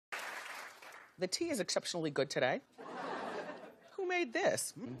The tea is exceptionally good today. Who made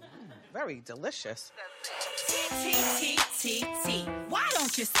this? Very delicious. Tea. Why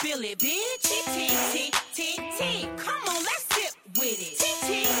don't you spill it, bitch? Tea. Come on, let's sip with it.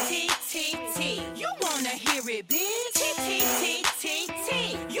 Tea. You wanna hear it, bitch?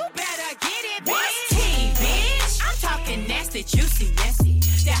 Tea. You better get it, bitch. What's tea, bitch? I'm talking nasty, juicy, messy.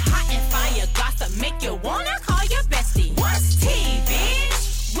 That hot and fire gossip make you wanna call your bestie. What's tea,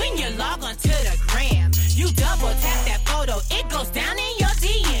 bitch? When you log on to the gram, you double tap that photo, it goes down in your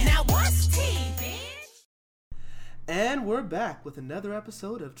DM. Now what's tea, bitch? And we're back with another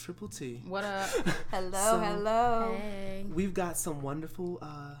episode of Triple T. What up? Hello. Hey. We've got some wonderful,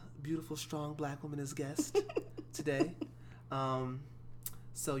 beautiful, strong black women as guests today.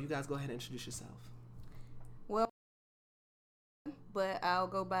 So you guys go ahead and introduce yourself. Well, but I'll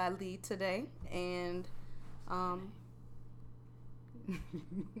go by Lee today, and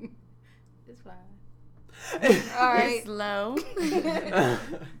It's fine. all right. It's low.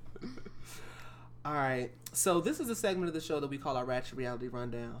 All right. So this is a segment of the show that we call our Ratchet Reality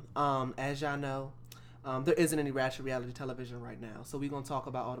Rundown. As y'all know, there isn't any Ratchet Reality television right now. So we're going to talk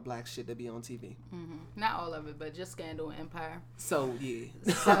about all the black shit that be on TV. Mm-hmm. Not all of it, but just Scandal and Empire. So, yeah.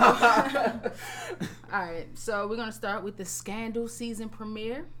 All right. So we're going to start with the Scandal season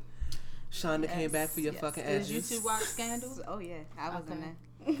premiere. Shonda came back for your fucking Did ashes. you two watch Scandal? Oh yeah, I was in there.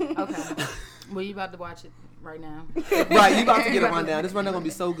 Okay. Well, you about to watch it right now. Right, you about to get a rundown. This rundown gonna be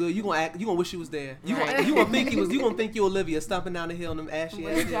so good. You gonna wish you was there. You gonna think you Olivia stomping down the hill in them ashy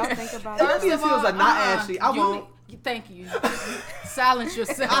What did ass. y'all think about First it? Olivia Hills are not ashy. I won't. Thank you. Silence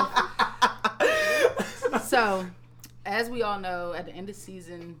yourself. So, as we all know, at the end of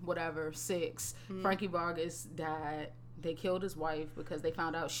season, 6, Frankie Vargas died. They killed his wife because they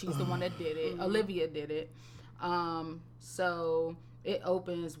found out she's the one that did it. Olivia did it. So it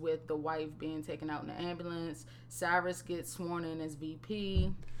opens with the wife being taken out in the ambulance. Cyrus gets sworn in as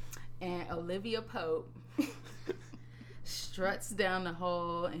VP. And Olivia Pope struts down the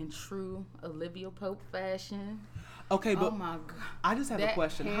hall in true Olivia Pope fashion. Okay, but oh my God. I just have a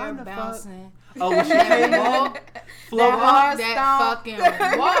question. How in the bouncing. fuck? Oh, when she came on, That fucking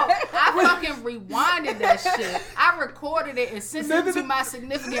walk. I fucking rewinded that shit. I recorded it and sent it to my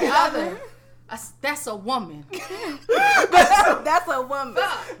significant other. That's a woman. That's a woman.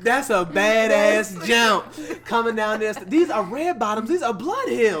 That's a badass jump coming down there. These are red bottoms. These are blood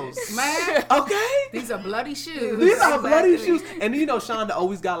hills. Man. Okay? These are bloody shoes. These are bloody shoes. And you know Shonda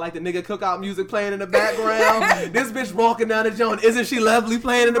always got like the nigga cookout music playing in the background. This bitch walking down the joint. Isn't she lovely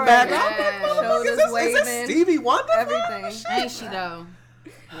playing in the background? Yes. Shoulders Is this waving. Stevie Wonder? Everything. Ain't she though?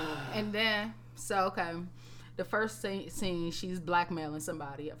 And then, the first scene, she's blackmailing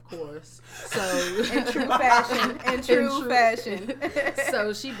somebody, of course. So In true fashion. In true fashion.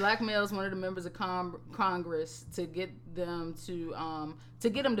 So she blackmails one of the members of Congress to get them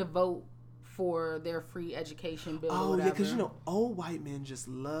to vote for their free education bill. Oh, or yeah, whatever. because, old white men just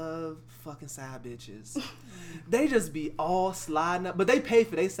love fucking side bitches. They just be all sliding up, but they pay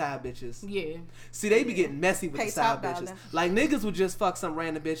for their side bitches. Yeah. See, they be getting messy with Pay the side top bitches. dollar. Like, niggas would just fuck some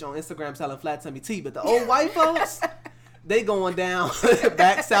random bitch on Instagram selling flat tummy tea, but the old white folks, they going down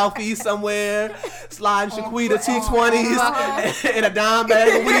back southeast somewhere, sliding Shaquita T20s and a dime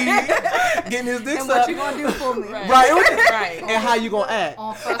bag of weed, getting his dick And sucked. what you gonna do for me? Right. And how you gonna act?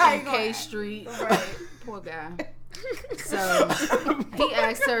 On fucking K Street. Right. Poor guy. So he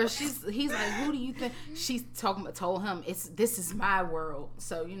asked her, he's like, who do you think? She's told him, this is my world.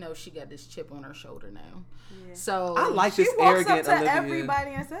 So, she got this chip on her shoulder now. Yeah. So I like She this walks arrogant up to Olivia.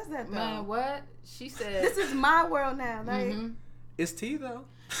 everybody and says that though. man, what? She said, This is my world now. Like, It's tea though.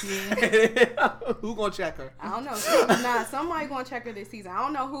 yeah. Who gonna check her? I don't know. Somebody gonna check her this season. I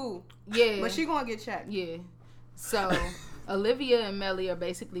don't know who. Yeah. But she gonna get checked. Yeah. So Olivia and Melly are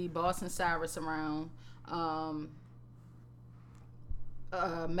basically bossing Cyrus around.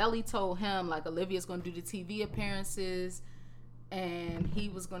 Melly told him like Olivia's gonna do the TV appearances, and he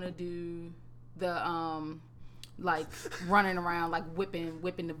was gonna do the like running around like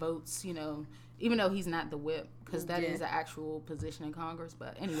whipping the votes. Even though he's not the whip, because that is an actual position in Congress.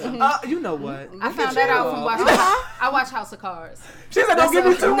 But anyway, You know what? I found that out from watching. I watch House of Cards. She said, "Don't give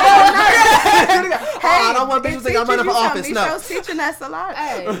me too much." I don't want people to think I'm running for office. No. Show's teaching us a lot.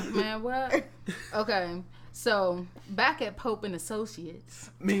 Hey, man, what? Okay, so back at Pope and Associates.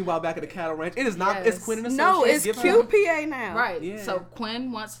 Meanwhile, back at the cattle ranch, it is not. Yes. It's Quinn and Associates. No, it's Give her- QPA now. Right. Yeah. So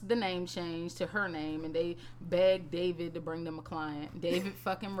Quinn wants the name changed to her name, and they beg David to bring them a client. David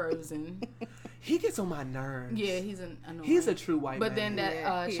fucking Rosen. He gets on my nerves. Yeah, he's annoying. He's a true white But man. then that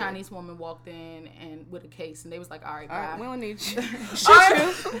Yeah, he Chinese woman walked in and with a case, and they was like, "All right, All right, bye." we don't need you. Shit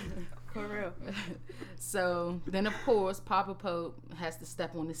you. For real. So then, of course, Papa Pope has to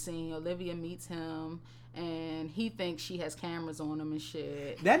step on the scene. Olivia meets him, and he thinks she has cameras on him and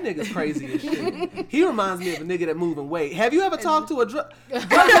shit. That nigga's crazy as shit. He reminds me of a nigga that moving weight. Have you ever talked to a drug dealer? Be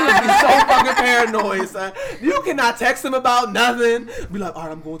so fucking paranoid, son. You cannot text him about nothing. Be like, all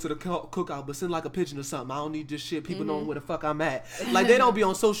right, I'm going to the cookout, but send like a picture or something. I don't need this shit. People knowing where the fuck I'm at. Like, they don't be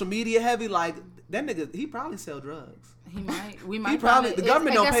on social media heavy. Like, that nigga, he probably sell drugs. He might. We might. He probably. The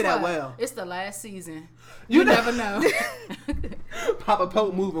government don't pay that well. It's the last season. You never know. Papa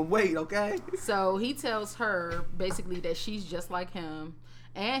Pope moving weight, okay? So he tells her basically that she's just like him.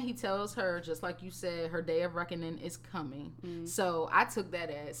 And he tells her, just like you said, her day of reckoning is coming. So I took that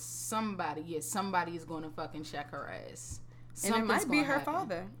as somebody is going to fucking check her ass. And it might be her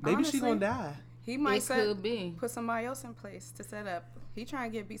father. Maybe honestly. she gonna die. He might could be. put somebody else in place to set up. He trying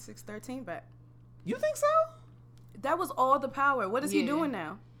to get B613 back. You think so? That was all the power. What is he doing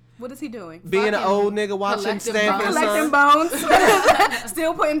now? What is he doing? Being an old nigga watching Stanford and Collecting Son. bones.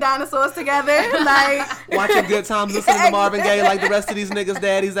 Still putting dinosaurs together. Like Watching Good Times, listening to Marvin Gaye like the rest of these niggas'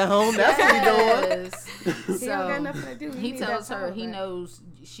 daddies at home. That's what he doing. he don't got nothing to do. He need tells that her power he back. knows.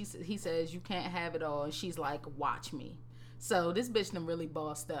 He says you can't have it all, and she's like, "Watch me." So this bitch done really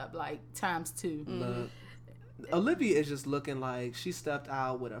bossed up like times 2. Look, Olivia is just looking like she stepped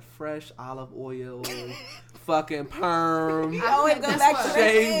out with a fresh olive oil, fucking perm, always go back to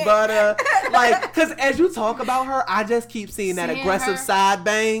shea butter. Like, cause as you talk about her, I just keep seeing that Seeing aggressive her. side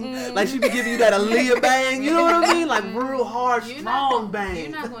bang. Like she be giving you that Aaliyah bang. You know what I mean? Like real hard, You're strong not, bang. You're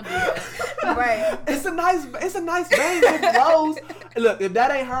not gonna do that. Right. It's a nice bang. It flows. Look, if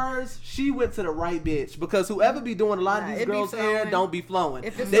that ain't hers, she went to the right bitch. Because whoever be doing a lot of Nah, these it be girls' hair flowing. don't be flowing.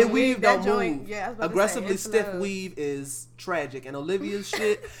 If it's They a weave wig, that don't joint- move. yeah, I was about to say, Aggressively it stiff flows. weave is tragic. And Olivia's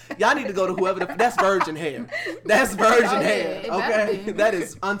shit, y'all need to go to whoever that's virgin hair. That's virgin Oh, yeah, hair. it better Okay? be. That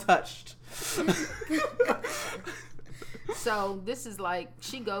is untouched. So this is like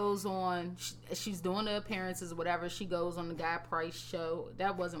she goes on. She's doing the appearances or whatever. She goes on the Guy Price show.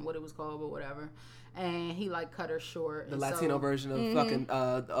 That wasn't what it was called, but whatever. And he like cut her short. The and Latino so, version of fucking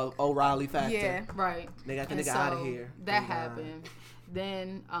O'Reilly Factor. Yeah. right? They got the And nigga out of so here. That Thank God. happened.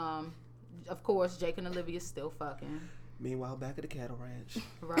 Then, of course, Jake and Olivia still fucking. Meanwhile, back at the cattle ranch.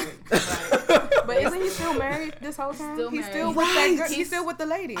 Right. But isn't he still married this whole time? Still He's married. still with that Right. girl. He's still with the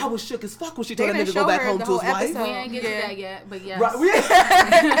lady. I was shook as fuck when she They told that didn't nigga go show back her home the to his whole wife. episode. We ain't get to Yeah. that yet, but yes.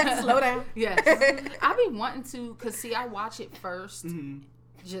 Right. Slow down. Yes. I be wanting to, cause see, I watch it 1st Mm-hmm.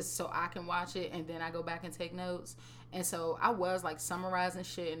 just so I can watch it, and then I go back and take notes. And so I was like summarizing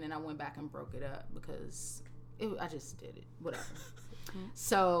shit, and then I went back and broke it up because I just did it, whatever.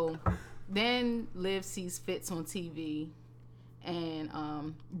 So then Liv sees Fitz on TV and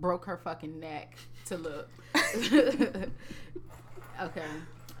broke her fucking neck to look. Okay.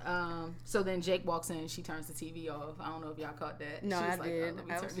 So then Jake walks in and she turns the TV off. I don't know if y'all caught that. No, she was I like, did. let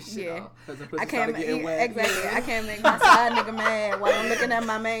me I turn was- this shit yeah. off. I can't exactly. I can't make my side nigga mad while I'm looking at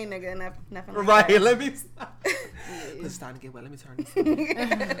my main nigga. Nothing like Right, that. let me stop. It's starting to get wet. Let me turn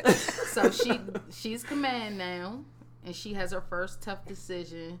this on. So she's command now, and she has her first tough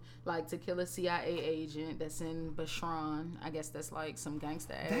decision, like to kill a CIA agent that's in Basran. I guess that's like some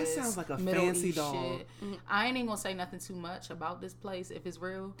gangster ass. That sounds like a Middle fancy East dog. shit. I ain't even gonna say nothing too much about this place if it's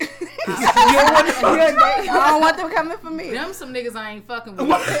real. I don't want them coming for me. Them some niggas I ain't fucking with.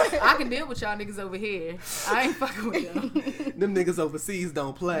 I can deal with y'all niggas over here. I ain't fucking with them. Them niggas overseas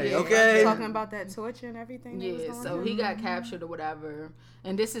don't play, Yeah. okay? Talking about that torture and everything. that was Yeah, going so on. he got captured or whatever.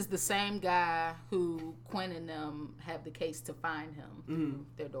 And this is the same guy who Quinn and them have the case to find him through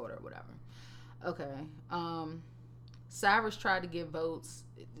their daughter or whatever. Okay. Cyrus tried to get votes.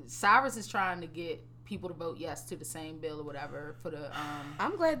 Cyrus is trying to get people to vote yes to the same bill or whatever for the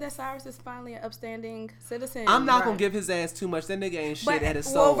I'm glad that Cyrus is finally an upstanding citizen. I'm not gonna Right. give his ass too much. That nigga ain't shit But, at his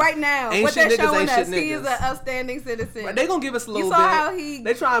well, soul. right now, Ain't what shit they're niggas, showing ain't us, shit he is an niggas. upstanding citizen. They gonna give us a little You saw bit. how he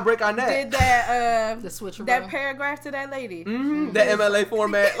They try and break our neck. did that the switcheroo. that paragraph to that lady. The MLA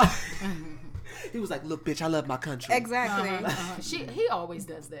format. He was like, "Look, bitch, I love my country." Exactly. He always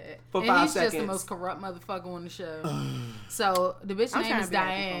does that. For and 5 he's just the seconds. most corrupt motherfucker on the show. So the bitch I'm name trying is to be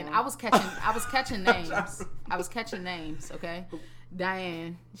happy Diane. for him. I was catching names, okay?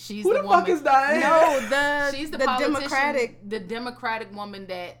 Diane. She's Who the woman. fuck is Diane? No, She's the Democratic. the Democratic woman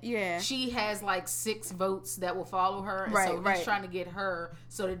that Yeah. she has like 6 votes that will follow her, and Right, so he's right. trying to get her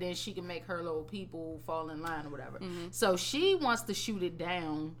so that then she can make her little people fall in line or whatever. Mm-hmm. So she wants to shoot it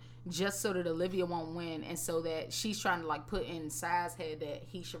down just so that Olivia won't win, and so that she's trying to like put in Si's head that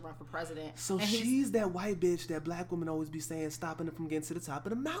he should run for president. So and she's that white bitch that black women always be saying, stopping her from getting to the top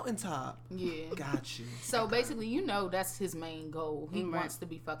of the mountaintop. Yeah. Got you. So basically, that's his main goal. He wants to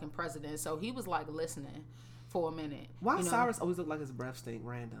be fucking president. So he was like listening for a minute. Why Cyrus always look like his breath stink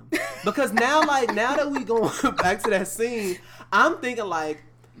random? Because now that we going back to that scene, I'm thinking like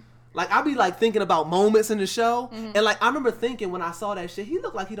I be like thinking about moments in the show, and like I remember thinking when I saw that shit, he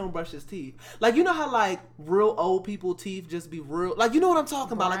looked like he don't brush his teeth. Like, you know how like real old people teeth just be real, like, you know what I'm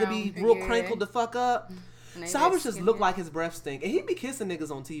talking about? Like it be real crinkled the fuck up. Cyrus just looked like his breath stink, and he be kissing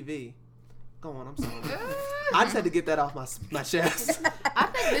niggas on TV. Go on, I'm sorry. I just had to get that off my chest. I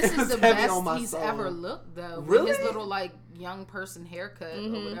think this is the best he's ever looked though. Really? With his little like young person haircut or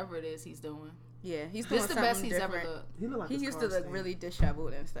whatever it is he's doing. Yeah, he's doing This the something best he's different. ever looked. He, look like He his used car to look stink. really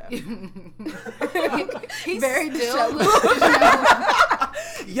disheveled and stuff. He's Very still disheveled.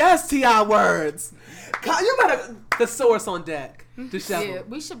 Yes, Teaaa words. You better thesaurus on deck. Disheveled. Yeah,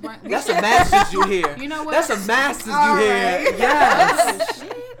 we should bring. That's a master's you hear. You know what? That's a master's you All hear. right. Yes.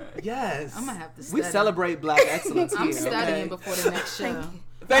 Shit. Yes. I'm gonna have to We study. celebrate black excellence I'm here. studying okay? before the next show.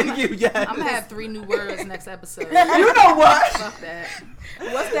 Thank you. Yes. I'm gonna have 3 new words next episode. You know what? Fuck that.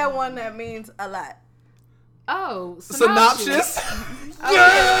 What's that one that means a lot? Oh, Synopsis. Oh,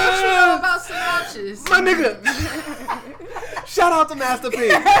 yeah. What you know about synopsis? My nigga. Shout out to Master P.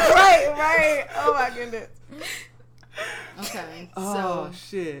 right. Oh my goodness. Okay, Oh so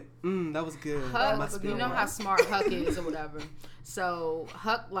shit. That was good. Huck, Must be you know alright. how smart Huck is or whatever. So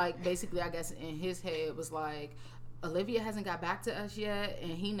Huck, like, basically, I guess in his head was like, Olivia hasn't got back to us yet,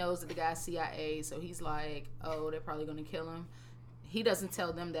 and he knows that the guy's CIA, so he's like, oh, they're probably gonna kill him. He doesn't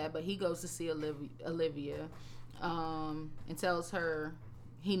tell them that, but he goes to see Olivia, and tells her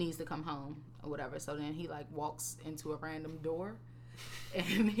he needs to come home or whatever. So then he like walks into a random door.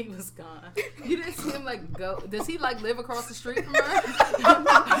 And he was gone. You didn't see him like go. Does he like live across the street from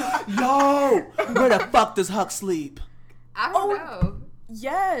her? Yo, where the fuck does Huck sleep? I don't know.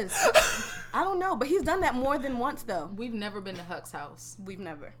 Yes. I don't know, but he's done that more than once though. We've never been to Huck's house. We've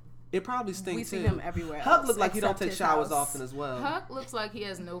never. It probably stinks We see too. him everywhere Huck else, looks like he don't except take his showers house. often as well. Huck looks like he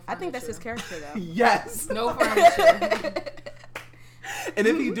has no furniture. I think that's his character though. Yes. No furniture. And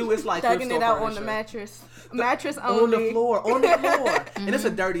if he do, it's like thrift Thugging store it out on the furniture. mattress. Mattress On only. the floor. And it's a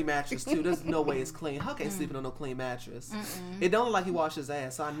dirty mattress too. There's no way it's clean. Huck ain't sleeping on no clean mattress. It don't look like he washed his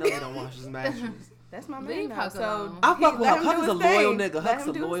ass, so I know he don't wash his mattress. That's my man Leave now. Huck So alone. I fuck with let Huck. him Huck do is a his loyal thing. nigga. Let Huck's him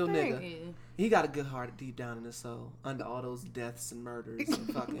a do his loyal thing. nigga. He got a good heart deep down in his soul. Under all those deaths and murders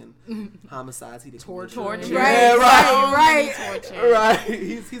and fucking homicides he did. Torture. Yeah, right. Torture. Right.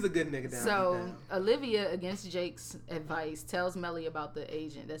 He's a good nigga down. So deep down. Olivia, against Jake's advice, tells Melly about the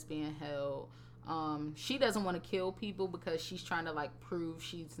agent that's being held. She doesn't want to kill people because she's trying to like prove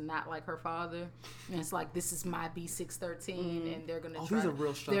she's not like her father, and it's like, this is my B613, and they're gonna try. These are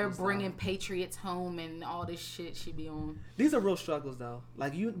real struggles, They're bringing though. patriots home and all this shit she be on. These are real struggles though.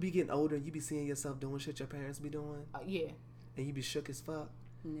 Like you be getting older and you be seeing yourself doing shit your parents be doing, Yeah, and you be shook as fuck.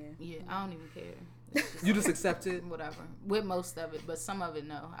 yeah. I don't even care. It's just You just accept it. whatever. With most of it, but some of it,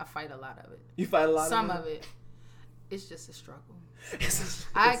 no. I fight a lot of it. You fight a lot. Some of of it, it's just a struggle. it.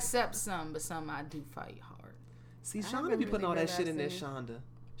 I accept some, but some I do fight hard. See, haven't Shonda be putting all really that read shit that in there. scene. Shonda,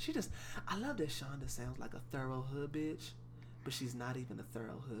 she just. I love that Shonda sounds like a thorough hood bitch, but she's not even a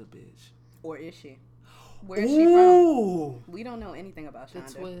thorough hood bitch. Or is she? Where is she from? Ooh. We don't know anything about The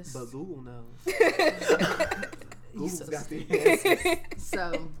Shonda. twist. But Google knows. Google's so got the answers.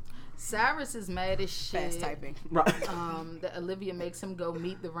 So, Cyrus is mad as shit. Fast typing. Right. That Olivia makes him go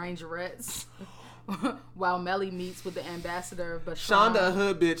meet the Rangerettes while Melly meets with the ambassador of Bashan. Shonda a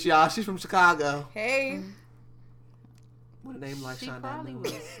hood bitch, y'all. She's from Chicago. Hey, What a name like She Shonda. probably I know.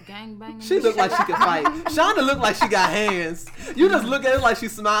 was gangbanging. She looked like she could fight. Shonda looked like she got hands. You just look at it like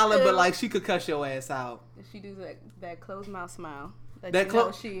she's smiling, but like she could cuss your ass out. she do that closed mouth smile. That That you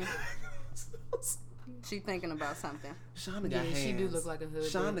know clo- she thinking about something. Shonda got Yeah, hands. she do look like a hood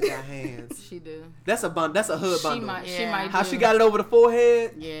Shonda bitch. got hands. She do. That's a hood She bundle. might. She Yeah. might. How do. she got it over the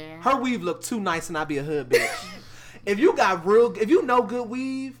forehead? Yeah. Her weave look too nice and I be a hood bitch. If you know good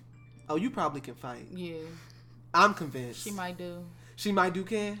weave, oh, you probably can fight. Yeah. I'm convinced. She might do. She might do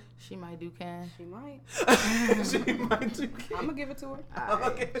can. She might do. Can. She might. She might do can. I'm gonna give it to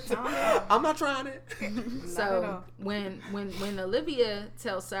her. I'm not trying it. Not at So all. when Olivia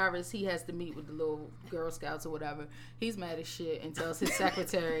tells Cyrus he has to meet with the little Girl Scouts or whatever, he's mad as shit and tells his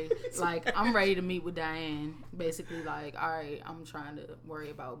secretary, like, I'm ready to meet with Diane. Basically, like, all right, I'm trying to worry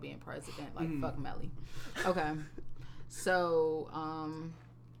about being president. Like, fuck Melly. Okay. So,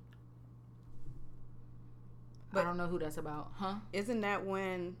 I don't know who that's about, huh? Isn't that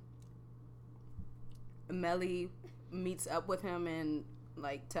when Melly meets up with him and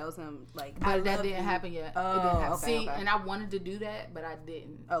like tells him like, but that didn't happen yet. Oh, it didn't happen. okay, See, okay. and I wanted to do that, but I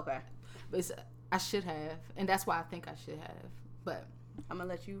didn't. Okay. But I should have, and that's why I think I should have. But I'm gonna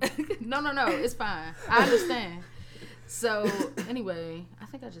let you. no, it's fine. I understand. So anyway, I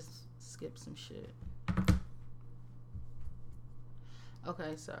think I just skipped some shit.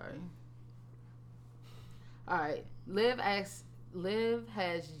 Okay, sorry. All right, Liv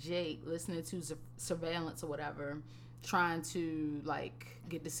has Jake listening to surveillance or whatever, trying to like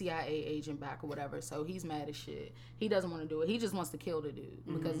get the CIA agent back or whatever. So he's mad as shit. He doesn't want to do it. He just wants to kill the dude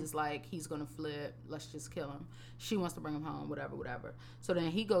because it's like he's gonna flip. Let's just kill him. She wants to bring him home. Whatever. So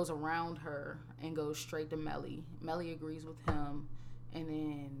then he goes around her and goes straight to Melly. Melly agrees with him, and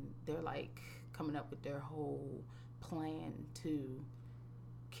then they're like coming up with their whole plan to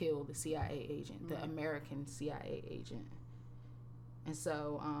kill the CIA agent, the American CIA agent. And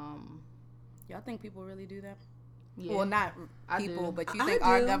so, Y'all think people really do that? yeah. Well, not I people, do. but you I think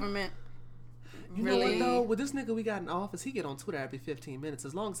our do. government You really? know what though? With this nigga we got in office, he get on Twitter every 15 minutes.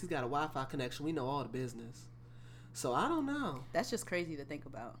 As long as he's got a Wi-Fi connection, we know all the business. So I don't know. That's just crazy to think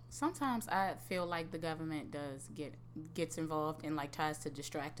about. Sometimes I feel like the government gets involved and like tries to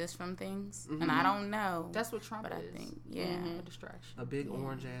distract us from things, and I don't know. That's what Trump but is. I think A distraction. A big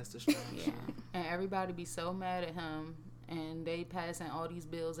orange ass distraction. yeah. And everybody be so mad at him, and they passing all these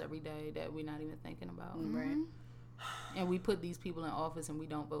bills every day that we're not even thinking about. Right. And we put these people in office and we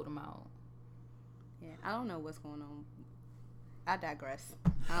don't vote them out. Yeah, I don't know what's going on. I digress.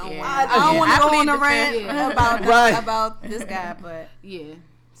 I don't Yeah. want to I go plead on a the rant fifth. about Right. about this guy, but Yeah.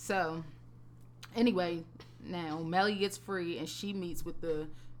 So, anyway, now Melly gets free and she meets with the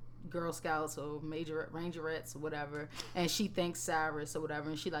Girl Scouts or Rangerettes or whatever, and she thanks Cyrus or whatever,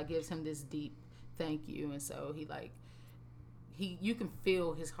 and she like gives him this deep thank you, and so you can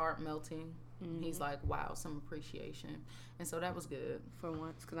feel his heart melting. He's like, wow, some appreciation, and so that was good. for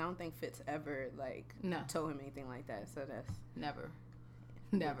once, because I don't think Fitz ever like No. told him anything like that. So that's Never.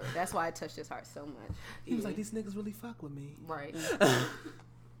 that's why it touched his heart so much. He was like, these niggas really fuck with me. Right.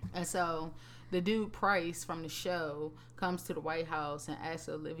 And so the dude Price from the show comes to the White House and asks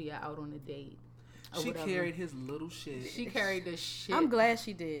Olivia out on a date. Or She whatever. carried his little shit. She carried the shit. I'm glad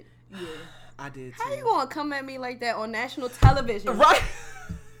she did. Yeah. I did too. How you gonna come at me like that on national television, Right.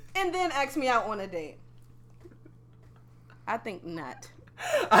 and then ask me out on a date? I think not.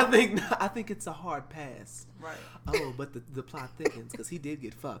 I think it's a hard pass. Right. Oh, but the plot thickens because he did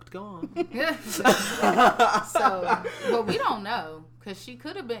get fucked. Go on. So, but we don't know because she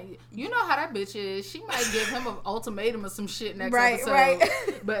could have been. You know how that bitch is. She might give him an ultimatum or some shit next episode. Right.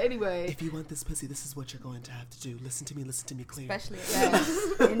 But anyway, If you want this pussy, this is what you're going to have to do. Listen to me clear. Especially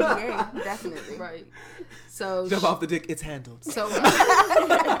NDA, definitely. right. So Jump off the dick, it's handled. So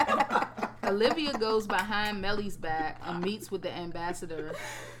Olivia goes behind Melly's back and meets with the ambassador,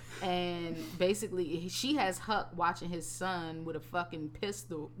 and basically she has Huck watching his son with a fucking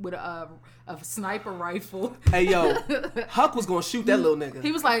pistol, with a sniper rifle. Hey yo, Huck was gonna shoot that little nigga.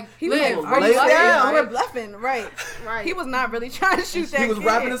 He was like, He was Liv, like, are lay you it bluffing, down. We're right? bluffing, right? Right. He was not really trying to shoot that He was kid.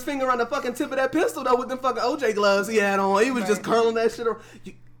 wrapping his finger on the fucking tip of that pistol though with them fucking OJ gloves he had on. He was just curling that shit around.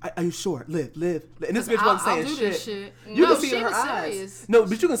 Are you sure? Live. And this bitch wasn't I'll saying do shit. this shit. You No, can see she it in her was eyes. serious. No,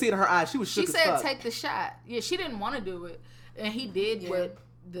 but you can see it in her eyes. She was shook She as said, fuck. take the shot. Yeah, she didn't want to do it. And he did what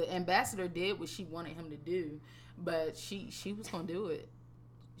the ambassador did, what she wanted him to do. But she was going to do it.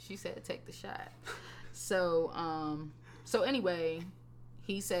 She said, take the shot. So anyway,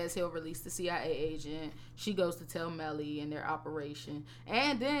 he says he'll release the CIA agent. She goes to tell Melly in their operation.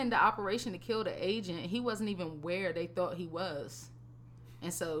 And then the operation to kill the agent, he wasn't even where they thought he was.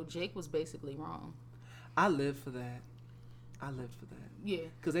 And so Jake was basically wrong. I lived for that. Yeah.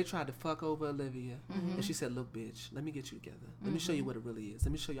 Because they tried to fuck over Olivia. And she said, look, bitch, let me get you together. Let me show you what it really is.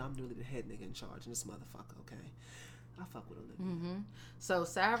 Let me show you I'm really the head nigga in charge in this motherfucker, okay? I fuck with Olivia. So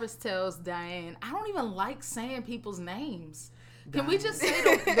Cyrus tells Diane, I don't even like saying people's names. Can we just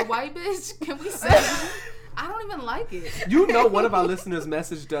say the white bitch? Can we say I don't even like it. You know one of our listeners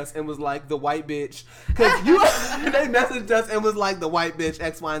messaged us and was like, the white bitch. Because they messaged us and was like, the white bitch,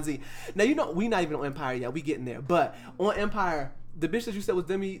 X, Y, and Z. Now, you know, we not even on Empire yet. We getting there. But on Empire, the bitch that you said was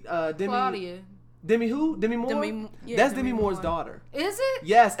Demi Claudia. Demi who? Demi Moore? That's Demi Moore's daughter. Is it?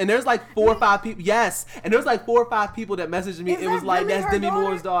 Yes, and there's like 4 or 5 people. Yes, and there's like 4 or 5 people that messaged me. Is It was that like, really that's her Demi daughter?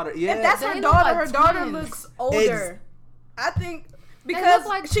 Moore's daughter. Yeah. If that's They her look daughter, like her daughter twins. looks older. I think because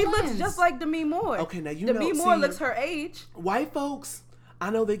like she looks twins. just like Demi Moore. Okay, now you Demi know, Moore see- looks her age. White folks,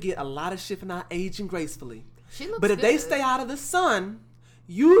 I know they get a lot of shit for not aging gracefully. She looks But if they good. stay out of the sun,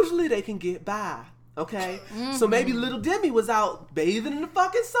 usually they can get by. Okay, so maybe little Demi was out bathing in the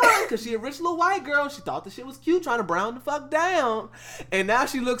fucking sun because she a rich little white girl. She thought the shit was cute, trying to brown the fuck down, and now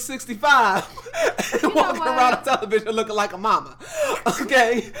she looks 65 and walking around on television looking like a mama.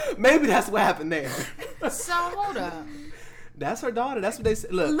 Okay, maybe that's what happened there. So hold up. That's her daughter. That's what they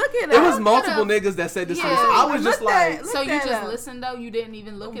said. Look at it her. was multiple niggas that said this. Yeah, I was just like, so you just listened though? You didn't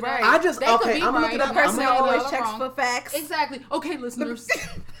even look it up? I just, They could okay, be I'm right. looking up. The person that always checks wrong. for facts. Exactly. Okay, listeners.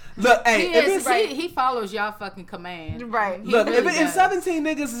 Look, hey, He follows y'all fucking command. Right. Look, really if 17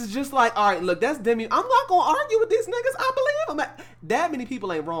 niggas is just like, all right, look, that's Demi. I'm not gonna argue with these niggas. I believe them. That many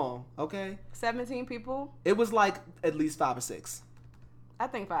people ain't wrong. Okay. 17 people. It was like at least 5 or 6. I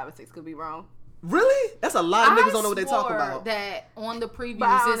think 5 or 6 could be wrong. Really? That's a lot of niggas don't know what they talking swore about. That on the previews But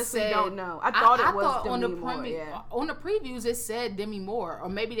I it honestly said, don't know. I thought it was thought Demi on the Moore, yeah. on the previews it said Demi Moore, or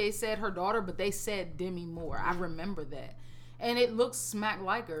maybe they said her daughter, but they said Demi Moore. I remember that, and it looks smack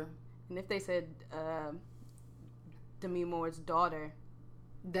like her. And if they said Demi Moore's daughter,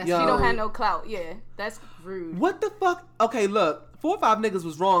 That's Yo. she don't have no clout. Yeah, that's rude. What the fuck? Okay, look, 4 or 5 niggas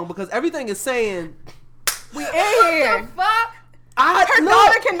was wrong because everything is saying We in here. fuck. Her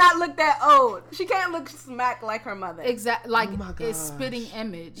daughter cannot look that old. She can't look smack like her mother. Exactly, like Oh my it's gosh. spitting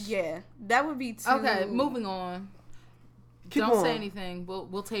image. Yeah, that would be too. Okay, moving on. Keep Don't on. say anything.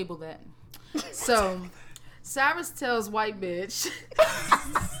 We'll table that. So, Cyrus tells white bitch.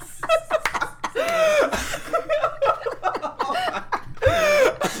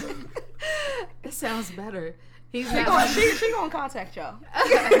 It sounds better. He's not. She gonna contact y'all.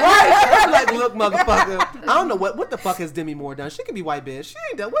 right. I'm like, look, motherfucker. I don't know what the fuck has Demi Moore done. She can be white bitch. She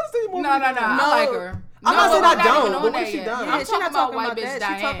ain't done. What's Demi Moore? No. done? I like her. I'm not saying we're I not don't, even but on what that she yet. done? Yeah, I'm she not talking about white bitch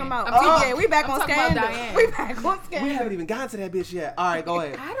that. She talking Diane. about. Yeah, we back I'm on talking about Scandal. Diane. We back on Scandal. We haven't even gotten to that bitch yet. All right, go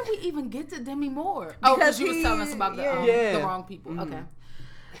ahead. How did we even get to Demi Moore? Oh, because you was telling us about the Yeah. wrong people. Okay.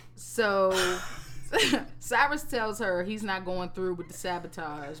 So Cyrus tells her he's not going through with the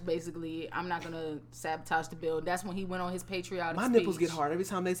sabotage. Basically, I'm not gonna sabotage the bill. That's when he went on his patriotic My speech. nipples get hard every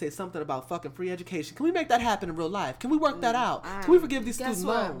time they say something about fucking free education. Can we make that happen in real life? Can we work that out? Can we forgive these Guess student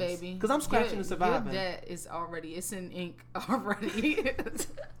what, loans? baby? Because I'm scratching and surviving. Your debt is already, it's in ink already.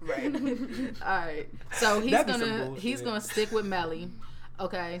 Right. All right. So That'd be some bullshit. he's gonna stick with Melly.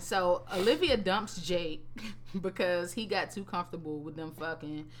 Okay, so Olivia dumps Jake because he got too comfortable with them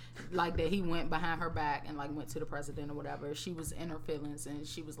fucking, like that he went behind her back and like went to the president or whatever. She was in her feelings and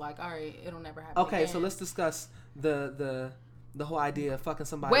she was like, all right, it'll never happen Okay, again. so let's discuss the whole idea of fucking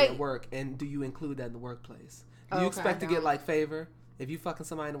somebody Wait. at work, and do you include that in the workplace? Do you Okay, expect to I get don't. like favor if you fucking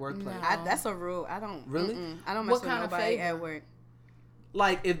somebody in the workplace? No. That's a rule. I don't. Really? I don't mess What with kind of nobody favor? at work.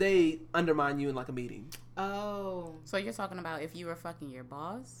 Like if they undermine you in like a meeting. Oh. So you're talking about if you were fucking your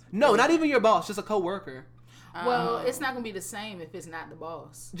boss? No, not even your boss, just a coworker. Well, it's not gonna be the same if it's not the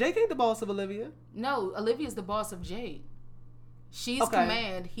boss. Jake ain't the boss of Olivia. No, Olivia's the boss of Jade. She's Okay.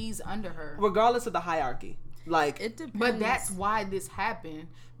 command. He's under her. Regardless of the hierarchy. Like It depends. But that's why this happened,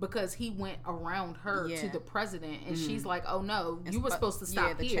 because he went around her to Yeah. the president, and she's like, "Oh no, you were supposed to Yeah,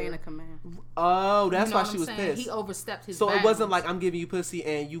 stop the here." chain of command. oh, that's You know why what she I'm was saying? pissed. He overstepped his. So it wasn't bounds. like I'm giving you pussy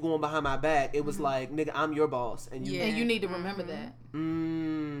and you going behind my back. It was like, nigga, I'm your boss, and you. Yeah. and you need to remember that.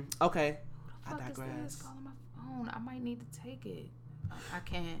 Okay. I Fuck is this? digress. Calling my phone. I might need to take it. I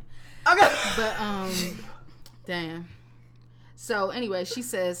can't. Okay. But damn. So anyway, she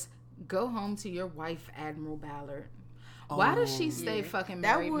says, "Go home to your wife, Admiral Ballard." Why does she stay fucking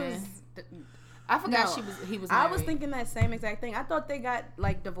That married, was. man? I forgot No, he was. I was married. thinking that same exact thing. I thought they got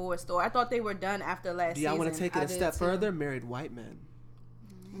like divorced, or I thought they were done after last Do y'all season. want to take it I a did step too. further? Married white men.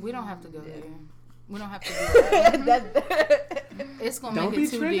 We don't have to go there. We don't have to do that. It's gonna Don't make be it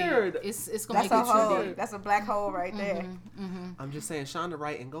too triggered. deep. It's gonna That's make a it too hole. deep. That's a black hole right there. I'm just saying, Shonda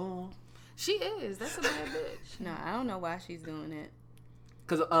right and go on. She is. That's a bad bitch. No, I don't know why she's doing it.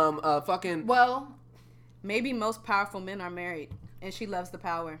 Cause fucking. Well, Maybe most powerful men are married, and she loves the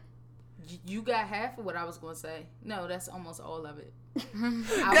power. you got half of what I was gonna say. No, that's almost all of it.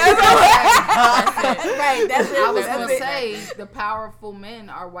 Right, that's it. I was That's gonna it. say the powerful men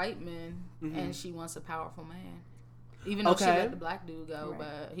are white men, and she wants a powerful man. Even though she Okay. let the black dude go, Right.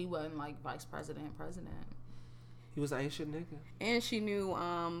 but he wasn't like vice president, president. He was an ancient nigga. And she knew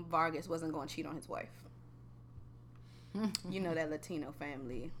Vargas wasn't going to cheat on his wife. You know that Latino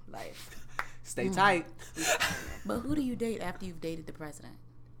family life. Stay tight. But who do you date after you've dated the president?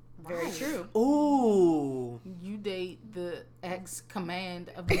 Very true. Ooh. You date the ex command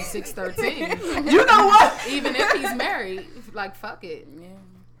of the 613. You know what? Even if he's married, like fuck it.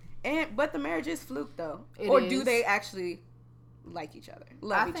 Yeah. But the marriage is fluke though. It or is. do they actually like each other?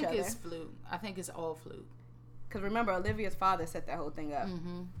 Love I each think other? it's fluke. I think it's all fluke. Because remember, Olivia's father set that whole thing up.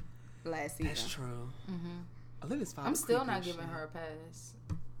 last season. That's true. Olivia's fine. I'm still not giving her a pass.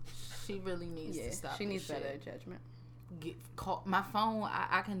 She really needs to stop. She needs this better shit. judgment. Call my phone.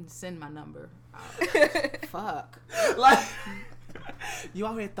 I can send my number. Fuck. Like, you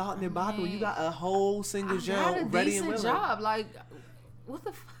out here thoughting about it when you got a whole single I got job a ready and decent willing. job. Like, what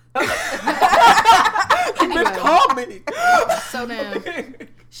the fuck? Bitch, call me. So then,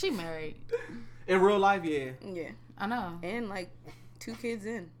 she married. In real life, yeah. Yeah. I know. And like 2 kids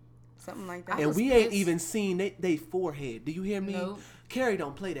in. Something like that. I And was we ain't pissed. even seen they forehead. Do you hear me? Nope. Carrie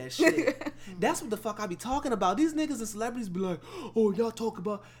don't play that shit. That's what the fuck I be talking about. These niggas and celebrities be like, oh, y'all talk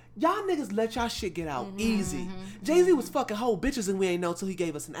about... Y'all niggas let y'all shit get out easy. Jay-Z was fucking whole bitches and we ain't know till he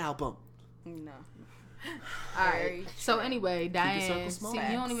gave us an album. No. All right. Very So anyway, the circle Diane. small. See,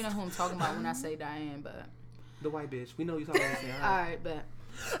 you don't even know who I'm talking about when I say Diane, but The white bitch. We know you talking about this. all right, but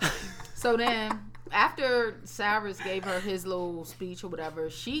so then after Cyrus gave her his little speech or whatever,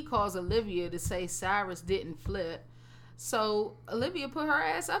 she calls Olivia to say Cyrus didn't flip. So Olivia put her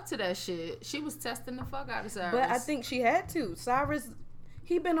ass up to that shit. She was testing the fuck out of Cyrus. But I think she had to. Cyrus,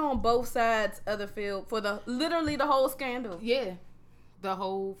 he been on both sides of the field for literally the whole scandal. yeah, the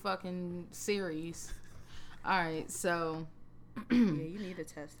whole fucking series. All right, so Yeah, you need to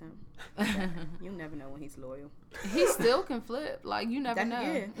test him. You never know when he's loyal. he still can flip. Like, you never That-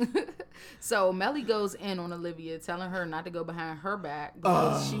 know. So Melly goes in on Olivia, telling her not to go behind her back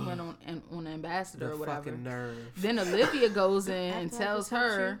because she went on the ambassador The or whatever. fucking nerve. Then Olivia goes in and Act like tells it's not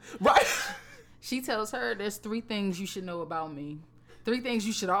her, Right. she tells her, there's 3 things you should know about me. 3 things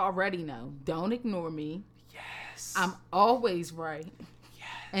you should already know. Don't ignore me. Yes. I'm always right. Yes.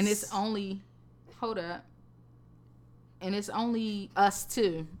 And it's only, hold up. And it's only us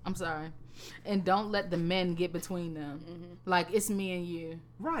 2. I'm sorry. And don't let the men get between them. Like, it's me and you.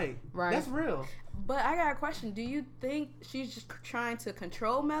 Right. Right. That's real. But I got a question. Do you think she's just trying to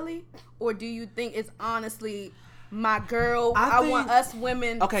control Melly? Or do you think it's honestly my girl? I I think- want us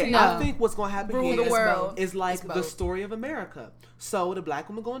women Okay, to I think what's gonna happen rule here the is world. is like It's the both. story of America. So the black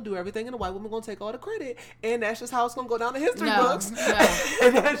woman gonna do everything, and the white woman gonna take all the credit, and that's just how it's gonna go down the history No, books. no.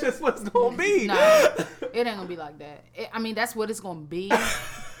 And that's just what's gonna be. No, it ain't gonna be like that. I mean, that's what it's gonna be.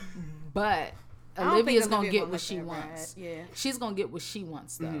 But I don't think Olivia's gonna Olivia get gonna what let she that wants. ride. Yeah. She's gonna get what she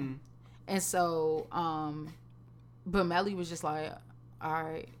wants though. Mhm. And so, but Melly was just like, all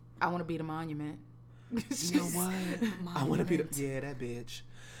right, I want to be the monument. You know what? I want to be that bitch.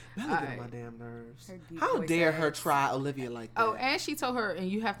 Melly get on Alright. my damn nerves. Her deep How voice dare ass. her try Olivia like that? Oh, and she told her, and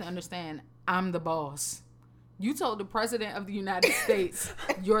you have to understand, I'm the boss. You told the president of the United States,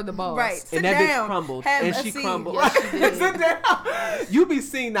 you're the boss. Right. Sit and that down. bitch crumbled. Have And a she seat. crumbled. Yes, she did. Sit down. You be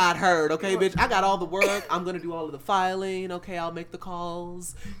seen, not heard, okay, bitch? I got all the work. I'm going to do all of the filing. Okay, I'll make the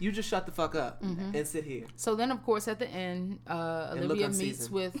calls. You just shut the fuck up and sit here. So then, of course, at the end, look Olivia meets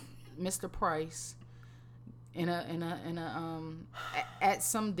unseasoned. with Mr. Price at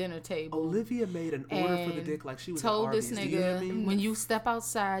some dinner table. Olivia made an order for the And dick like she was told at this Arby's. Do you hear nigga, me? when you step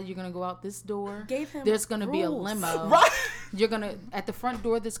outside, you're gonna go out this door. Gave him There's gonna be a rules. limo. Right. You're gonna at the front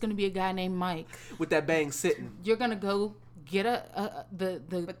door. There's gonna be a guy named Mike. With that bang sitting. You're gonna go get the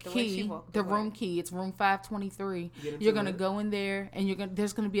But the way she key, walked the away. room key. It's room 523. Get into You're gonna it. go in there, and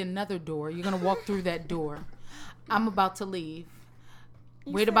there's gonna be another door. You're gonna walk through that door. I'm about to leave.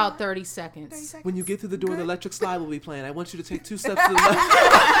 Wait said about what? 30 seconds. When you get through the door, the electric slide will be playing. I want you to take 2 steps to the left.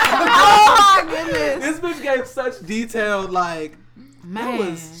 Oh my goodness. This bitch gave such detailed, like, Man,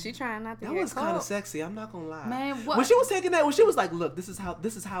 was- She trying not to that get was kind of caught. sexy. I'm not gonna lie. Man, what- When she was taking that, when she was like, "Look, this is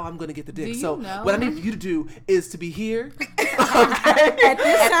how I'm gonna get the dick." Do you So know? what I need for you to do is to be here. Okay. At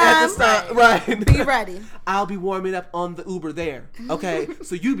this At time, the right. be ready. I'll be warming up on the Uber there. Okay.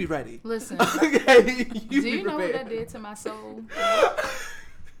 So you be ready. listen. Okay. Do be you know what prepared. that did to my soul?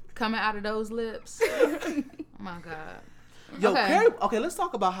 Coming out of those lips. Oh my God. Yo, Okay. Carrie, okay, let's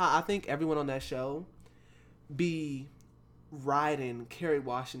talk about how I think everyone on that show be riding Kerry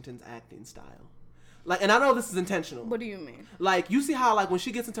Washington's acting style. Like, and I know this is intentional. What do you mean? Like, you see how, like, when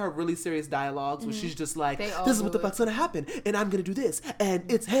she gets into her really serious dialogues, when she's just like, They all this is what do the it. fuck's gonna happen, and I'm gonna do this, and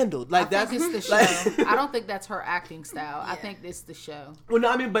it's handled. Like, I that's think it's the like, show. I don't think that's her acting style. I Yeah. think it's the show. Well,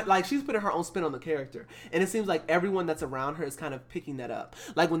 no, I mean, but, like, she's putting her own spin on the character. And it seems like everyone that's around her is kind of picking that up.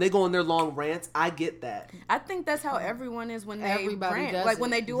 Like, when they go on their long rants, I get that. I think that's how everyone is when they Everybody rant. does Like it.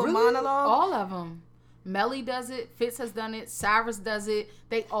 when they do a Really? monologue. All of them. Melly does it. Fitz has done it. Cyrus does it.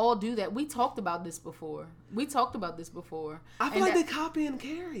 They all do that. We talked about this before. I feel like they copying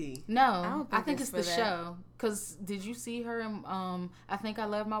Carrie. No, don't I think think it's it's the for that. show. Cause did you see her in I Think I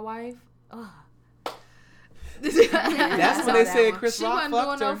Love My Wife? Ugh. That's when they said Chris She Rock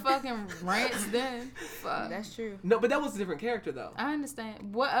wasn't doing fucked no her. fucking rants then. Fuck. That's true. No, but that was a different character though. I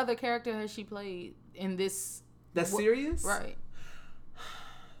understand. What other character has she played in this? That's serious? Right.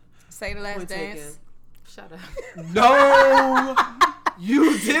 Say the last Point dance. taken. Shut up. No,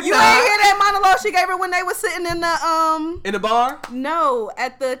 you did You not. ain't hear that monologue she gave her when they were sitting in the In the bar? No,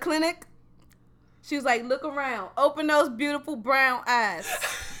 at the clinic. She was like, "Look around, open those beautiful brown eyes."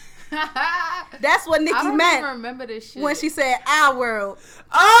 That's what I Nikki don't meant even remember this shit. when she said "our world."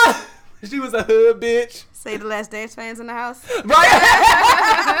 Ah, she was a hood bitch. Say the last dance fans in the house.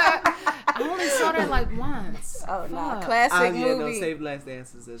 Right? I only saw that like once. Oh no, Fuck. classic Yeah, no, movie. Save the Last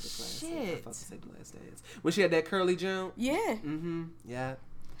Dances is a classic. I Shit. fucking Save the Last Dance. When she had that curly jump. Yeah, Mm-hmm. Yeah.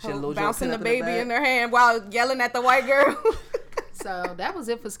 She had a little bouncing the jump baby back. in her hand while yelling at the white girl. So that was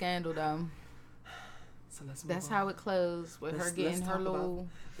it for Scandal, though. So let's move That's on. how it closed with her getting let's her talk about little.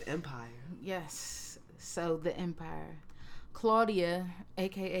 the Empire. Yes. So the Empire. Claudia,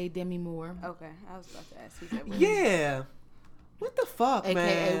 aka Demi Moore, Okay, I was about to ask you that. Yeah. What the fuck, aka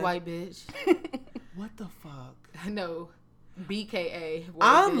man? white bitch. What the fuck? No, BKA. White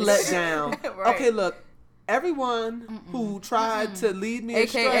I'm bitch. let down. Right. Okay, look. Everyone who tried to lead me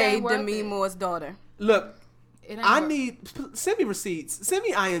astray. AKA worth Demi it. Moore's daughter. Look, It ain't I worth- need send me receipts, send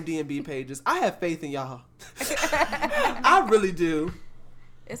me IMDb pages. I have faith in y'all. I really do.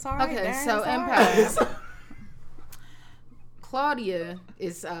 It's all right. Okay, Darren, so it's all right. Empire. Claudia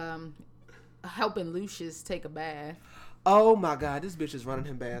is helping Lucius take a bath, Oh my god, this bitch is running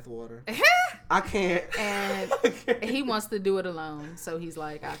him bath water. I can't. and I can't. he wants to do it alone. So he's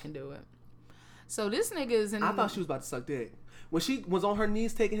like, I can do it. So this nigga is in. I thought she was about to suck dick. When she was on her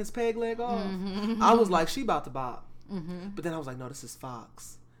knees taking his peg leg off, Mm-hmm. I was like, she about to bop. But then I was like, no, this is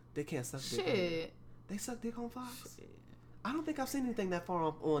Fox. They can't suck dick. on here. Shit. They suck dick on Fox? I don't think I've seen anything that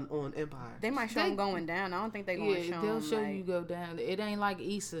far on Empire. They might show They- him going down. I don't think they're going to Yeah, show they'll him. show like, you go down. It ain't like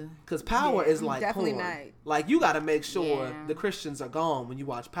Issa. Because Power Yeah, is like definitely porn. not. Like, you got to make sure Yeah. the Christians are gone when you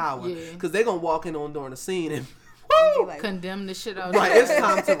watch Power. Yeah. Because they're going to walk in on during the scene and, be woo! like, Condemn the shit out. Right, of it's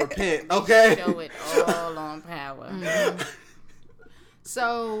time to repent, okay? Show it all on Power.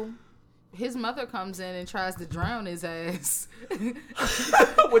 So his mother comes in and tries to drown his ass.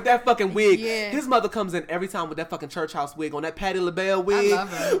 With that fucking wig. Yeah. His mother comes in every time with that fucking church house wig on, that Patti LaBelle wig. love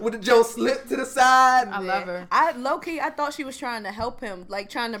her. With the Joe slip to the side. I love her. I low key, I thought she was trying to help him, like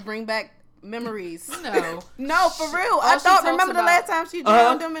trying to bring back memories. No. No, for real. all I she thought. talks Remember the about- last time she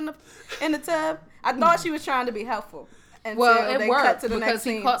drowned him in the tub? I thought she was trying to be helpful. Until Well, it they worked cut to the because next he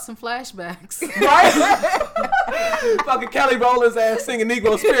scene. caught some flashbacks. Right? Fucking Kelly Rowland's ass singing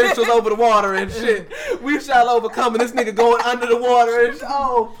Negro spirituals over the water and shit. We shall overcome, and this nigga going under the water and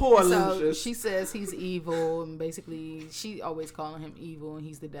oh, poor So Lucius. she says he's evil, and basically she always calling him evil, and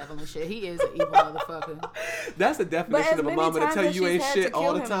he's the devil and shit. He is an evil motherfucker. That's the definition as of a many mama to times tell you as you she's ain't had shit to all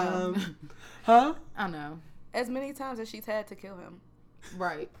kill the him, time. Huh? I know. As many times as she's had to kill him.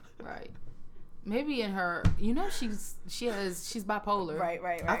 Right. Maybe in her, she's bipolar. Right.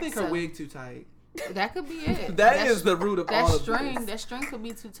 I think her So- wig too tight. That could be it. That is the root of that all of string. this. That string could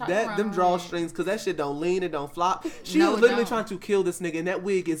be too tight. Them around her drawstrings, because that shit don't lean, it don't flop. She No, was it literally don't. trying to kill this nigga, and that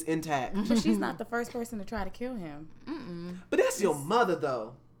wig is intact. But she's not the first person to try to kill him. But that's your mother,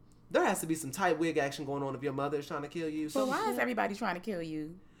 though. There has to be some tight wig action going on if your mother is trying to kill you. So So why is everybody trying to kill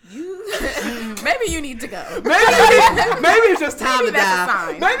you? Maybe you need to go. maybe it's just time to that's a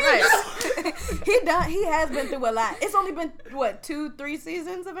die. sign. Maybe Right. He has been through a lot. It's only been 2-3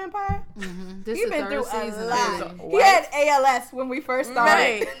 seasons of Empire. This He's is been third through season. a lot. baby. He had ALS when we first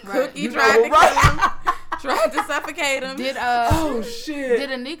started. Right. Cookie You tried know, to kill him. Tried to suffocate him. Did Oh shit! did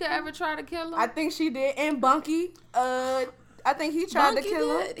Anika ever try to kill him? I think she did. And Bunky, I think he tried Bunky to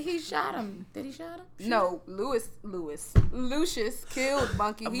kill him. did? He shot him. Did he shot him? No, Lucius killed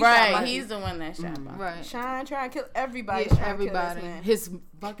Bunky. He shot Right. Bunky. He's the one that shot Bunky. right. Shine trying to kill everybody. Yeah, trying everybody. To kill this man. His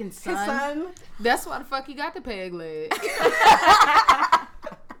fucking son. His son. That's why the fuck he got the peg leg.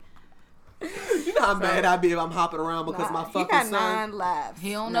 You know how mad I'd be if I'm hopping around because my He fucking got son. 9 lives.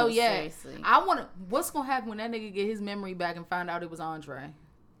 He don't No, know yet. seriously. I want to. What's gonna happen when that nigga get his memory back and find out it was Andre?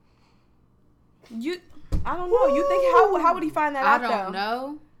 I don't know. You think how would he find that I out? don't though?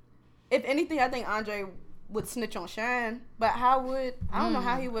 know. If anything, I think Andre would snitch on Shine. But I don't know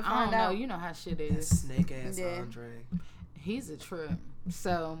how he would I find don't know. out. You know how shit That is. snake ass Yeah. Andre. He's a trip.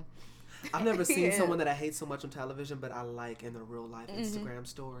 So I've never seen Yeah. someone that I hate so much on television, but I like in the real life Instagram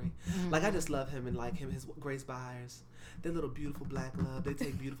story. Like I just love him and like him, his Grace Byers. They're little beautiful black love. They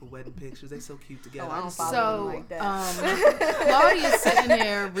take beautiful wedding pictures. They so cute together. I don't just follow love so like that. Claudia's sitting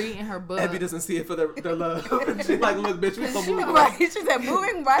there reading her book. Abby doesn't see it for their love. She's like, look, bitch, we gonna move on. Right. She said,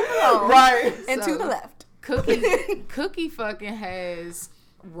 moving right along. Right. And So- to the left. Cookie fucking has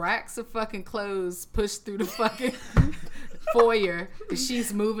racks of fucking clothes pushed through the fucking foyer. And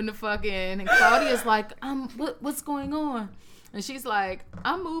she's moving the fucking, and Claudia's like, what's going on? And she's like,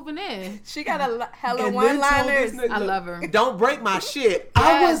 I'm moving in. She got a hella And then one-liners. told this nigga, I love her. Don't break my shit.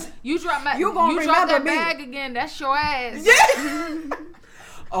 Yes, you drop my, You gonna drop that remember me. bag again. That's your ass. Yeah.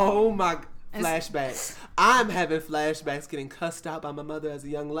 Oh my flashbacks. I'm having flashbacks getting cussed out by my mother as a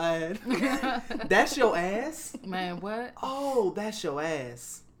young lad. That's your ass? Man, what? Oh, that's your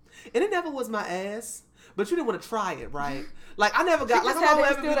ass. And it never was my ass, but you didn't want to try it, right? Like I never got Just like had I'm to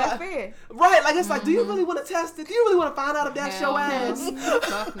ever instill that fear. Right, like it's like, do you really want to test it? Do you really want to find out if that's Hell your no. ass?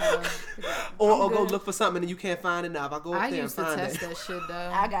 Fuck no. Or go look for something and you can't find it now. If I go up I there and used to find test it. that shit though.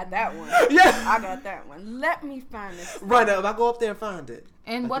 I got that one. Yeah. I got that one. Let me find this. Right now, if I go up there and find it.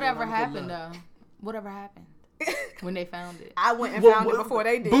 And like, whatever you know, I'm happened good luck. though? Whatever happened when they found it? I went and Well, found it well, before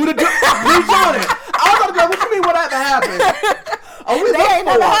they did. Buddha, preach on it. I was about to go, what you mean whatever happened? Oh, we They looked ain't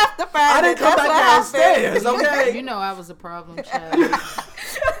never for it. have to find I didn't it. come That's back what downstairs, happened. okay? You know I was a problem child.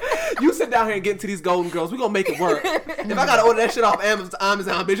 You sit down here and get into these Golden Girls. We're going to make it work. If I got to order that shit off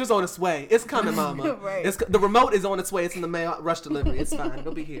Amazon, bitch, it's on its way. It's coming, mama. Right. The remote is on its way. It's in the mail. Rush delivery. It's fine.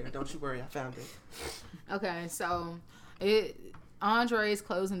 It'll be here. Don't you worry. I found it. Okay, so Andre's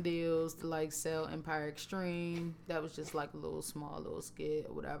closing deals to like sell Empire Extreme. That was just like a little skit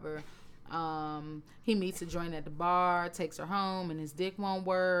or whatever. He meets a joint at the bar, takes her home, and his dick won't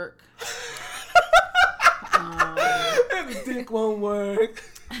work. His dick won't work.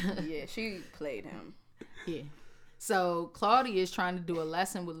 Yeah, she played him. Yeah. So Claudia is trying to do a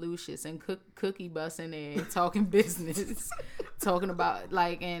lesson with Lucius, and Cookie busting in talking business, talking about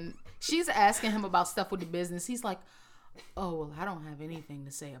like, and she's asking him about stuff with the business. He's like, oh, well, I don't have anything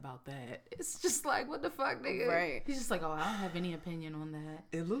to say about that. It's just like, what the fuck, nigga? Right. He's just like, oh, I don't have any opinion on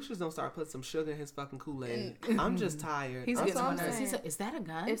that. And Lucius don't start putting some sugar in his fucking Kool-Aid. I'm just tired. He's I'm getting on sorry. nerves. He's like, is that a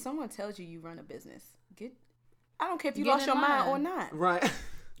gun? If someone tells you run a business, I don't care if you Get lost in your mind or line. not. Right.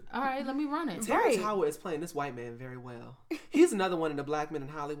 All right, let me run it. Terrence Right. Howard is playing this white man very well. He's another one of the black men in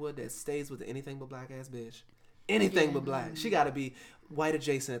Hollywood that stays with anything but black ass bitch. Anything but black. She got to be white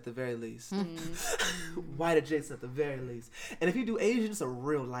adjacent at the very least. White adjacent at the very least. And if you do Asian, it's a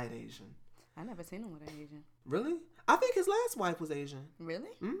real light Asian. I never seen him with an Asian. Really? I think his last wife was Asian. Really?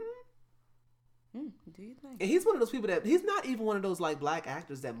 Mm-hmm. Do you think? And he's one of those people that he's not even one of those like black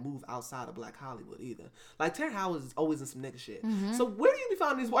actors that move outside of black Hollywood either. Like Terrence Howard is always in some nigga shit. So where do you be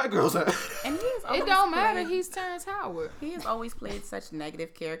finding these white girls at? And It don't matter. He's Terrence Howard. He has always played such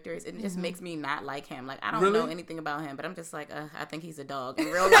negative characters. It just makes me not like him. Like, I don't Really? know anything about him, but I'm just like, I think he's a dog. In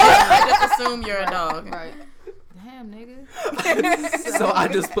real life, I just assume you're a dog. Right. Damn, nigga. So I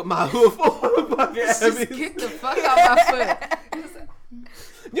just put my hoof on the fucking Just Abby. kick the fuck out my foot.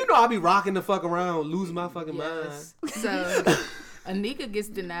 You know I be rocking the fuck around, losing my fucking Yes. So Anika gets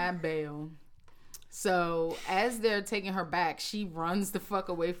denied bail. So as they're taking her back, she runs the fuck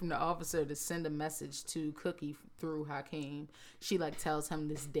away from the officer to send a message to Cookie through Hakeem. She like tells him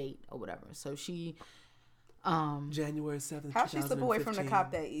this date or whatever. So she January 7th, How she slip away from the 2015.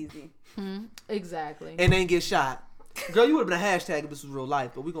 cop that easy? exactly. And then get shot. Girl, you would have been a hashtag if this was real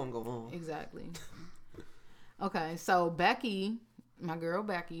life, but we gonna go on. Exactly. Okay, so Becky, my girl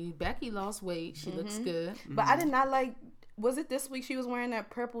Becky lost weight. She looks good. But I did not like. Was it this week she was wearing that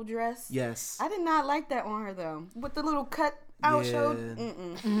purple dress? Yes. I did not like that on her though, with the little cut out Yeah. shoulder.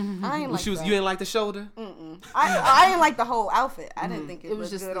 I ain't like She was, that. you didn't like the shoulder? I didn't like the whole outfit. I didn't think it, It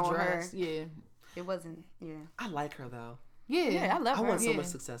was looked just good the on dress. her. Yeah. It wasn't. Yeah. I like her though. Yeah. Yeah, I love I her. want so Yeah. much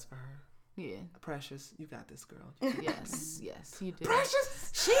success for her. Yeah. Precious, you got this, girl. Yes. Yes. You do.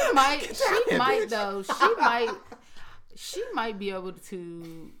 Precious. She might. down She here, might bitch. though. She might be able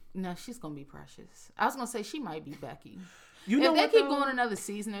to. No, she's gonna be Precious. I was gonna say she might be Becky. You know If they what, keep though? going another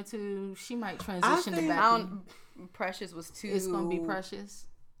season or two, she might transition to think- Becky. I don't. Precious was too. It's gonna be Precious.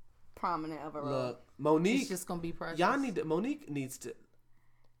 prominent of a role. Look, Monique. It's just gonna be Precious. Monique needs to.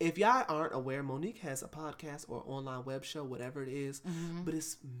 If y'all aren't aware, Monique has a podcast or online web show, whatever it is, but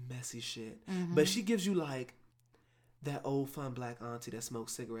it's messy shit. But she gives you like that old fun black auntie that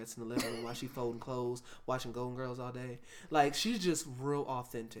smokes cigarettes in the living room while she folding clothes, watching Golden Girls all day. Like she's just real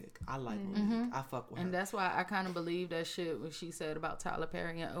authentic. I like Monique. I fuck with her. And that's why I kind of believe that shit what she said about Tyler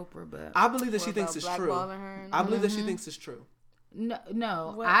Perry and Oprah. But I believe that she What thinks about it's true. blackballing her and I believe that she thinks it's true.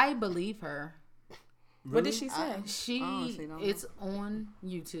 no, What? I believe her. What did she say? She honestly don't know. it's on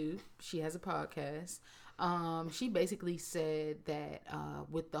YouTube. She has a podcast. She basically said that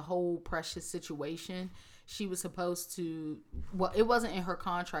with the whole Precious situation, she was supposed to. Well, it wasn't in her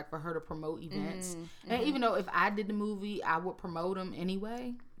contract for her to promote events. And even though if I did the movie, I would promote them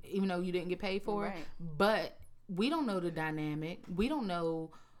anyway. even though you didn't get paid for it. Right. But we don't know the dynamic. We don't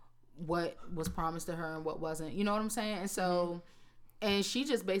know what was promised to her and what wasn't. You know what I'm saying? And so, and she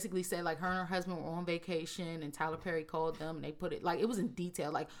just basically said, like, her and her husband were on vacation, and Tyler Perry called them, and they put it, like, it was in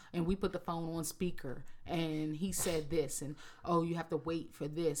detail, like, and we put the phone on speaker, and he said this, and, oh, you have to wait for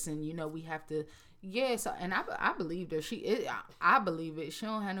this, and, you know, we have to, yeah, so, and I believed her. I believe it. She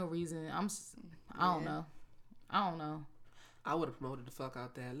don't have no reason. I don't know. I would have promoted the fuck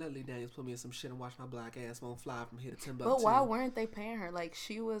out there. Let Lee Daniels put me in some shit and watch my black ass won't fly from here to Timbuktu. But why weren't they paying her? Like,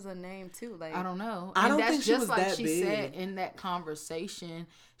 she was a name too. Like, I don't know. I And don't that's think she just was like that she big. said in that conversation.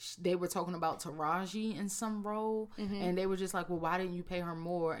 They were talking about Taraji in some role, and they were just like, "Well, why didn't you pay her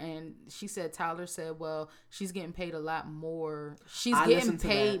more?" And she said, Tyler said, "Well, she's getting paid a lot more. She's getting listened to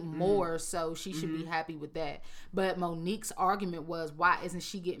paid that. more, so she should be happy with that." But Monique's argument was, "Why isn't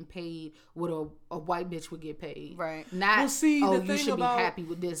she getting paid what a white bitch would get paid? Right. Not, Well, see, oh, the you thing should about- be happy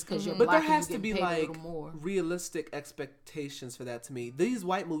with this because you're But black there has and to you be getting paid a like little more." realistic expectations for that to me. These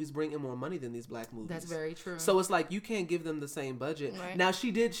white movies bring in more money than these black movies. That's very true. So it's like you can't give them the same budget. Right. Now she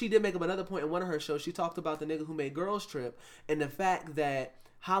did make up another point in one of her shows. She talked about the nigga who made Girls Trip and the fact that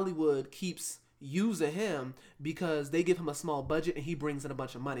Hollywood keeps using him because they give him a small budget and he brings in a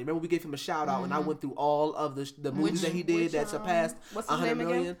bunch of money. Remember we gave him a shout out and I went through all of the movies that he did that surpassed what's his 100 name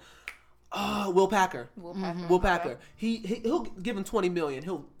million. Will Packer. Will Packer. Okay. He'll give him 20 million.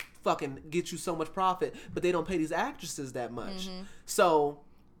 He'll fucking get you so much profit, but they don't pay these actresses that much. So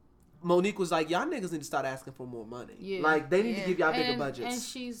Monique was like, y'all niggas need to start asking for more money. Yeah. Like they need to give y'all bigger and budgets.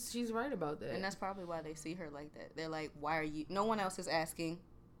 she's right about that. And that's probably why they see her like that. They're like, why are you? No one else is asking,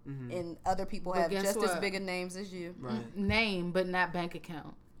 and other people have guess just as what? big a names as you. Right. Name, but not bank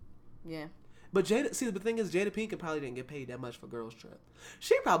account. Yeah. But Jada, see, the thing is, Jada Pinkett probably didn't get paid that much for Girls Trip.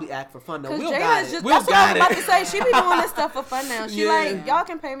 She probably act for fun though. Because Will got Jada's it. just, Will that's what I got was about it. to say. She be doing this stuff for fun now. She Yeah. like, y'all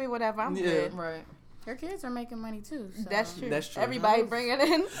can pay me whatever. I'm good. Right. Her kids are making money too. So. That's true. That's true. Everybody bringing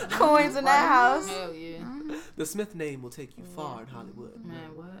in coins in that house. Hell yeah. The Smith name will take you far in Hollywood. Man,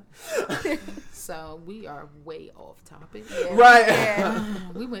 what? So we are way off topic. Right. Yeah.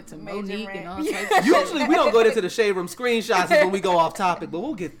 We went to Major Monique rant. and all types of shit. Usually we don't go into the shade room screenshots is when we go off topic, but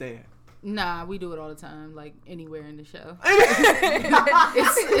we'll get there. Nah, we do it all the time, like anywhere in the show.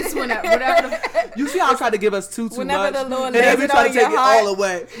 it's whatever You see how I tried to give us too Whenever much? the Lord and then lays we it try to on take your it heart. all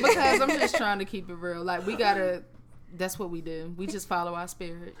away. because I'm just trying to keep it real. Like we gotta. That's what we do. We just follow our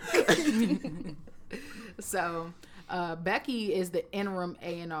spirit. So, Becky is the interim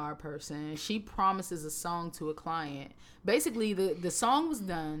A&R person. She promises a song to a client. Basically, the song was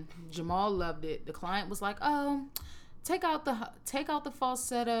done. Jamal loved it. The client was like, "Oh, take out the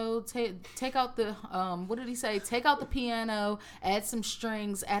falsetto. Take out the what did he say? Take out the piano. Add some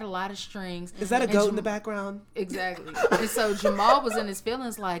strings. Add a lot of strings." Is that a And goat in the background? Exactly. And so Jamal was in his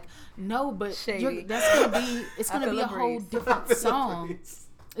feelings like, "No, but Shady. it's gonna feel be a a whole breeze. different song.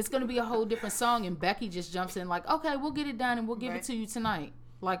 It's gonna be a whole different song." And Becky just jumps in like, "Okay, we'll get it done and we'll give it to you tonight."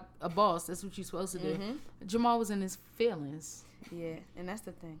 Like a boss, that's what you're supposed to do. Jamal was in his feelings. Yeah, and that's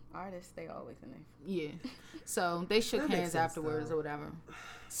the thing. Artists, they always in there. Yeah. So they shook That makes hands sense, afterwards though. or whatever.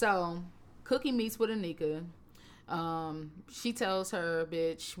 So Cookie meets with Anika. She tells her,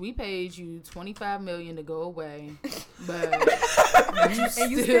 "Bitch, we paid you $25 million to go away, but you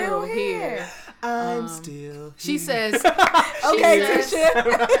still here." I'm still. She says, Okay, she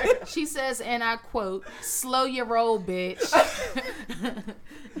Tisha. she says, and I quote, "Slow your roll, bitch."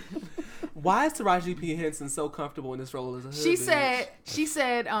 Why is Taraji P. Henson so comfortable in this role as a hood She bitch? said,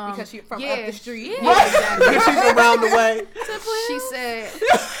 Because she's from yeah, up the street. Yeah, exactly. Because she's around the way. She said,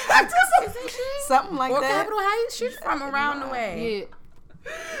 Isn't she? Something like Or that. Capitol Heights? She's from around the way. yeah.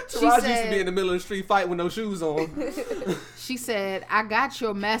 Taraji used to be in the middle of the street fight with no shoes on. She said, "I got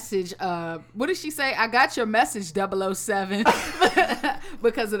your message." What did she say? "I got your message, 007,"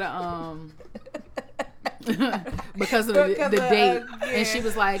 because of the because of the date. And she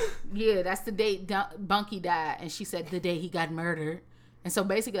was like, "Yeah, that's the date Bunky died." And she said, "The day he got murdered." And so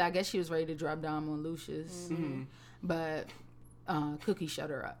basically, I guess she was ready to drop down on Lucius, but Cookie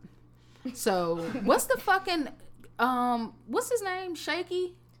shut her up. So what's the fucking what's his name?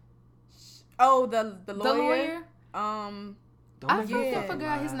 Shaky, Oh, the the lawyer. lawyer. Don't I make me fucking fucking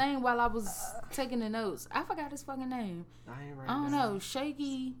forgot his lie. name while I was taking the notes. I forgot his fucking name. I ain't right I don't know.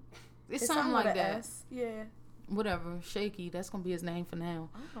 Shaky. It's something with like a that. S. Yeah. Whatever. Shaky. That's going to be his name for now.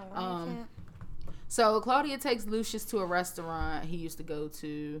 Oh, I can't. So Claudia takes Lucius to a restaurant he used to go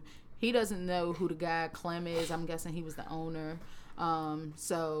to. He doesn't know who the guy Clem is. I'm guessing he was the owner.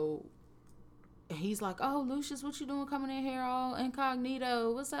 So he's like, "Oh, Lucius, what you doing coming in here all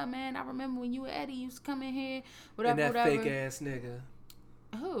incognito? What's up, man? I remember when you and Eddie used to come in here. Whatever, And that whatever." fake ass nigga.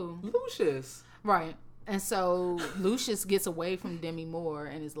 Who? Lucius. Right. And so Lucius gets away from Demi Moore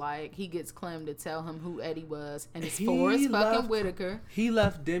and is like, he gets Clem to tell him who Eddie was, and it's Forrest fucking Whitaker. He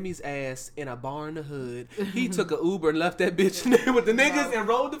left Demi's ass in a bar in the hood. He took an Uber and left that bitch in there with the niggas and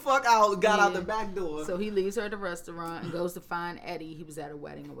rolled the fuck out, got out the back door. So he leaves her at the restaurant and goes to find Eddie. He was at a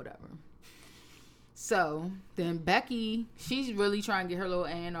wedding or whatever. So then Becky, she's really trying to get her little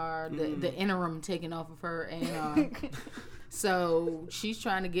A&R, the interim taken off of her A&R. So she's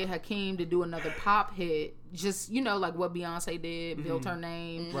trying to get Hakeem to do another pop hit. Just, like what Beyonce did, built her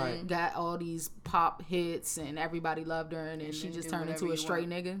name, got all these pop hits, and everybody loved her, and then she just turned into a straight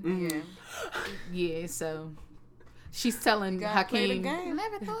nigga. Yeah, so she's telling Hakeem. I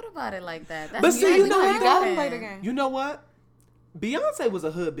never thought about it like that. But see, you gotta play the game. You know what? Beyonce was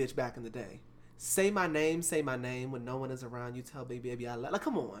a hood bitch back in the day. Say my name when no one is around. You tell baby I love. Like,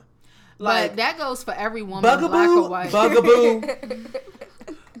 come on. Like, but that goes for every woman, Bugaboo, black or white. Bugaboo.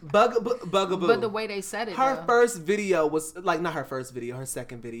 But the way they said it, her first video was like not her first video, her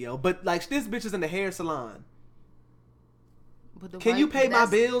second video. But like this bitch is in the hair salon. Can you pay my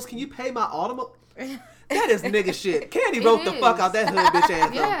bills? Can you pay my automobile? That is nigga shit. Candy wrote the fuck out that hood bitch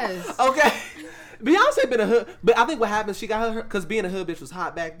anthem. Yes. Okay. Beyonce been a hood, but I think what happened, she got her because being a hood bitch was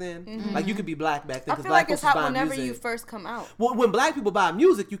hot back then. Like you could be black back then. I feel black like it's hot whenever you first come out. Well, when black people buy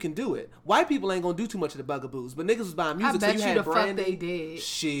music, you can do it. White people ain't gonna do too much of the bugaboos, but niggas was buying music. I bet so you had the Brandy. fuck they did.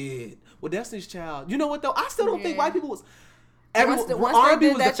 Shit. Well, Destiny's Child. You know what though? I still don't think white people was. Once they R&B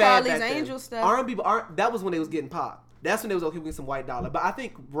did was that the fad Charlie's back Angel then. stuff. R&B, that was when they was getting pop. That's when they was okay with some white dollar. But I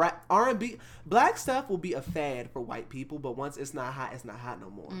think R&B, black stuff will be a fad for white people. But once it's not hot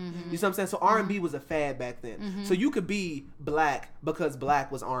no more. You know what I'm saying? So R&B was a fad back then. So you could be black because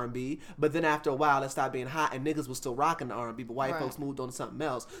black was R&B. But then after a while, it stopped being hot and niggas was still rocking the R&B. But white folks moved on to something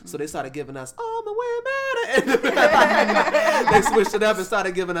else. So they started giving us All the Way Matter. They switched it up and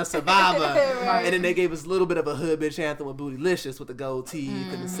started giving us Survivor. And then they gave us a little bit of a hood bitch anthem with Bootylicious with the gold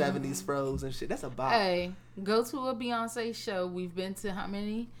teeth and the 70s froze and shit. That's a bop. Hey, go to a Beyonce show. We've been to how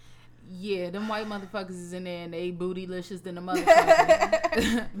many? Yeah, them white motherfuckers is in there and they bootylicious than the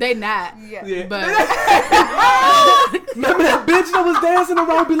motherfucker. They not. Yeah. But remember that bitch that was dancing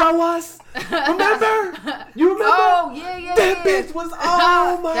around below us? Remember? You remember? Oh, yeah. That bitch was,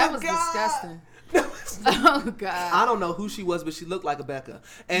 oh my God. That was disgusting. Oh God! I don't know who she was, but she looked like a Becca,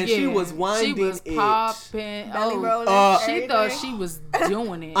 and she was winding. She was popping, belly rolling. She thought she was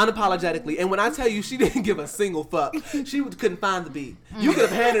doing it unapologetically. And when I tell you, she didn't give a single fuck. She couldn't find the beat. You could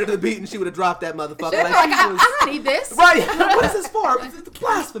have handed her the beat, and she would have dropped that motherfucker. Like I need this. Right? What is this for? It's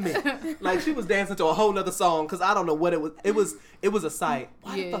blasphemy. Like she was dancing to a whole nother song because I don't know what it was. It was a sight.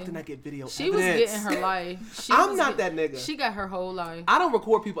 Why the fuck didn't I get video? She was getting her life. I'm not that nigga. She got her whole life. I don't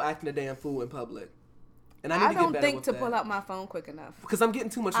record people acting a damn fool in public. And I don't think to pull out my phone quick enough. Because I'm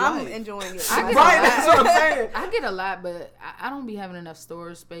getting too much I'm light. enjoying it. Right, that's what I'm saying. I get a lot, but I don't be having enough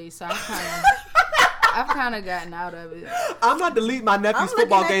storage space, so I've kind of gotten out of it. I'm not deleting my nephew's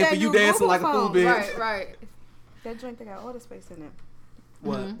football game for you dancing like a fool bitch. Right. That joint, they got all the space in it.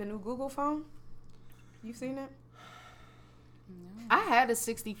 What? The new Google phone? You seen it? No. I had a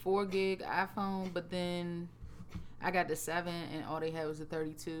 64 gig iPhone, but then I got the 7 and all they had was a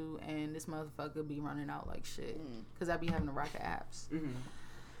 32, and this motherfucker be running out like shit because I be having to rock the apps.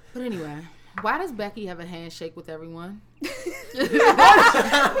 But anyway, why does Becky have a handshake with everyone? Did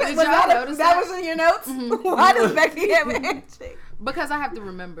y'all notice that was in your notes? Why does Becky have a handshake? Because I have to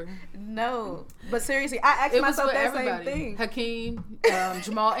remember. No, but seriously, I asked myself that same thing. Hakeem,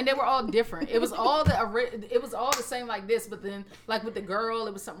 Jamal, and they were all different. It was all the same like this, but then like with the girl,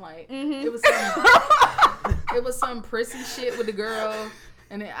 it was something like it was some prissy shit with the girl,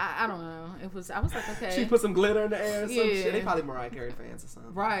 and then, I don't know. I was like, okay. She put some glitter in the air or some shit. They probably Mariah Carey fans or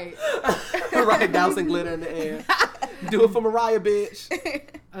something. Right. Right, dousing glitter in the air. Do it for Mariah, bitch.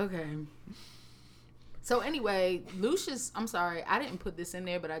 Okay. So anyway, Lucius, I'm sorry, I didn't put this in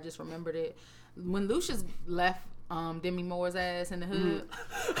there, but I just remembered it. When Lucius left Demi Moore's ass in the hood,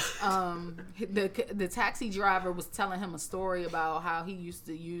 the taxi driver was telling him a story about how he used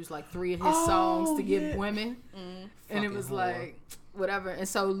to use like 3 of his songs to give women. And it was like, whatever. And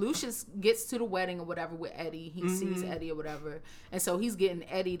so Lucius gets to the wedding or whatever with Eddie. He sees Eddie or whatever. And so he's getting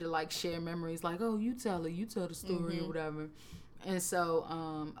Eddie to like share memories like, oh, you tell the story or whatever. And so,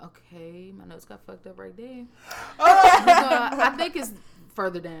 okay, my notes got fucked up right there. I think it's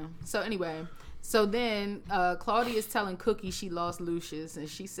further down. So anyway, so then Claudia is telling Cookie she lost Lucius, and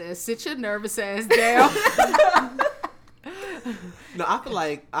she says, "Sit your nervous ass down." No, I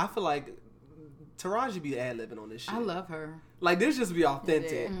feel like Taraji be ad-libbing on this shit. I love her. Like this just be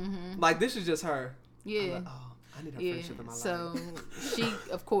authentic. Like this is just her. Yeah. I need her Yeah, friendship in my so life. she,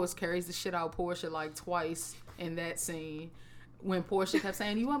 of course, carries the shit out Portia like twice in that scene. When Portia kept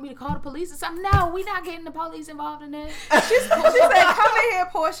saying, "You want me to call the police?" It's like, "No, we not getting the police involved in this." She said, "Come in here,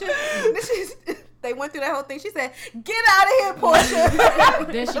 Portia." They went through that whole thing. She said, "Get out of here,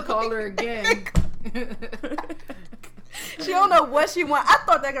 Portia." Then she called her again. She don't know what she want. I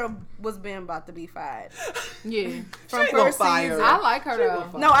thought that girl was being about to be fired. Yeah, From ain't gonna first fire season. her. I like her She though.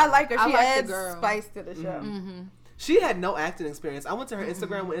 gonna No, I like her. I She like the adds girl. spice to the show. She had no acting experience. I went to her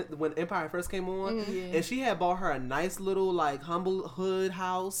Instagram when Empire first came on, and she had bought her a nice little like humble hood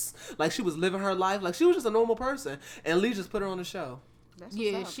house. Like she was living her life. Like she was just a normal person. And Lee just put her on the show. That's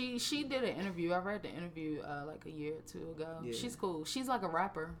Yeah, what's up. she did an interview. I read the interview like a year or two ago. Yeah. She's cool. She's like a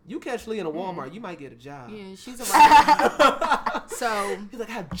rapper. You catch Lee in a Walmart, you might get a job. Yeah, she's a rapper. So He's like,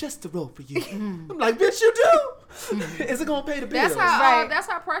 I have just the role for you. I'm like, bitch, you do? Is it gonna pay the bills? that's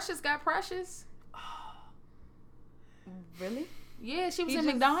how Precious got Precious. Really? Yeah, she was He in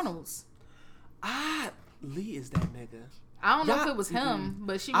just- McDonald's. Lee is that nigga. I don't know if Y'all- it was him,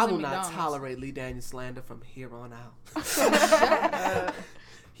 but she was I in will McDonald's. not tolerate Lee Daniels slander from here on out.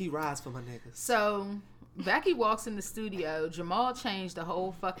 He rides for my niggas. So Becky walks in the studio. Jamal changed the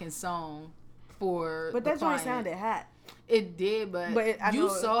whole fucking song for. But the that joint client. sounded hot. It did, but I you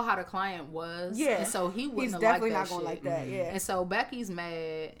know- saw how the client was. Yeah. And so he wouldn't He's have definitely liked that not gonna shit. like that. Yeah. And so Becky's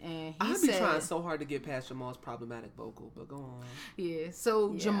mad, and he I'd be said, trying so hard to get past Jamal's problematic vocal, but go on. "Yeah."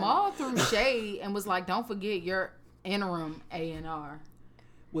 So Yeah. Jamal threw shade and was like, "Don't forget your interim A&R."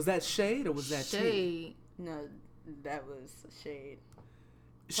 Was that shade or was that tea? Shade. No, that was shade.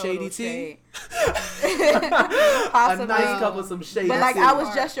 Shady Total tea? shade. A Possibly. nice cup of some shady But like tea. I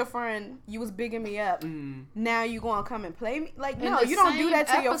was just your friend. You was bigging me up. Mm. Now you gonna come and play me? Like In no, the you don't do same that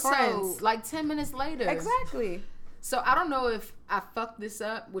to your episode, friends. Like 10 minutes later. Exactly. So I don't know if I fucked this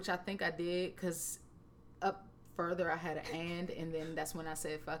up, which I think I did, because up further I had an and then that's when I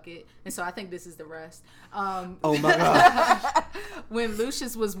said fuck it. And so I think this is the rest. Oh my god. When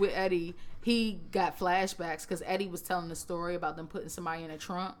Lucius was with Eddie, he got flashbacks because Eddie was telling the story about them putting somebody in a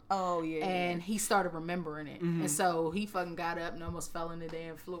trunk. Oh yeah. And he started remembering it. And so he fucking got up and almost fell on the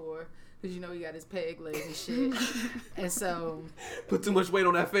damn floor. Because, you know, he got his peg leg and shit. And so, Put too much weight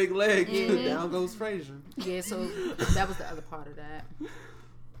on that fake leg. Down goes Frazier. yeah, so that was the other part of that.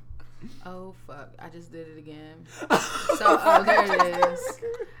 Oh, fuck. I just did it again. So, oh, there it is.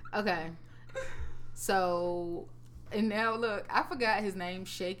 Okay. So, and now look, I forgot his name,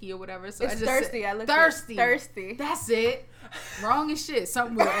 Shaky or whatever. So it's I just thirsty. Said, I looked thirsty. Thirsty. That's it. Wrong as shit.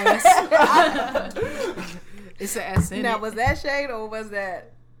 Something with an S. It's an S in Now it. was that shade or was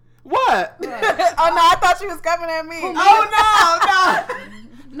that? What? Oh no, I thought she was coming at me. Oh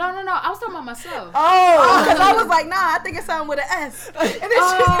no, no. No. I was talking about myself. Oh, because I was like, nah, I think it's something with an S. And then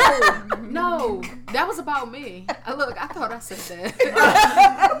Oh, no, that was about me. Look, I thought I said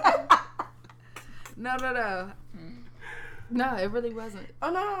that. No. No, it really wasn't.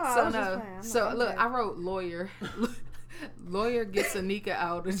 oh no, I So was just no. playing. I'm So like, look, okay. I wrote lawyer. Lawyer gets Anika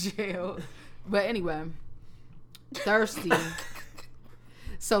out of jail. But anyway, Thirsty.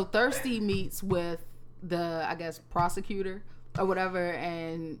 So Thirsty meets with the, I guess, prosecutor or whatever,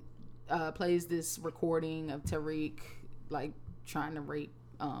 and plays this recording of Tariq like trying to rape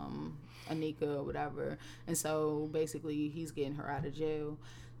Anika or whatever. And so basically he's getting her out of jail.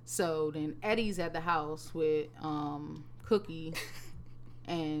 So then Eddie's at the house with Cookie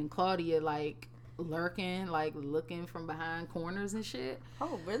and Claudia, like lurking, like looking from behind corners and shit.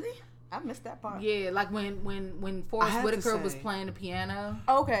 Oh really? I missed that part. Yeah, like when Forrest have to Whitaker was say- playing the piano,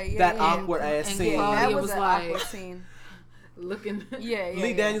 Okay. Yeah. That yeah. awkward ass and scene. Claudia That was was an like- awkward scene. looking. Yeah. Yeah. Lee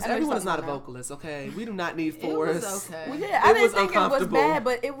yeah. Daniels, I know everyone is you're not a talking about. vocalist, okay? We do not need It Forrest. was okay. Well, yeah, I It didn't was think it was uncomfortable. bad,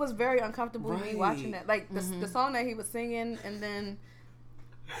 but it was very uncomfortable me Right. watching it. Like the song that he was singing, and then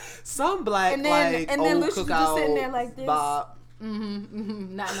Some black, And then- like, and then old Lucius was cookout just sitting there like this. Bob.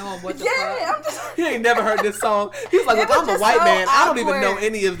 Not knowing what the yeah, fuck. I'm just. He ain't never heard this song. He's like, It look, was I'm a just white so man. I don't even know awkward.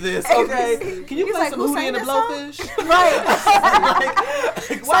 any of this, okay? Can you He's play like, some who Hootie sang and the this song? Blowfish?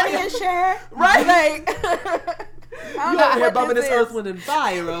 Right. Sonny and Cher. Right. Like, I You don't know out here what bumping this is. Earth, Wind, and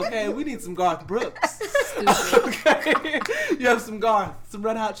Fire, okay? We need some Garth Brooks. Okay? You have some Garth, some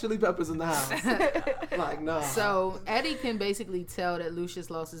Red Hot Chili Peppers in the house. Like, no. So Eddie can basically tell that Lucius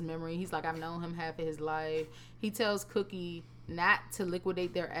lost his memory. He's like, I've known him half of his life. He tells Cookie not to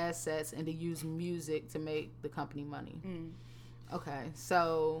liquidate their assets and to use music to make the company money. Okay,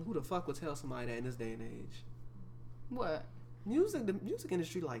 so Who the fuck would tell somebody that in this day and age? what? The music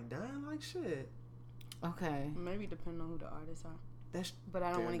industry, like, dying like shit. Okay. Maybe depending on who the artists are. That's But I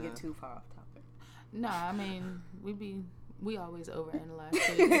don't fair want to get enough. too far off topic. No, I mean, we be We always overanalyze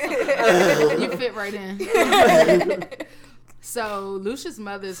shit. You fit right in. So Lucia's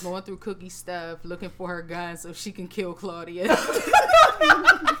mother is going through Cookie stuff, looking for her gun so she can kill Claudia.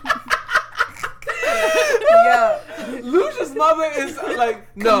 Yeah. Lucia's mother is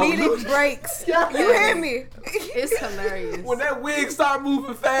like, no. Comedic breaks. Yeah. You hear me? It's hilarious. When that wig start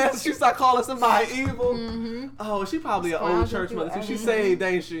moving fast, she start calling somebody evil. Mm-hmm. Oh, she probably an old church mother too. She saved,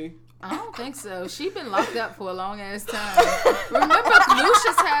 ain't she? I don't think so. She been locked up for a long ass time. Remember,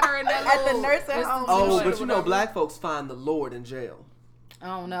 Lucius had her in that At the little nursing home. Oh, but you know, black folks find the Lord in jail, I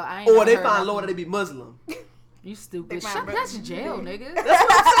don't know. I ain't or never they heard find of Lord them. and they be Muslim. You stupid. They find Shut, brothers. that's jail, nigga. That's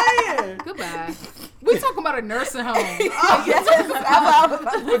what I'm saying. Goodbye. We talking about a nursing home.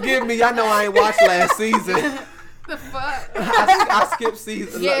 Forgive me, I know I ain't watched last season. The fuck? I skipped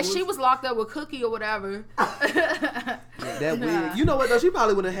season. Yeah, she was locked up with Cookie or whatever. That wig. You know what though? She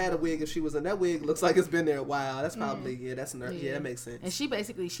probably wouldn't have had a wig if she was in that wig. Looks like it's been there a while. That's probably that's yeah, that makes sense. And she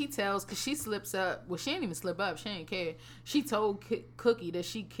basically tells, because she slips up. Well, she didn't even slip up. She didn't care. She told Cookie that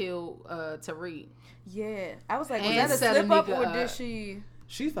she killed Tariq. Yeah. I was like, was And that a set slip a up nigga or up. did she?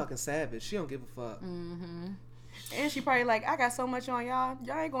 She's fucking savage. She don't give a fuck. Mm-hmm. And she probably like, I got so much on y'all.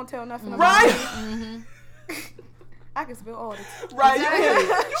 Y'all ain't gonna tell nothing about Right? me. Mm-hmm. I can spill all this. Right? Exactly.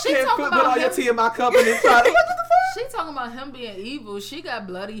 You She can't talking put about all your him. tea in my cup and then try to. She talking about him being evil. She got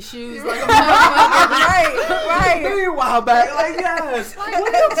bloody shoes like a motherfucker. Right. Meanwhile, back like yes.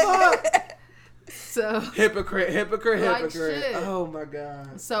 What the fuck? So Hypocrite. Like shit. Oh my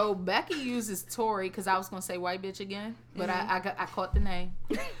god. So Becky uses Tori, because I was gonna say white bitch again, but I caught the name.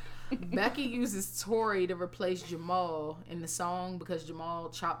 Becky uses Tori to replace Jamal in the song because Jamal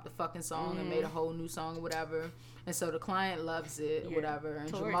chopped the fucking song and made a whole new song or whatever. And so the client loves it or whatever. And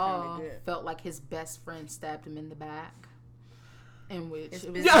Tori Jamal sounded good. felt like his best friend stabbed him in the back. In which It's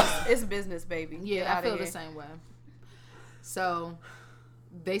it was business. It's business, baby. Get yeah, I outta feel the here. same way. So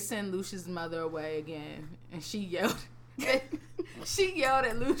they send Lucius' mother away again, and she yelled. She yelled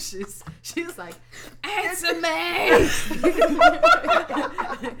at Lucius. She was like, "Answer me!"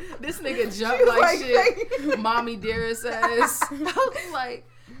 This nigga jumped like shit. Mommy dearest ass. I was like,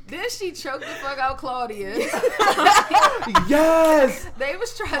 then she choked the fuck out Claudia. Yes. They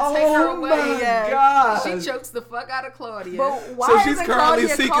was trying to take her Oh away. my Yeah. god. She chokes the fuck out of Claudia. But why So she's isn't currently Claudia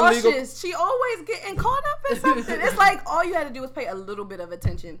seeking cautious? legal- She always getting caught up in something. It's like all you had to do was pay a little bit of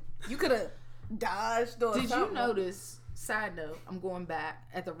attention. You could have dodged or Did something. you notice, side note, I'm going back,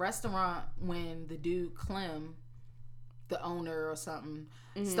 at the restaurant when the dude Clem, the owner or something,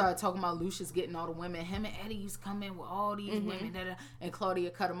 started talking about Lucius getting all the women. Him and Eddie used to come in with all these women, and Claudia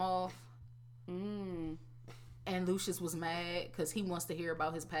cut him off. And Lucius was mad because he wants to hear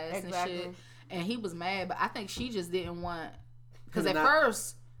about his past and shit. And he was mad, but I think she just didn't want, because at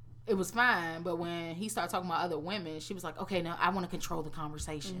first it was fine, but when he started talking about other women, she was like, okay, now I want to control the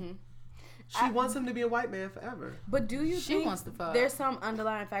conversation. She wants him to be a white man forever. But do you She think wants to fuck. there's some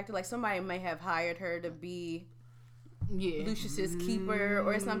underlying factor, like somebody may have hired her to be Yeah. Lucius's keeper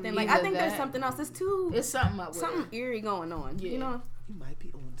or something? Like, Either I think there's that. something else. It's too It's something up with something her. eerie going on. Yeah. You know? You might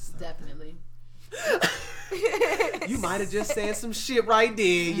be on to something. Definitely. You might have just said some shit right there.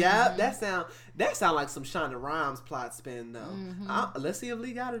 Yeah, that sound like some Shonda Rhimes plot spin though. Let's see if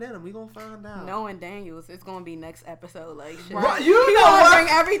Lee got it in him. We gonna find out. Knowing Daniels, it's gonna be next episode. Like, shit. Right, you He know gonna what? bring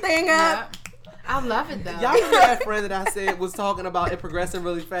everything up. I love it though. Y'all remember that friend that I said was talking about it progressing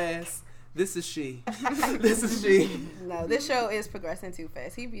really fast? This is she. This is she. No, this show is progressing too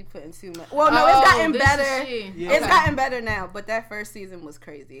fast. He be putting too much. Well, no, it's gotten this is better. she. Yeah. It's Okay. gotten better now, but that first season was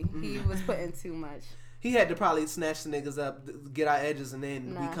crazy. He was putting too much. He had to probably snatch the niggas up, get our edges, and then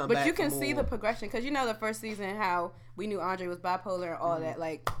we come back. But you can for see more. the progression because you know the first season how we knew Andre was bipolar and all that,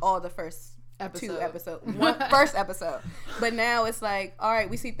 like all the first first episode. But now it's like, all right,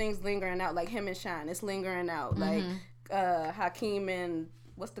 we see things lingering out, like him and Shine. It's lingering out, like Hakeem and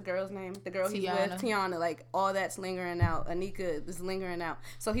what's the girl's name? The girl he's Tiana. with, Tiana. Like all that's lingering out. Anika is lingering out.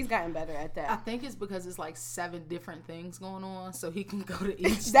 So he's gotten better at I that. think it's because it's like 7 different things going on, so he can go to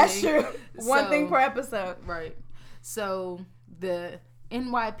each That's thing. true. One thing per episode. Right. So the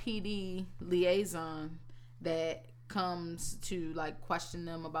NYPD liaison that comes to like question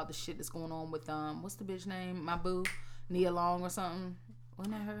them about the shit that's going on with what's the bitch name? My boo, Nia Long or something.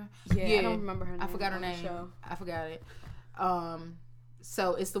 Wasn't that her? Yeah, I don't remember her name. I forgot her on the name. show. I forgot it.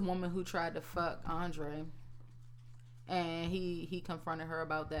 So it's the woman who tried to fuck Andre, and he confronted her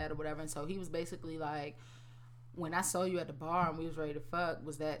about that or whatever. And so he was basically like, when I saw you at the bar and we was ready to fuck,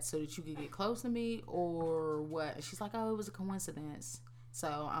 was that so that you could get close to me or what? And she's like, oh, it was a coincidence. So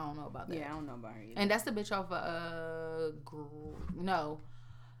I don't know about that. Yeah, I don't know about her either. And that's the bitch off of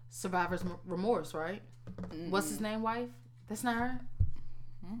Survivor's Remorse, right? What's his name, wife? That's not her?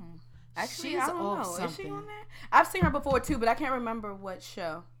 Actually, She's I don't know. off Is she something. on there? I've seen her before too, but I can't remember what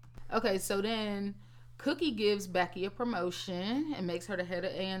show. Okay, so then Cookie gives Becky a promotion and makes her the head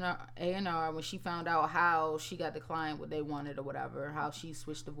of A&R when she found out how she got the client what they wanted or whatever, how she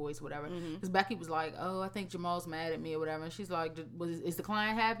switched the voice, whatever. Because Becky was like, "Oh, I think Jamal's mad at me or whatever," and she's like, "Is the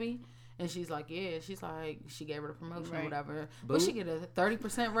client happy?" And she's like, "Yeah." She's like, she gave her the promotion or whatever. But she get a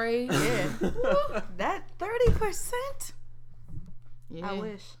 30% raise. Yeah, Woo, that 30%. Yeah. I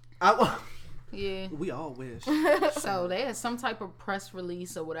wish. Yeah. We all wish. So they had some type of press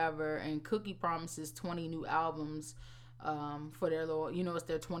release or whatever, and Cookie promises 20 new albums for their little, it's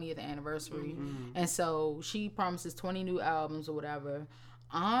their 20th anniversary. And so she promises 20 new albums or whatever.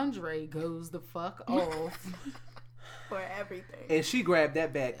 Andre goes the fuck off. For everything. And she grabbed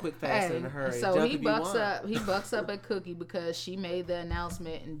that bag quick, fast, in a hurry. So he bucks up at Cookie because she made the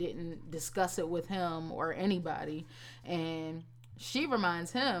announcement and didn't discuss it with him or anybody. And she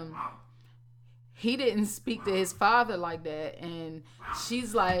reminds him he didn't speak to his father like that. And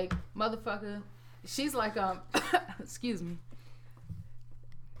she's like, motherfucker. She's like, excuse me.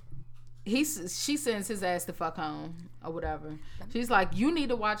 She sends his ass the fuck home or whatever. She's like, you need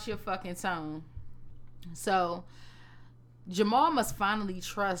to watch your fucking tone. So Jamal must finally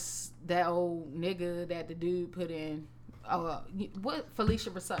trust that old nigga that the dude put in. What Felicia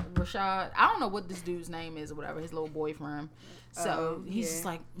Rashad? I don't know what this dude's name is or whatever. His little boyfriend. So he's just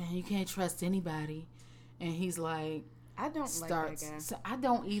like, man, you can't trust anybody. And he's like, I don't like that guy. So I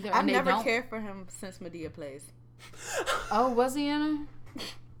don't either. I've never cared for him since Medea Plays. Oh, was he in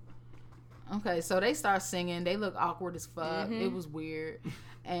her? Okay, so they start singing. They look awkward as fuck. It was weird.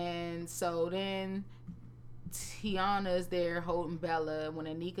 And so then Tiana's there holding Bella. When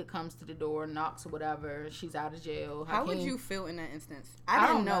Anika comes to the door, knocks or whatever, she's out of jail. How would you feel in that instance? I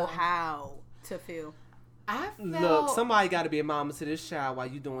didn't know how to feel. Look, somebody got to be a mama to this child while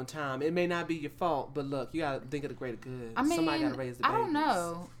you doing time. It may not be your fault, but look, you got to think of the greater good. I mean, somebody got to raise the babies. I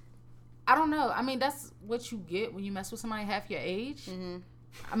don't know. I mean, that's what you get when you mess with somebody half your age.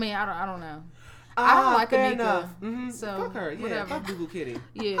 I mean, I don't know. I don't like fair Anika. Enough. So fuck her. Yeah, whatever. fuck Google Kitty.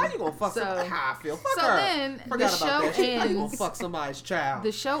 Yeah. How you gonna fuck somebody? How I feel? Fuck so her. then Forgot the about show that shit. How you gonna ends. fuck somebody's child?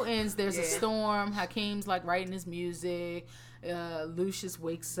 The show ends. There's a storm. Hakeem's like writing his music. Lucius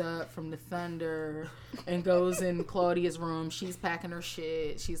wakes up from the thunder and goes in Claudia's room. She's packing her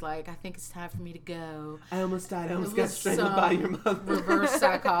shit. She's like, I think it's time for me to go. I almost died. I almost got strangled by your mother. Reverse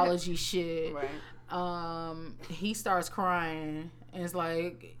psychology shit. Right. He starts crying and it's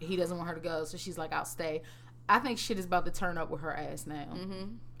like he doesn't want her to go. So she's like, I'll stay. I think shit is about to turn up with her ass now.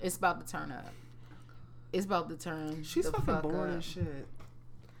 It's about to turn up. It's about to turn. She's the fucking fuck bored up. and shit.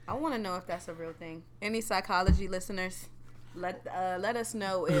 I want to know if that's a real thing. Any psychology listeners, let us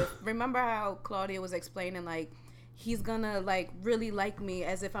know if. Remember how Claudia was explaining like he's gonna like really like me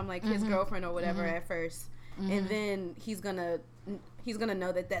as if I'm like his girlfriend or whatever at first, and then he's gonna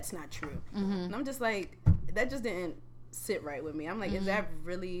know that that's not true. And I'm just like, that just didn't sit right with me. I'm like, is that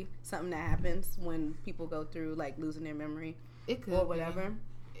really something that happens when people go through like losing their memory? It could or whatever.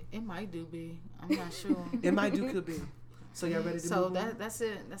 It might do be. I'm not sure. It might do, could be. So y'all ready to move on? That's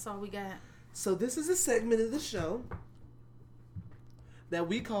it. That's all we got. So this is a segment of the show that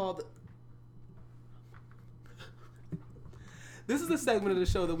we called. This is a segment of the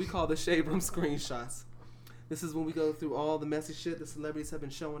show that we call the Shade Room Screenshots. This is when we go through all the messy shit that celebrities have been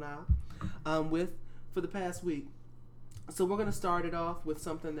showing out for the past week. So we're gonna start it off with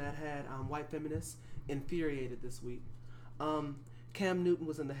something that had white feminists infuriated this week. Cam Newton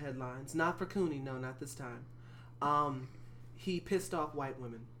was in the headlines, not for Cooney, no, not this time. He pissed off white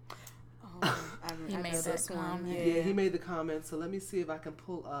women. He made that comment. Yeah, he made the comment. So let me see if I can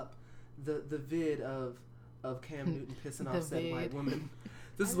pull up the vid of Cam Newton pissing off said white women.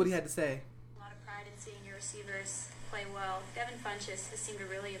 This is what he had to say. A lot of pride in seeing your receivers play well. Devin Funchess has seemed to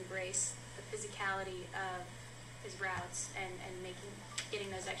really embrace the physicality of his routes and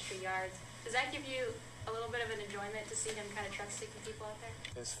getting those extra yards. Does that give you a little bit of an enjoyment to see him kind of truck sticking people out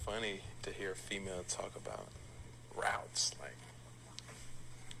there? It's funny to hear a female talk about routes. Like,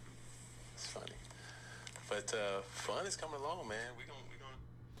 it's funny. But fun is coming along, man. We gonna.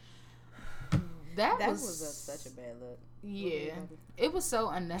 That was such a bad look. Yeah, it was so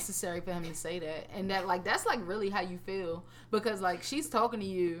unnecessary for him to say that, and that like that's like really how you feel because like she's talking to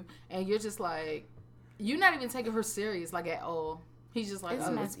you and you're just like you're not even taking her serious like at all. He's just like,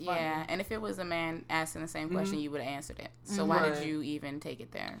 it's yeah. And if it was a man asking the same question, you would have answered it. So why did you even take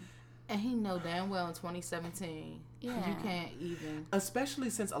it there? And he know damn well in 2017, you can't even. Especially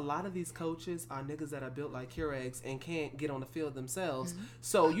since a lot of these coaches are niggas that are built like Keurigs and can't get on the field themselves.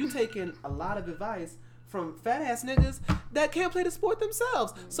 So you taking a lot of advice from fat ass niggas that can't play the sport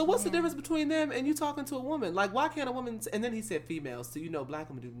themselves. So what's the difference between them and you talking to a woman? Like, why can't a woman? And then he said females. So black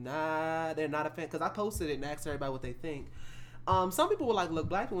women do not. They're not a fan. Because I posted it and asked everybody what they think. Some people were like, look,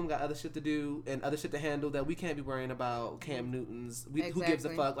 black women got other shit to do and other shit to handle that we can't be worrying about Cam Newton's. Who gives a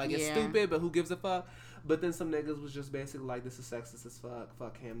fuck? Like, it's stupid, but who gives a fuck? But then some niggas was just basically like, this is sexist as fuck.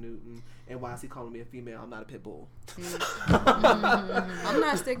 Fuck Cam Newton. And why is he calling me a female? I'm not a pit bull. I'm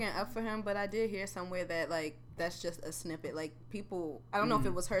not sticking up for him, but I did hear somewhere that, like, that's just a snippet. Like, people, I don't know if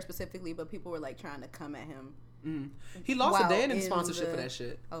it was her specifically, but people were, like, trying to come at him. He lost a Dannon sponsorship for that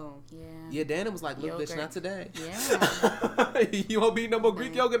shit. Oh, yeah. Dannon was like, "Look, bitch, not today. Yeah, you won't be no more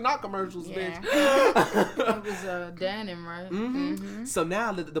Greek yogurt not commercials, bitch." It was Dannon, right? So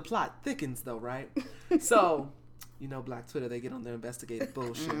now the plot thickens, though, right? So Black Twitter, they get on there investigative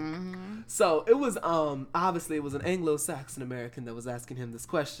bullshit. So it was obviously it was an Anglo-Saxon American that was asking him this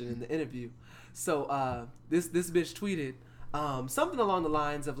question in the interview. So this bitch tweeted. Something along the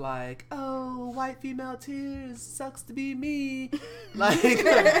lines of like, oh, white female tears, sucks to be me. Like,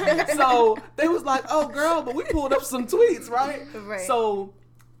 so they was like, oh, girl, but we pulled up some tweets, right? So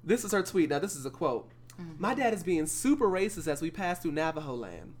this is her tweet. Now, this is a quote. My dad is being super racist as we pass through Navajo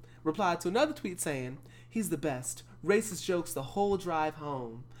land. Replied to another tweet saying, he's the best. Racist jokes the whole drive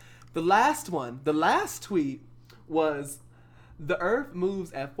home. The last tweet was, the earth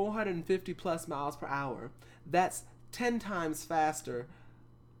moves at 450 plus miles per hour. That's 10 times triller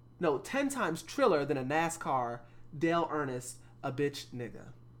than a NASCAR. Dale Earnest, a bitch nigga.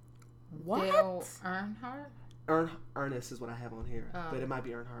 What? Dale Earnhardt? Ernest is what I have on here, but it might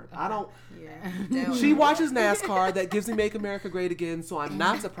be Earnhardt. I don't. Yeah. She watches NASCAR. That gives me Make America Great Again. So I'm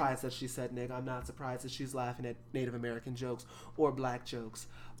not surprised that she said nigga. I'm not surprised that she's laughing at Native American jokes or black jokes.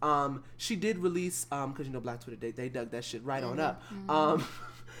 She did release because Black Twitter they dug that shit right on up.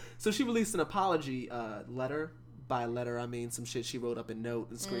 So she released an apology letter. By letter, I mean some shit she wrote up in note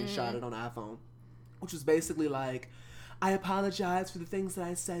and screenshotted on iPhone, which was basically like, I apologize for the things that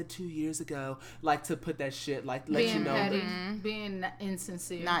I said 2 years ago. Like, to put that shit, like, let being you know. Petty, being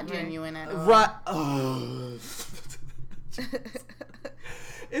insincere. Not genuine at all. Right. Oh.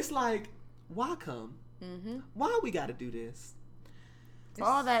 It's like, why come? Why we gotta do this? For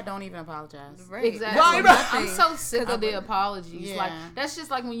all that, don't even apologize. Right. Exactly. Right. I'm so sick of the apologies. Yeah. Like, that's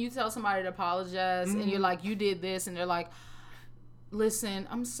just like when you tell somebody to apologize and you're like, you did this, and they're like, listen,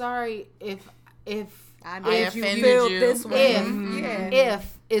 I'm sorry if I if offended you feel you. this way.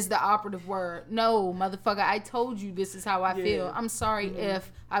 If is the operative word. No, motherfucker, I told you this is how I feel. I'm sorry if.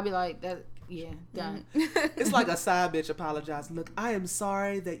 I'd be like, that. Yeah, done. It's like a side bitch apologizing. Look, I am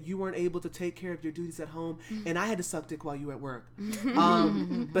sorry that you weren't able to take care of your duties at home, and I had to suck dick while you were at work.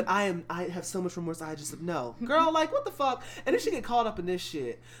 But I have so much remorse. I just no, girl. Like, what the fuck? And then she get caught up in this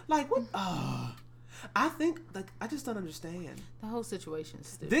shit. Like, what? I think, like, I just don't understand. The whole situation is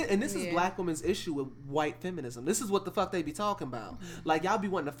stupid. This is black women's issue with white feminism. This is what the fuck they be talking about. Like, y'all be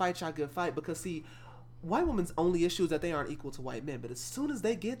wanting to fight y'all good fight because, see, white women's only issue is that they aren't equal to white men. But as soon as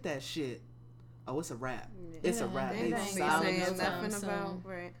they get that shit, oh, it's a wrap. It's a wrap. They don't be saying nothing about,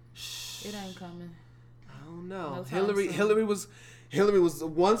 right. It ain't coming. I don't know. No Hillary was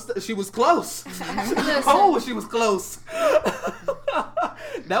once she was close. Oh, she was close.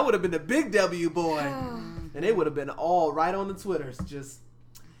 That would have been a big W, boy. And they would have been all right on the Twitters. Just,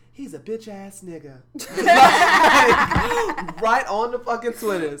 he's a bitch ass nigga. Right on the fucking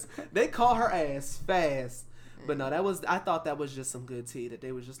Twitters. They call her ass fast. But no, I thought that was just some good tea, that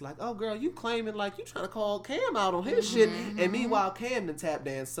they was just like, oh girl, you claiming like you trying to call Cam out on his shit, and meanwhile Cam done tap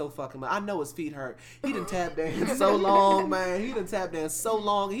dance so fucking much. I know his feet hurt. He done tap dance so long, man. He done tap dance so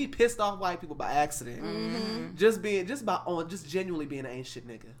long. He pissed off white people by accident. Just genuinely being an ain't shit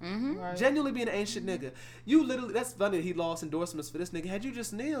nigga. Right. Genuinely being an ain't shit nigga. You literally, that's funny that he lost endorsements for this nigga. Had you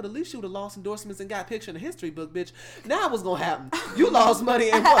just nailed, at least you would have lost endorsements and got a picture in the history book, bitch. Now what's gonna happen? You lost money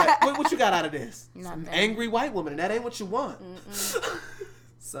and what? What you got out of this? Some angry white woman, and that ain't what you want.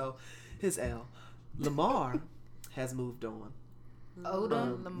 So, his L. Lamar has moved on.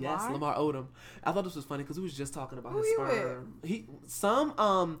 Odom? Lamar? Yes, Lamar Odom. I thought this was funny because we was just talking about his he sperm.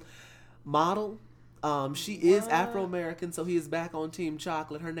 Some model. She is Afro-American, so he is back on Team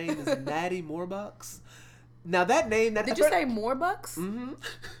Chocolate. Her name is Natty Morbucks. Now that name... Did you say Morbucks? Mm-hmm.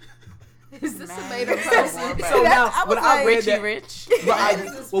 Is this a made-up person? So now, when I read that... Rich.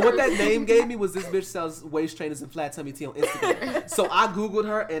 Well, what that name gave me was this bitch sells waist trainers and flat tummy tea on Instagram. So I Googled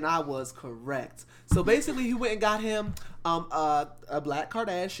her, and I was correct. So basically, he went and got him a black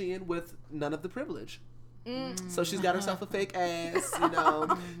Kardashian with none of the privilege. So she's got herself a fake ass,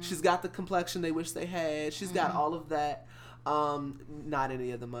 She's got the complexion they wish they had. She's got all of that. Not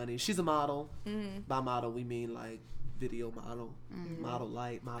any of the money. She's a model. By model, we mean like video model, model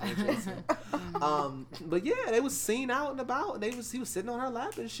light, model adjacent. But yeah, they was seen out and about, and he was sitting on her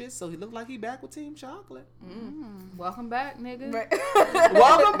lap and shit. So he looked like he back with Team Chocolate. Welcome back, nigga. Right.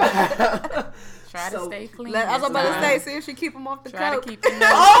 Welcome back. Try to stay clean. I was about to say, see if she keep him off the Try coke. to keep the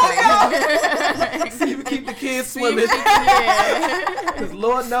See if we keep the kids swimming. Yeah. Because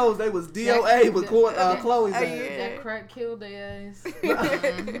Lord knows they was DOA with Chloe's ass. That crack killed their ass.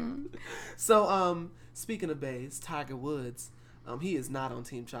 So, speaking of bays, Tiger Woods, he is not on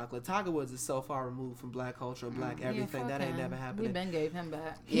Team Chocolate. Tiger Woods is so far removed from black culture and black everything that ain't never happening. We been gave him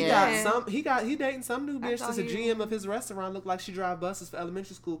back. He dating some new bitch that's a GM of his restaurant. Look like she drive buses for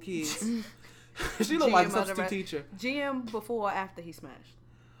elementary school kids. She look like a substitute teacher. GM before or after he smashed?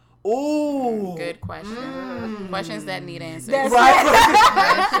 Ooh. Good question. Questions that need answers.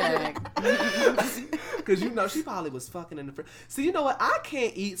 Right. Because she probably was fucking in the fridge. So you know what? I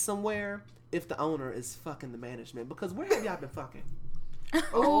can't eat somewhere if the owner is fucking the management. Because where have y'all been fucking?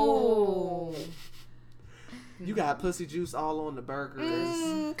 Oh. You got pussy juice all on the burgers.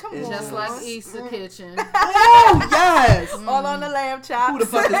 Come It's on. Just like Easter Kitchen. Oh, yes. All on the lamb chops. Who the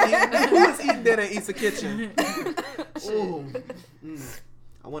fuck is eating? Who is eating dinner at Easter Kitchen? Ooh.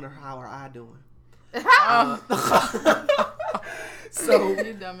 I wonder how her eye doing. So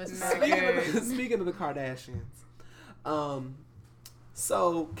You dumb as fuck. speaking of the Kardashians,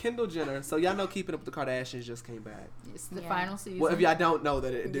 so Kendall Jenner. So y'all know Keeping Up with the Kardashians just came back. It's the final season. Well, if y'all don't know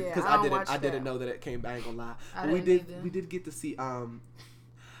that it did, because I don't watch I didn't that. know that it came back. I ain't gonna lie. I But we didn't did. either. We did get to see.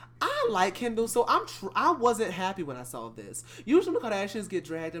 I like Kendall, so I wasn't happy when I saw this. Usually when the Kardashians get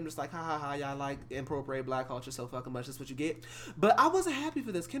dragged, I'm just like, ha ha ha, y'all like appropriate black culture so fucking much. That's what you get. But I wasn't happy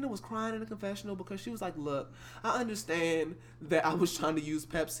for this. Kendall was crying in the confessional because she was like, look, I understand that I was trying to use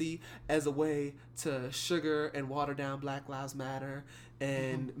Pepsi as a way to sugar and water down Black Lives Matter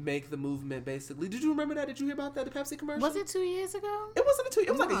and make the movement basically. Did you remember that? Did you hear about that, the Pepsi commercial? Was it 2 years ago? It wasn't 2 years.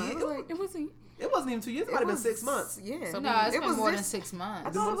 It was like a year. It wasn't. It wasn't even 2 years. It might have been 6 months. Yeah. So No, it's it been was more than this- 6 months.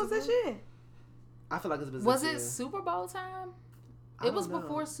 I thought it was this year. I feel like it's been. Was this it year. Super Bowl time? I It was don't know.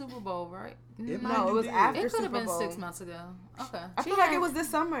 before Super Bowl, right? It might No, it have was been. after It could Super have been Bowl. 6 months ago. Okay. I feel like it was this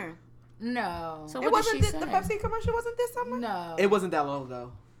summer. No. So It what did wasn't she this, say? the Pepsi commercial wasn't this summer? No. It wasn't that long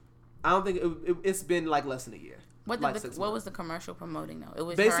ago. I don't think it's been like less than a year. What like did 6 what months. was the commercial promoting though? It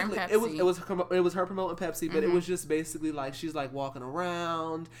was Basically, her and Pepsi. it was her promoting Pepsi, but it was just basically like she's like walking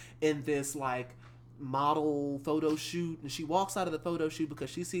around in this like model photo shoot, and she walks out of the photo shoot because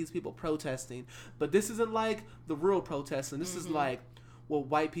she sees people protesting. But this isn't like the real protesting. This is like what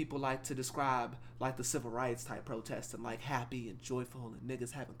white people like to describe like the civil rights type protesting, like happy and joyful, and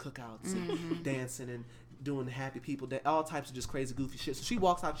niggas having cookouts and dancing and doing happy people day, all types of just crazy goofy shit. So she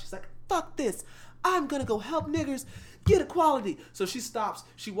walks out and she's like, fuck this, I'm gonna go help niggers get equality. So she stops,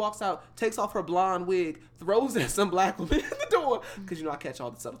 she walks out, takes off her blonde wig, throws it at some black woman at the door, because you know I catch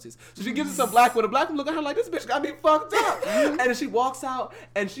all the subtleties. So she gives it some black woman, a black woman look at her like, this bitch got me fucked up. And then she walks out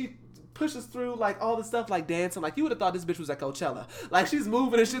and she pushes through like all the stuff like dancing, like you would have thought this bitch was at Coachella. Like she's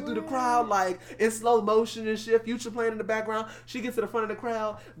moving and shit through the crowd like in slow motion and shit, Future playing in the background. She gets to the front of the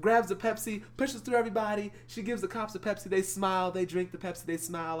crowd, grabs the Pepsi, pushes through everybody. She gives the cops the Pepsi, they smile, they drink the Pepsi, they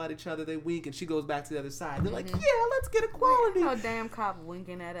smile at each other, they wink, and she goes back to the other side. They're like, yeah, let's get equality. No damn cop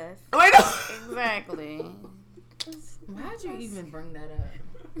winking at us. I know. Exactly. Why'd you even bring that up?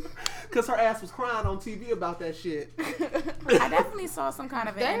 Because her ass was crying on TV about that shit. I definitely saw some kind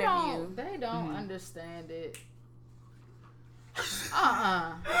of an interview. They don't understand it.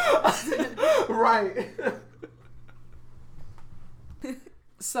 Right.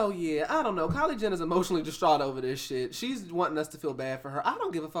 So yeah, I don't know. Kylie Jenner's emotionally distraught over this shit. She's wanting us to feel bad for her. I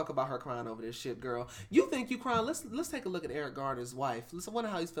don't give a fuck about her crying over this shit, girl. You think you crying? Let's take a look at Eric Garner's wife. Let's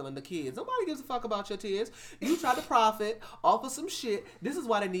wonder how he's feeling. The kids. Nobody gives a fuck about your tears. You try to profit off of some shit. This is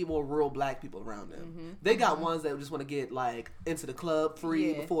why they need more real black people around them. They got ones that just want to get like into the club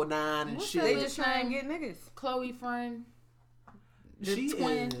free before 9 and What's shit. that They just try and get niggas. Chloe friend. She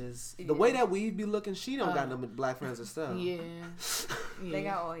twin. is the way that we be looking. She don't got no black friends or stuff. Yeah. They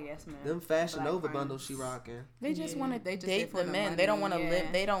got all yes man. Them Fashion Black Nova friends. bundles she rocking. They just want to They just date there the for the men. money, They don't want to yeah.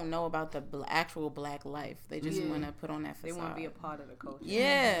 live. They don't know about the actual black life. They just Yeah. want to put on that They facade. want to be a part of the culture.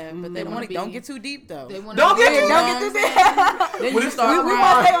 Yeah, but they wanna want to. Don't be- get too deep though. They want Don't get You too know Don't what get I'm this. saying? Then When you it's start we We want want to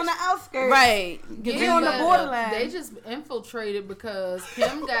crying. stay on the outskirts. Right. We on the borderline. They just infiltrated because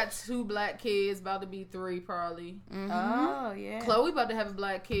Kim got 2 black kids, about to be 3 probably. Oh yeah. Chloe about to have a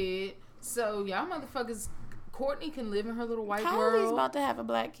black kid. So y'all motherfuckers, Courtney can live in her little white Kylie's world. about to have a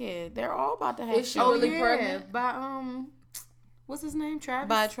black kid. They're all about to have. Is she kids. really yeah. pregnant? By What's his name? Travis?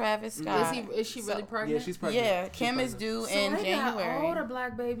 By Travis Scott. Is she really pregnant? Yeah, she's pregnant. Yeah, She's Kim is pregnant. due So in they January. got all the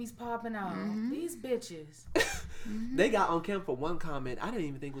black babies popping out. These bitches. They got on Kim for one comment. I didn't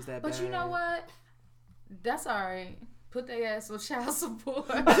even think it was that bad. But you know what? That's all right. Put their ass on child support.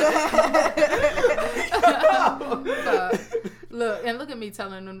 Look, and look at me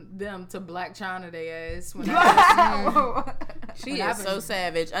telling them to Black China their ass. When She is so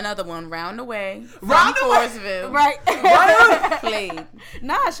savage. Another one, Round the Way. Round the Way. Forestville. Right. Played.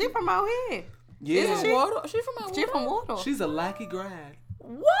 Nah, she from out here. Yeah. She from She from Water. She's a Lackey grad.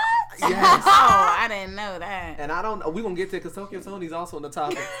 What? Yes. Oh, I didn't know that. And I don't know. We're going to get there because Tokyo Tony's also on the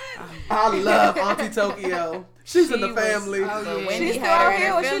topic. I love Auntie Tokyo. She's in the family. Wendy She's still had her out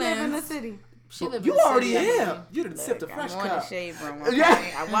here or she feelings. live in the city? she live You in the already city, I here. mean. You didn't sip the fresh I'm on the cup. shade room. Okay?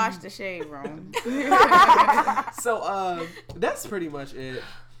 Yeah. I watched the shade room. So, that's pretty much it.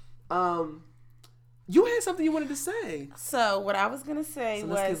 You had something you wanted to say. So what I was gonna say So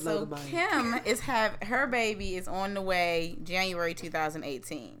let's was, give Lo so the mic. Kim her baby is on the way January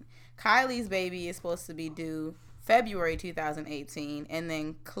 2018. Kylie's baby is supposed to be due February 2018, and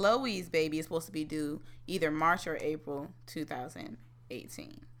then Chloe's baby is supposed to be due either March or April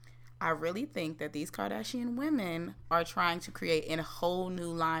 2018. I really think that these Kardashian women are trying to create a whole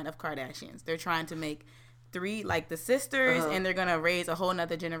new line of Kardashians. They're trying to make three, like the sisters, and they're gonna raise a whole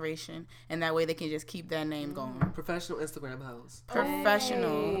nother generation, and that way they can just keep that name going. Professional Instagram host.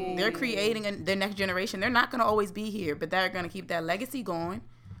 Professional. They're creating their next generation. They're not gonna always be here, but they're gonna keep that legacy going.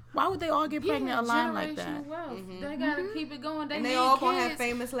 Why would they all get pregnant aligned like that? Generational wealth. They gotta keep it going. And need they all gonna have kids.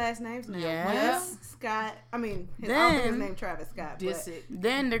 famous last names now. Yes. Scott. I mean, I don't think his Then- name Travis Scott. Diss But it.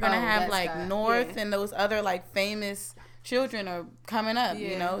 Then they're gonna Oh, have that's like that. North Yeah. and those other like famous children are coming up. You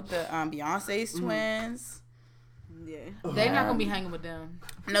Yeah. know, the Beyonce's twins. yeah. They not gonna be hanging with them.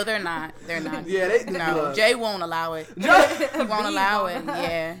 No, they're not. They're not. Yeah, they No, look. Jay won't allow it. He won't allow it.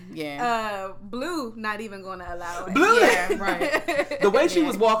 Yeah. Blue not even gonna allow it. Blue. Yeah, right. The way she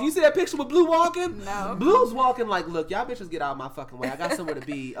was walking, you see that picture with Blue walking? No. Blue's walking like, look, y'all bitches get out of my fucking way. I got somewhere to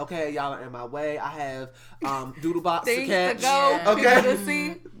be. Okay, y'all are in my way. I have doodle box to Things catch. to go. Yeah. Okay. People to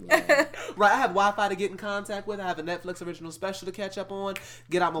see. Right, I have Wi-Fi to get in contact with. I have a Netflix original special to catch up on.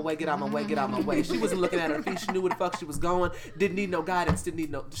 Get out my way, get out my way, get out my way. She wasn't looking at her feet. She knew where the fuck she was going. Didn't need no guidance. Didn't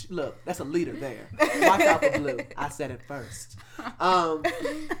need no... Look, that's a leader there. Watch out for Blue. I said it first.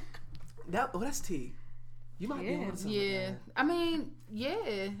 That's T. You might be on something. Yeah, man. I mean,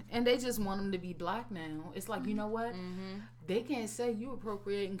 yeah, and they just want them to be black now. It's like, you know what? They can't say you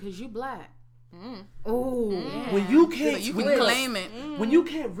appropriating because you black. Oh, When you can't, So you when can claim it. When you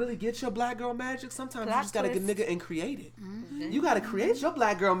can't really get your black girl magic, sometimes you just gotta get twist. nigga and create it. You gotta create your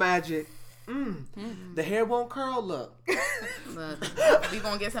black girl magic. The hair won't curl. Look, Look, we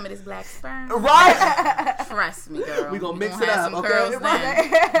gonna get some of this black sperm. right? Trust me, girl. We gonna mix have it up, some okay? curls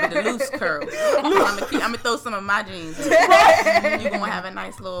then, but the loose curls. I'm gonna throw some of my jeans in. You gonna have a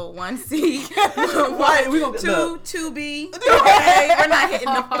nice little 1C, Right? We gonna look. 2B. Okay, we're not hitting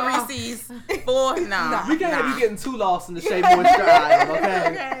the 3Cs. 4, no. We can't have you getting too lost in the Shea Moisture item, okay?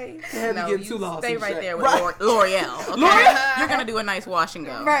 Okay. Can't have you getting too lost. Stay in right Shea. there with Right. L'Oreal. Okay? L'Oreal. You're gonna do a nice wash and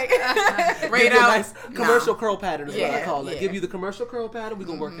go. Right. Give Right you a out. nice commercial curl pattern is what I Yeah, call it. yeah. Give you the commercial curl pattern. We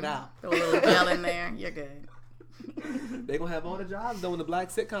gonna work it out. Throw a little gel in there. You're good. They gonna have all the jobs though when the black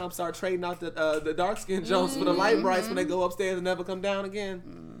sitcoms start trading out the dark skinned Jones for the light brights when they go upstairs and never come down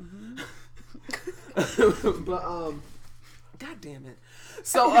again. But god damn it.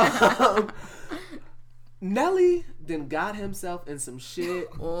 So Nelly then got himself in some shit.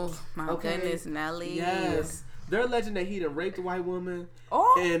 Oh my Okay. goodness, Nelly. Yes. They're alleging that he done raped a white woman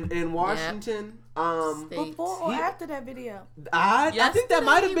Oh. in Washington. State. Before or after that video? I think that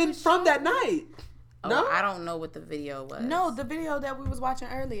might have been was from that night. Oh, No? I don't know what the video was. No, the video that we was watching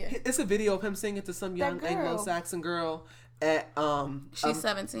earlier. It's a video of him singing to some young girl. Anglo-Saxon girl at She's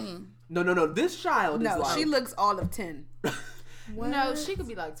 17. no. This child is No, like she looks all of 10. no, she could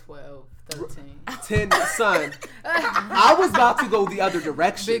be like 12, 13. 10. Son, I was about to go the other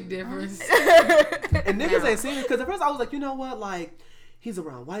direction. Big difference. And niggas ain't seen it because at first I was like, you know what, like. He's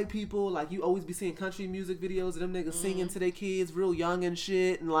around white people. Like, you always be seeing country music videos of them niggas singing to their kids real young and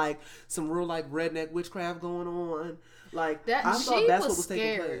shit. And, like, some real, like, redneck witchcraft going on. Like, That- I she thought that's was what was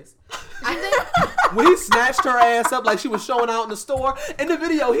taking scared. place. I think When he snatched her ass up like she was showing out in the store. In the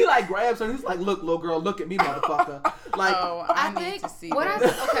video, he, like, grabs her and he's like, look, little girl, look at me, motherfucker. Like, Oh, I need to see what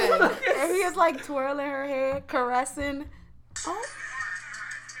this. okay. And he is like twirling her hair, caressing. Oh.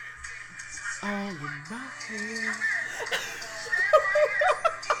 all in my hair.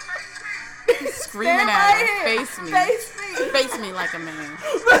 Screaming Stand at right her. here. Face me. Face me. Face me like a man.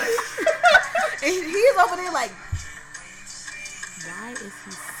 And he's over there like, Why is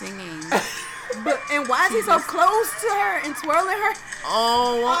he singing? And why is he so close to her and twirling her?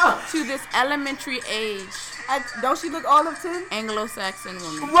 Oh, to this elementary age Don't she look all of 10? Anglo-Saxon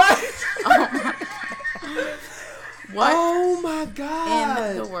woman. Right. Oh my God. What Oh my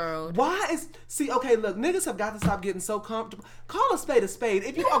God. in the world? Why is okay, look, niggas have got to stop getting so comfortable. Call a spade a spade.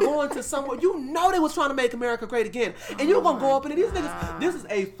 If you are going to somewhere, you know they was trying to make America great again. And you're gonna go up into these niggas. This is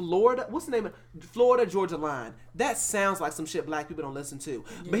a Florida, what's the name of Florida Georgia line. That sounds like some shit black people don't listen to.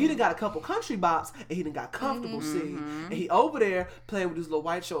 But he done got a couple country bops and he done got comfortable, see. And he over there playing with these little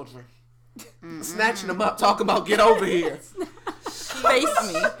white children. Snatching them up, talking about get over here.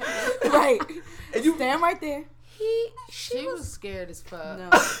 Face me. Right. And you Stand right there. She was scared as fuck. No.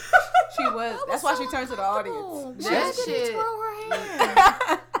 She was. That's why she turned to the audience. That shit. Oh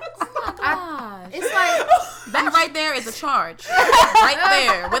my God. It's like That right there is a charge. Right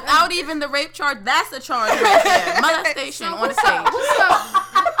there. Without even the rape charge, that's a charge right there. Molestation on the stage. what's up?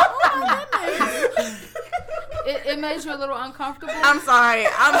 Oh my goodness. It made you a little uncomfortable. I'm sorry.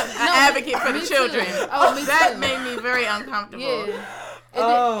 I'm an advocate for the me children. too. Oh, me That too. made me very uncomfortable.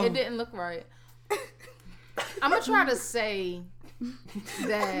 Yeah. It didn't look right. I'm gonna try to say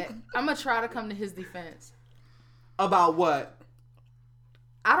that I'm gonna try to come to his defense. about what?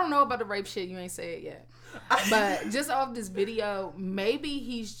 I don't know about the rape shit. You ain't say it yet. But just off this video, maybe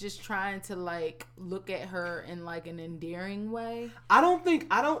he's just trying to like look at her in like an endearing way. I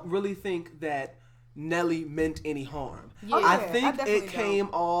don't really think that Nelly meant any harm. Yeah. I I think definitely it came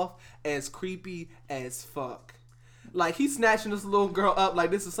off as creepy as fuck. Like he's snatching this little girl up like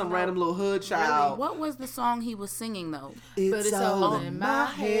this is some random little hood child. What was the song he was singing though? It's, But it's all in my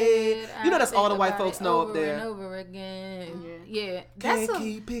head. You know that's I all the think white about folks it know up over there. and over again. Yeah. Can't That's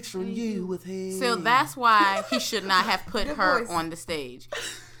keep picturing you with him. So that's why he should not have put her voice. on the stage.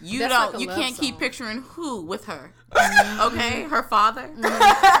 You That's don't. like a You love can't keep song. picturing who with her. Okay, her father,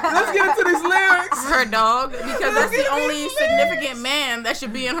 Let's get into these lyrics. her dog, because that's the only significant man that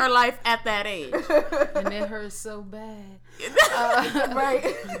should be in her life at that age. and it hurts so bad.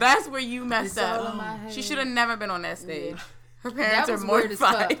 Right. That's where you messed It's all up. in my head. She should have never been on that stage. Her That parents are was weird as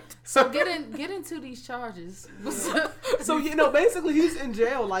fuck. mortified. So get into these charges. So basically he's in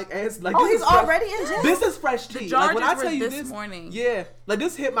jail like as like Oh, this he's is fresh- already in jail? This is fresh tea. Like charges when I were tell you this this morning. Yeah, like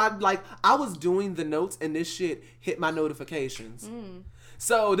this hit my like I was doing the notes and this shit hit my notifications.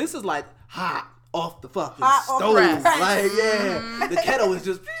 So this is like hot off the fucking Hot off stove. the press. Like yeah, the kettle is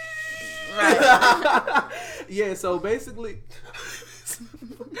just Right. yeah. So basically.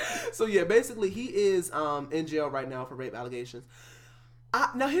 Basically he is in jail right now for rape allegations.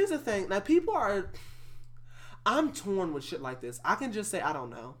 Now here's the thing. Now I'm torn with shit like this. I can just say I don't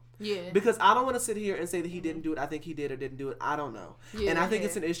know. Yeah. Because I don't want to sit here and say that he didn't do it. I think he did or didn't do it. I don't know. Yeah, and I think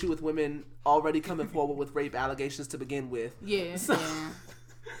it's an issue with women already coming forward with rape allegations to begin with. Yeah. So,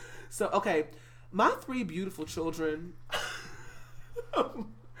 so okay, my 3 beautiful children. I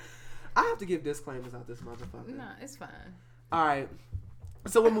have to give disclaimers out this motherfucker. Nah, it's fine. All right.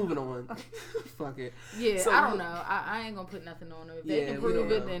 So we're moving on. Fuck it. Yeah, So- I don't know. I ain't gonna put nothing on her. If they Yeah, can we prove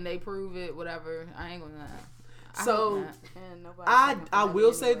don't it, know. then they prove it. Whatever. I ain't gonna. I So, hope not. And nobody I taking for will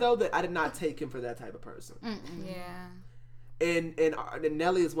nothing say anyway. though that I did not take him for that type of person. Yeah. And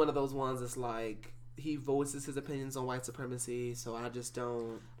Nelly is one of those ones that's like he voices his opinions on white supremacy, so I just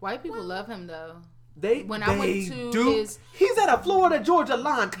don't. White people love him though. They When I went to do. his- He's at a Florida Georgia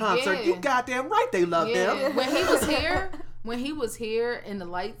Line concert. Yeah. You goddamn right they love Yeah. him. When he was here and the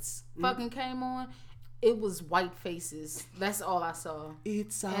lights fucking came on, it was white faces. That's all I saw.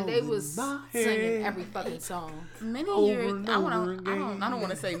 It's all And they in was my singing head. every fucking song. Many Over years, and I over don't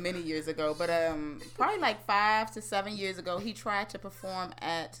want to say many years ago, but probably like 5 to 7 years ago, he tried to perform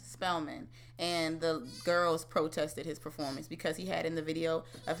at Spelman, and the girls protested his performance because he had in the video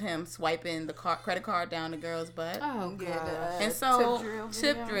of him swiping the credit card down the girl's butt. Oh god. And so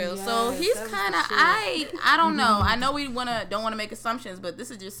tip drill. So Yes, he's that was kind the of shit. I don't know. I know we don't want to make assumptions, but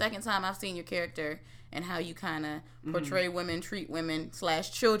this is your second time I've seen your character and how you kind of portray women, treat women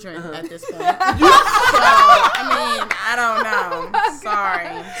 / children at this point. So I mean, I don't know.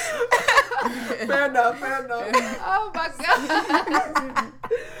 Sorry. Fair enough. Fair enough. Oh my god.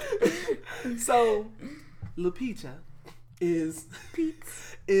 So, Lupita is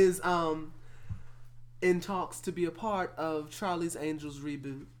in talks to be a part of Charlie's Angels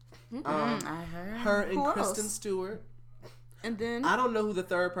reboot. I heard. Her and Who Kristen else? Stewart. And then I don't know who the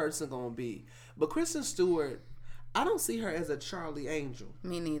third person gonna be, but Kristen Stewart, I don't see her as a Charlie Angel.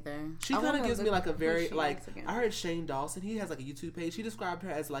 Me neither. She kind of gives me like a very like. again. I heard Shane Dawson. He has like a YouTube page. He described her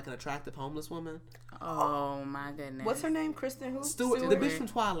as like an attractive homeless woman. Oh my goodness. What's her name? Kristen who? Stewart, the bitch from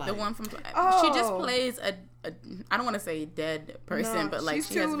Twilight. The one from Oh. she just plays a I don't want to say dead person, No, but like she's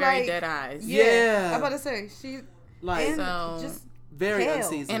she has too, very like- dead eyes. Yeah. I'm about to say she Like and So- just very pale.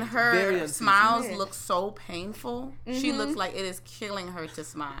 unseasoned. And her very unseasoned. smiles Yeah. look so painful. She looks like it is killing her to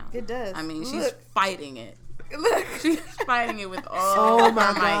smile. It does. I mean, she's Look. fighting it. look. She's fighting it with all Oh her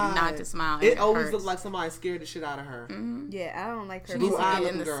my might god! not to smile. and It always hurts. looked like somebody scared the shit out of her. Yeah, I don't like her. She needs Blue to eye be in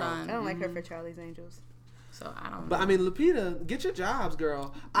looking the girl. sun. I don't like her for Charlie's Angels. So I don't know. But I mean, Lupita, get your jobs,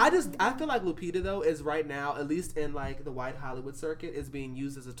 girl. I feel like Lupita though is right now, at least in like the white Hollywood circuit, is being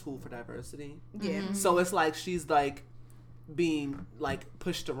used as a tool for diversity. Yeah. So it's like she's like being like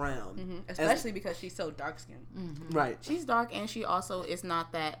pushed around, Especially because she's so dark skinned. right? She's dark, and she also is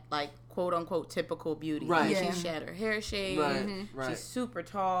not that like quote unquote typical beauty. Right. Like, Yeah. She had her hair shaved. Right, right. She's super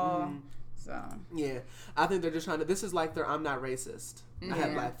tall. So Yeah, I think they're just trying to. This is like their "I'm not racist." I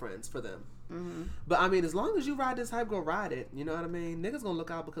have black friends for them. But I mean, as long as you ride this hype, go ride it. You know what I mean? Niggas gonna look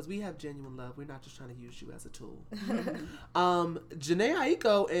out because we have genuine love. We're not just trying to use you as a tool. Janae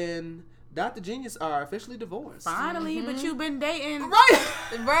Aiko and Dr. Genius are officially divorced. finally, but you've been dating Right.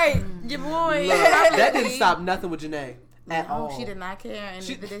 Right. your boy. Look, that didn't stop nothing with Janae at No, all. she did not care, and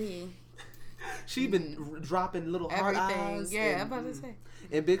neither did he. She been dropping little heart Everything. eyes. Yeah, and, I'm about to say.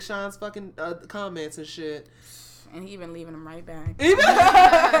 and Big Sean's fucking comments and shit. And he been leaving him right back. Even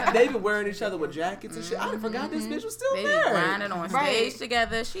they been wearing each other with jackets and shit. I forgot this bitch was still They be there. grinding on Right. stage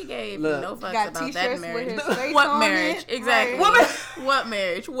together. She gave Look. no fucks Got about that t-shirts with marriage. his face What on marriage? it. Exactly. Right. What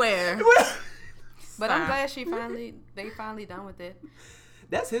marriage? Where? But I'm Stop. glad they finally done with it.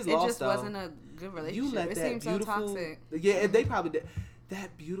 That's his It loss, just though. wasn't a good relationship. You let It that seemed so beautiful, toxic. yeah, and they probably did.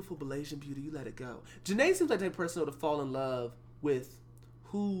 That beautiful Malaysian beauty, you let it go. Janae seems like the person to fall in love with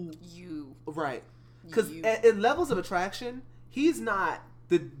who, You. right? Because You. at levels of attraction, he's not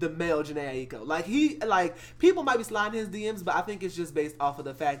the male Janae Aiko. Like people might be sliding his DMs, but I think it's just based off of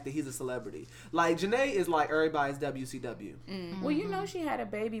the fact that he's a celebrity. Like Janae is like everybody's WCW. Well, you know she had a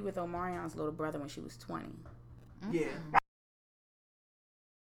baby with Omarion's little brother when she was 20. Yeah.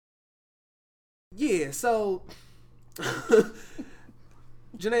 Yeah, so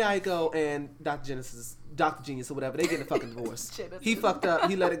Janae Aiko and Dr. Genius or whatever, they getting a fucking divorce. He fucked up,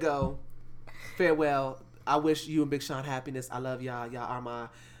 he let it go. Farewell. I wish you and Big Sean happiness. I love y'all. Y'all are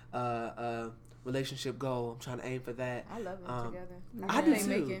my relationship goal. I'm trying to aim for that. I love them together. I hope do they too.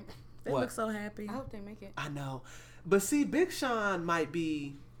 make it. They What? look so happy. I hope they make it. I know. But see, Big Sean might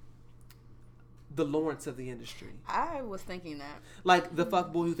be the Lawrence of the industry. I was thinking that. Like the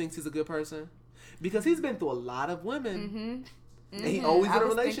fuckboy who thinks he's a good person. Because he's been through a lot of women. And he always I in a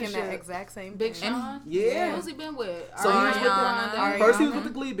was relationship. thinking that exact same Big thing. Sean? Yeah. Who's he been with? So he was with Ariana. first he was with the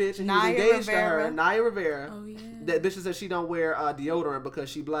Glee bitch and he was Naya engaged to her, Rivera. Naya Rivera. Oh, yeah. That bitch said she don't wear deodorant because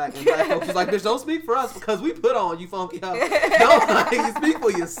she black. And black folks was like, bitch, don't speak for us because we put on, you funky hoe. Don't like, speak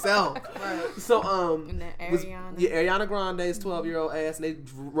for yourself. Right. So And then was- Ariana. yeah, Ariana Grande's 12-year-old ass, and they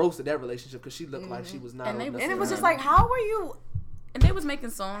roasted that relationship because she looked like she was not. And old they- enough And to it was be just married. like, how were you? And they was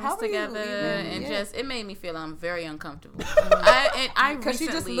making songs How are you together, even- and yeah. just it made me feel very uncomfortable. I Because she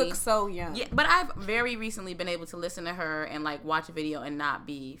recently, just looks so young. yeah, but I've very recently been able to listen to her and like watch a video and not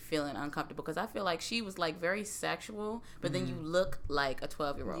be feeling uncomfortable because I feel like she was like very sexual, but then you look like a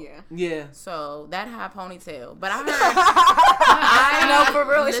 12-year-old. Yeah. Yeah. So that high ponytail, but I heard I know, for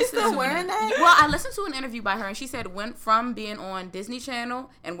real. Is she listened still to- wearing that? Well, I listened to an interview by her, and she said went from being on Disney Channel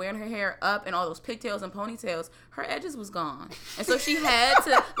and wearing her hair up and all those pigtails and ponytails, her edges was gone, and so she had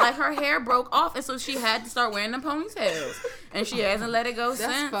to like her hair broke off, and so she had to start wearing them ponytails, and she hasn't let it go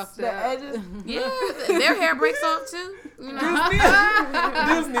That's since. fucked The up. edges. Yeah, their hair breaks off too. You know?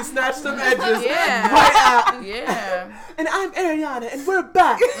 Disney snatched some edges Yeah. right out. Yeah, And I'm Ariana, and we're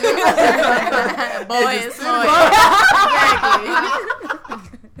back. boys,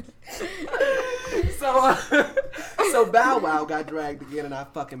 So Bow Wow got dragged again, and I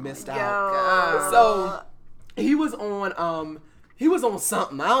fucking missed out. So he was on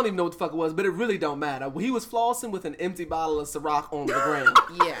something. I don't even know what the fuck it was, but it really don't matter. He was flossing with an empty bottle of Ciroc on the ground.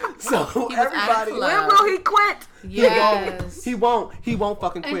 Yeah. So He was at a everybody, club. When will he quit? Yes. he won't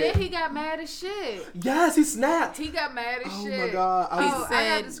fucking And quit. then he got mad as shit. Yes, he snapped. He got mad as Oh shit. my God. I Oh, was- He I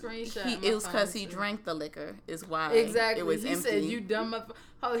said got the screenshot. he, on my it was phone, because he too. drank the liquor is why Exactly. it was he empty. said, "You dumb motherfucker."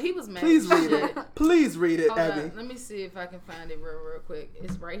 Oh, he was mad. Please as read shit. it. Please read it, Hold Abby. on. Let me see if I can find it real quick.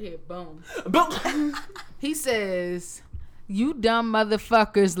 It's right here. Boom. Boom. He says, "You dumb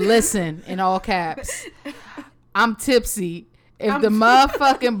motherfuckers, listen," in all caps. "I'm tipsy, If the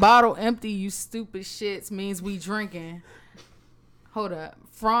motherfucking bottle empty, you stupid shits, means we drinking. Hold up.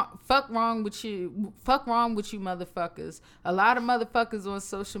 Fuck wrong with you. Fuck wrong with you motherfuckers. A lot of motherfuckers on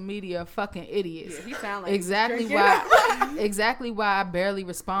social media are fucking idiots. Yeah, he sound like exactly why I barely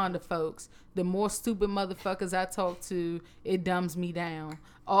respond to folks. The more stupid motherfuckers I talk to, it dumbs me down.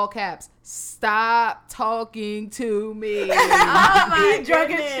 All caps. Stop talking to me. Oh my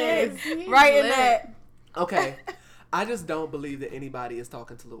drunken shit. Right in that. Okay. I just don't believe that anybody is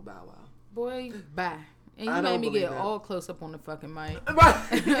talking to Lil Bow Wow. Boy, bye. And you I made don't me believe get that. all close up on the fucking mic. Right.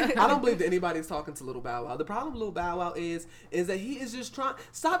 I don't believe that anybody's talking to Lil Bow Wow. The problem with Lil Bow Wow is that he is just trying.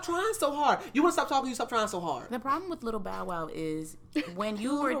 Stop trying so hard. You want to stop talking, you stop trying so hard. The problem with Little Bow Wow is when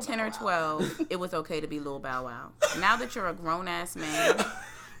you were 10 or 12, it was okay to be Little Bow Wow. Now that you're a grown ass man,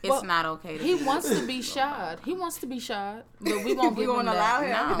 it's not okay to He be. wants to be shod. He wants to be shod, but we won't give him allow that.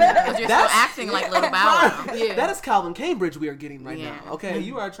 him. No, because you're still acting like Little Bow Wow. Yeah. That is Calvin Cambridge we are getting right Yeah. now. Okay,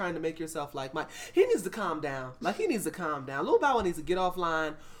 you are trying to make yourself like Mike. He needs to calm down. He needs to calm down. Lil Bow Wow needs to get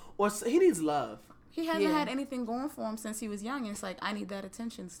offline, or he needs love. He hasn't had anything going for him since he was young, and it's like, I need that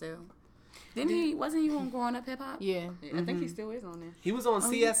attention still. Wasn't he on Growing Up Hip Hop? Yeah. I think he still is on there. He was on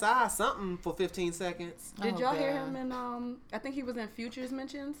CSI something for 15 seconds. Did Oh, y'all hear God. him in I think he was in Future's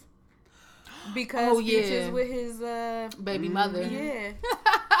mentions? Because Future's with his Baby mother. yeah.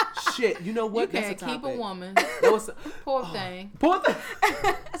 Shit, you know You what? can't That's a keep a topic. woman. That was Poor thing. poor thing.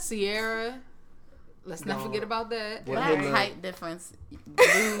 Sierra. Let's not No. forget about that. What That him, height difference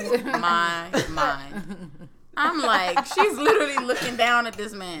blew my mind. I'm like, she's literally looking down at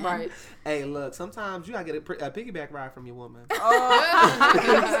this man. Right. Hey, look, sometimes you gotta get a piggyback ride from your woman.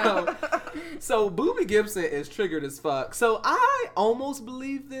 So Boobie Gibson is triggered as fuck. So I almost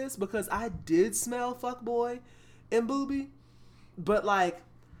believe this because I did smell fuckboy in Boobie, but like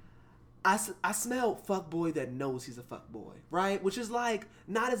I smelled fuckboy that knows he's a fuckboy, right? Which is like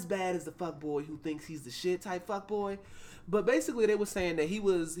not as bad as the fuckboy who thinks he's the shit type fuckboy. But basically, they were saying that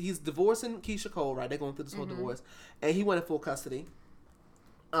he's divorcing Keisha Cole, right? They're going through this whole divorce, and he wanted full custody.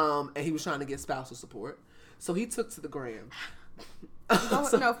 And he was trying to get spousal support, so he took to the gram.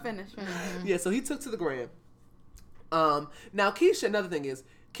 Finish. Yeah, so he took to the gram. Now Keisha, another thing is,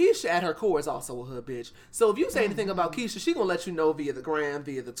 Keisha at her core is also a hood bitch. So if you say anything about Keisha, she gonna let you know via the gram,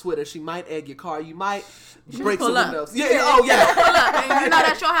 via the Twitter. She might egg your car. You might break some pull up. windows. Yeah. Oh yeah. Pull up. And you know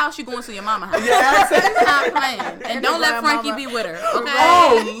that's your house. You going to your mama house. Yeah. Stop playing. And don't let Frankie be with her. Okay.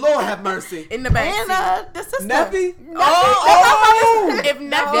 Oh Lord, have mercy. In the back. And the sister. Neffy. Oh. If nothing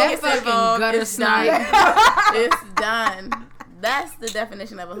That gets fucking involved, gutter it's done. snipe. It's done. That's the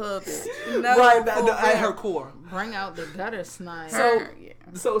definition of a hood bitch. Right at her core. Bring out the gutter snipe.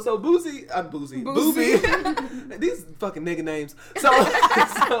 So Boozy, Boobie, these fucking nigga names. So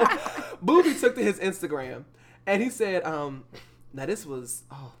Boobie took to his Instagram and he said, now this was,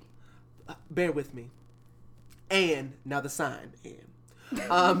 bear with me. And, now the sign,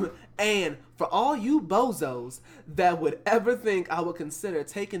 and for all you bozos that would ever think I would consider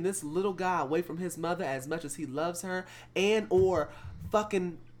taking this little guy away from his mother as much as he loves her and or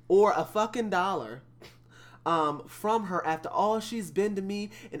a fucking dollar from her after all she's been to me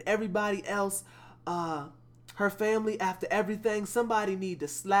and everybody else, her family, after everything, somebody need to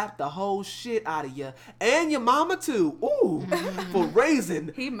slap the whole shit out of you and your mama too. Ooh, for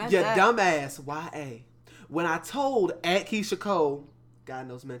raising your dumb ass YA. When I told at Keisha Cole, God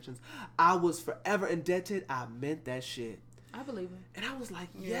knows mentions, I was forever indebted, I meant that shit. I believe it. And I was like,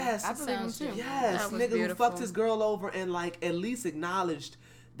 yes, I believe him too. yes, That was nigga who beautiful. fucked his girl over and like at least acknowledged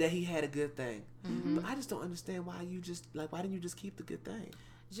that he had a good thing. But I just don't understand why you just why didn't you just keep the good thing?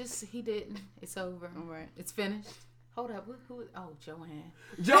 Just he didn't. It's over. All right. It's finished. Hold up. Who? Oh, Joanne.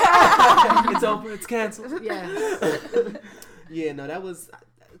 It's over. It's canceled. Yes. Yeah, no, that was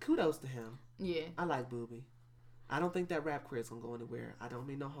kudos to him. Yeah. I like Boobie. I don't think that rap career is gonna go anywhere. I don't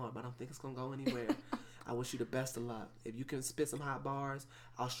mean no harm. I don't think it's gonna go anywhere. I wish you the best of luck. If you can spit some hot bars,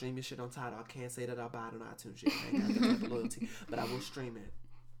 I'll stream your shit on Tidal. I can't say that I'll buy it on iTunes yet. I ain't got that type of loyalty, but I will stream it.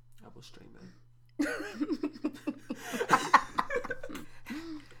 I will stream it.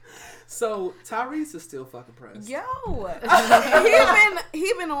 So Tyrese is still fucking pressed. Yo,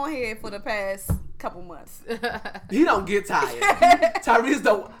 he been on here for the past couple months. He don't get tired.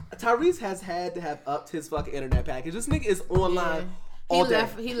 Tyrese has had to have upped his fucking internet package. This nigga is online all day.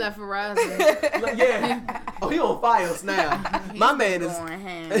 He left Verizon. Yeah. Oh, he on Fios now. My man is going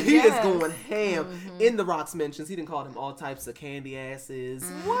ham. He is going ham. In the Rocks mentions, he done called him all types of candy asses.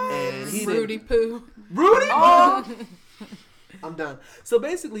 And he Rudy didn't. Poo. Rudy? Oh. I'm done. So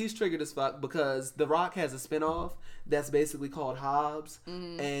basically, he's triggered as fuck because The Rock has a spinoff that's basically called Hobbs,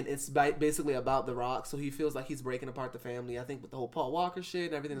 and it's basically about The Rock. So he feels like he's breaking apart the family. I think with the whole Paul Walker shit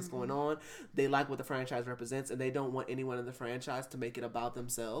and everything that's going on, they like what the franchise represents, and they don't want anyone in the franchise to make it about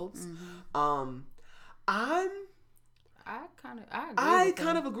themselves. I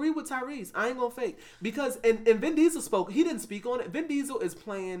kind of agree with Tyrese. I ain't gonna fake because and Vin Diesel spoke. He didn't speak on it. Vin Diesel is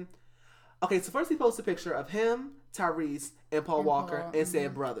playing. Okay, so first he posted a picture of him, Tyrese, and Paul Walker, and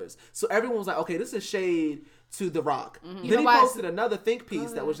said brothers. So everyone was like, okay, this is shade to The Rock. Then he posted another think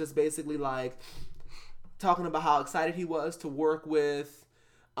piece that was just basically like talking about how excited he was to work with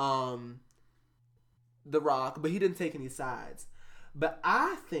The Rock, but he didn't take any sides. But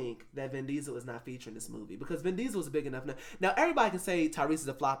I think that Vin Diesel is not featuring this movie because Vin Diesel is big enough now. Now everybody can say Tyrese is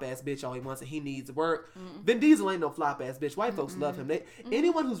a flop ass bitch all he wants and he needs work. Vin Diesel ain't no flop ass bitch. White folks love him.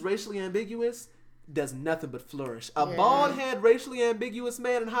 Anyone who's racially ambiguous does nothing but flourish. A bald head, racially ambiguous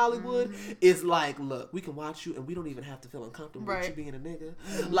man in Hollywood is like, look, we can watch you and we don't even have to feel uncomfortable with you being a nigga.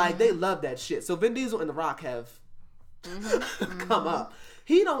 Like they love that shit. So Vin Diesel and The Rock have come up.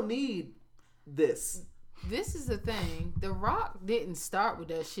 He don't need this. This is the thing. The Rock didn't start with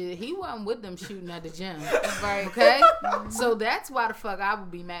that shit. He wasn't with them shooting at the gym. Right. Okay? So that's why the fuck I would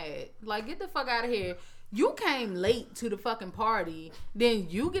be mad. Like, get the fuck out of here. You came late to the fucking party, then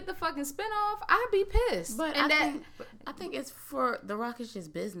you get the fucking spinoff. I'd be pissed. But I think it's for The Rock is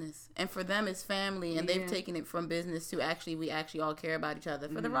just business, and for them it's family, and they've taken it from business to we actually all care about each other.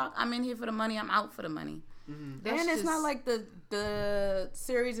 For The Rock, I'm in here for the money. I'm out for the money. And it's not like the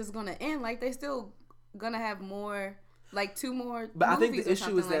series is gonna end. Like they still gonna have more, like 2 more. But I think the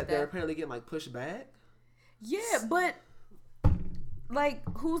issue is that they're apparently getting like pushed back. Yeah, but like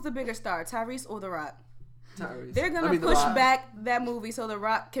who's the bigger star, Tyrese or The Rock? Tyrese. They're gonna push back that movie so The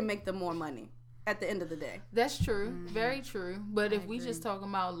Rock can make them more money at the end of the day. That's true. Very true. But if we just talking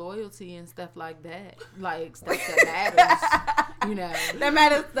about loyalty and stuff like that, like stuff that matters, you know. That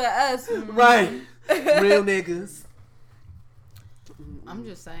matters to us. Right. Real niggas. I'm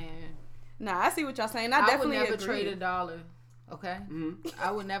just saying. Nah, I see what y'all saying. I definitely would never agree. trade $1. Okay?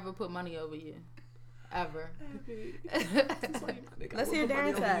 I would never put money over you. Ever. Let's hear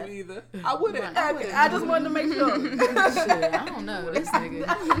Darren's side. I wouldn't. I just wanted to make sure. Shit, I don't know. This nigga.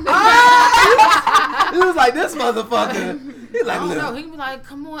 He was like, this motherfucker. He like, I don't know. He be like,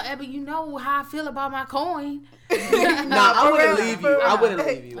 come on, Ebby, you know how I feel about my coin. Nah, I wouldn't leave you. I wouldn't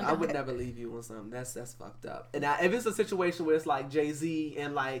leave you. I would never leave you on something. That's fucked up. And if it's a situation where it's like Jay-Z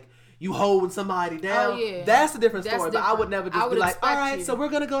and like you holding somebody down, that's a different story. But I would never just be like, all right, so we're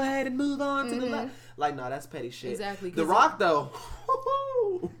going to go ahead and move on to the left. Like, no, that's petty shit. Exactly. The Rock, though.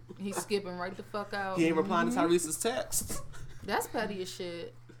 He's skipping right the fuck out. He ain't replying to Tyrese's texts. That's petty as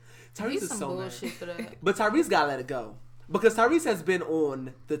shit. Tyrese He's is some so bullshit mad. for that. But Tyrese got to let it go. Because Tyrese has been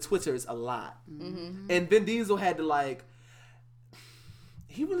on the Twitters a lot. And Vin Diesel had to like,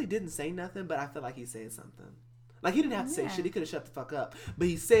 he really didn't say nothing, but I feel like he said something. Like, he didn't have to say shit. He could have shut the fuck up. But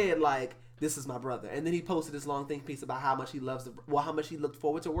he said, like, this is my brother. And then he posted this long think piece about how much he loves, how much he looked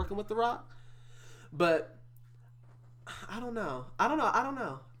forward to working with The Rock. But I don't know.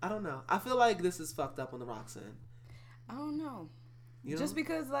 I feel like this is fucked up on The Rock's end. I don't know. You know? Just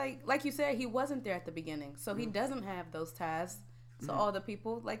because, like you said, he wasn't there at the beginning. So he doesn't have those ties. So all the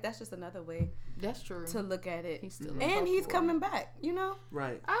people, like, that's just another way. That's true. To look at it. He's still and he's coming back, you know?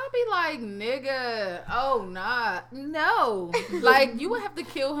 Right. I'd be like, nigga, oh, nah. No. Like, you would have to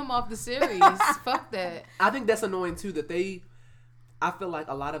kill him off the series. Fuck that. I think that's annoying, too, that I feel like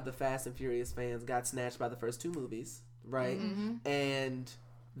a lot of the Fast and Furious fans got snatched by the first 2 movies, right? And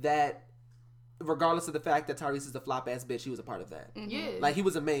that, regardless of the fact that Tyrese is a flop ass bitch, he was a part of that. Yeah. Like, he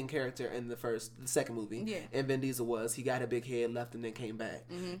was a main character in the second movie. Yeah. And Vin Diesel was. He got a big head, left, and then came back.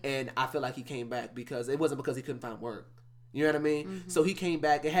 And I feel like he came back because it wasn't because he couldn't find work. You know what I mean? So he came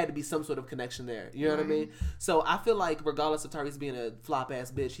back. It had to be some sort of connection there. You know what I mean? So I feel like regardless of Tyrese being a flop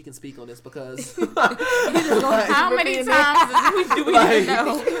ass bitch, he can speak on this because how many times do we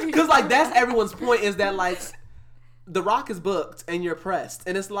know? Because like that's everyone's point is that like The Rock is booked and you're pressed,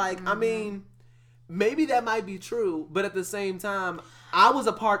 and it's like I mean. Maybe that might be true, but at the same time, I was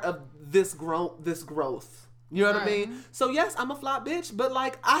a part of this growth. You know what I mean? So yes, I'm a flop bitch, but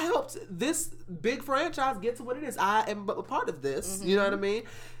like I helped this big franchise get to what it is. I am a part of this. You know what I mean?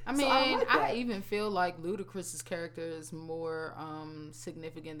 I mean, I even feel like Ludacris's character is more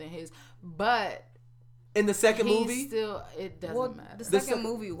significant than his, but in the second movie, still it doesn't matter. The second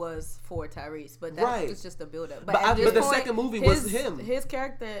movie was for Tyrese, but that was just a build up. But the second movie was him. His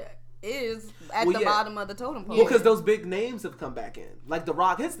character is at the bottom of the totem pole. Well, because those big names have come back in. Like The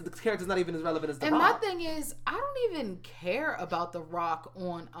Rock, the character's not even as relevant as The Rock. And my thing is, I don't even care about The Rock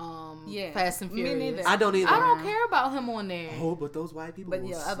on Fast and Furious. Me neither. I don't either. I don't care about him on there. Oh, but those white people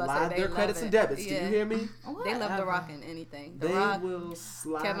will I slide their credits and debits. Do you hear me? They love The Rock in anything. They will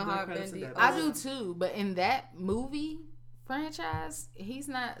slide Kevin their Hart, credits and debits. I do too, but in that movie franchise, he's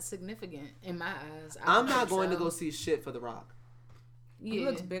not significant in my eyes. I'm not going to go see shit for The Rock. Yeah. He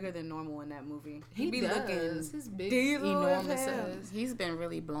looks bigger than normal in that movie. He be does. looking His big, diesel enormous as hell. ass. He's been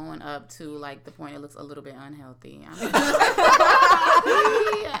really blowing up to like the point it looks a little bit unhealthy.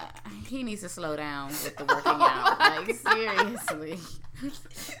 He needs to slow down with the working out. Like seriously.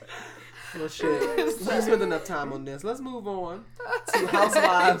 Well, shit. We spent enough time on this. Let's move on to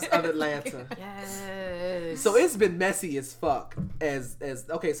Housewives of Atlanta. Yes. So it's been messy as fuck.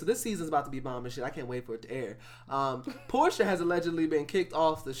 Okay, so this season's about to be bomb and shit. I can't wait for it to air. Portia has allegedly been kicked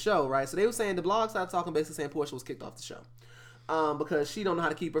off the show, right? So they were saying, the blog started talking, basically saying Portia was kicked off the show. Because she don't know how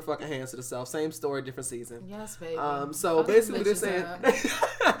to keep her fucking hands to herself. Same story, different season. Yes, baby. So basically they're saying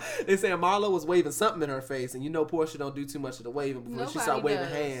they're saying Marlo was waving something in her face, and you know Portia don't do too much of the waving before she start waving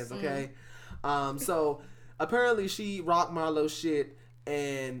hands, okay? So apparently she rocked Marlo's shit,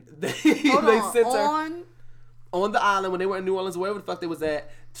 and they sent her on the island when they were in New Orleans, wherever the fuck they was at.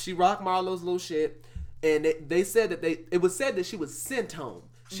 She rocked Marlo's little shit, and they said that it was said that she was sent home.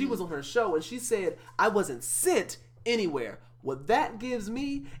 She was on her show, and she said, "I wasn't sent anywhere." What that gives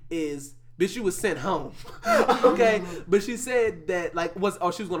me is, bitch, you was sent home. Okay? But she said that, like, she was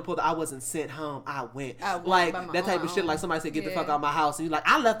going to pull the "I wasn't sent home, I went." Like, that type of shit, like somebody said, "Get the fuck out of my house." And you're like,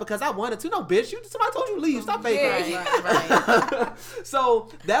 "I left because I wanted to." No, bitch, somebody told you to leave. Stop faking. Right. So,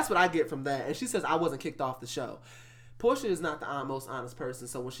 that's what I get from that. And she says, "I wasn't kicked off the show." Portia is not the most honest person,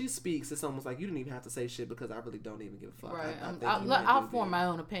 so when she speaks, it's almost like you didn't even have to say shit because I really don't even give a fuck. Right. I'll form my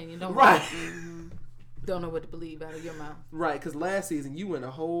own opinion. Don't right. Don't know what to believe out of your mouth. Right, because last season you went a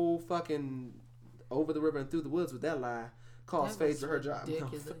whole fucking over the river and through the woods with that lie. Cost Phaedra her job. No,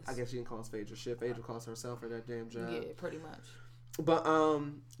 I guess she didn't cost Phaedra shit. Phaedra cost herself for that damn job. Yeah, pretty much. But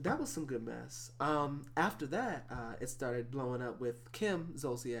that was some good mess. After that, it started blowing up with Kim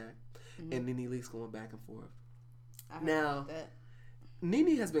Zolciak and Nene Leakes going back and forth. Now,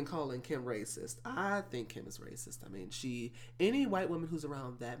 Nene has been calling Kim racist. I think Kim is racist. I mean, any white woman who's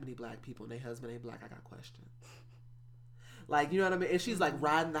around that many black people and their husband ain't black, I got questions. Like, you know what I mean? And she's like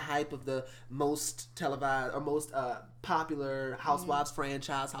riding the hype of the most televised or most popular Housewives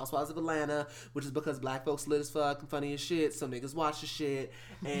franchise, Housewives of Atlanta, which is because black folks lit as fuck and funny as shit. Some niggas watch the shit,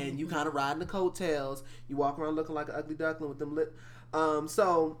 and you kind of riding the coattails. You walk around looking like an ugly duckling with them lit.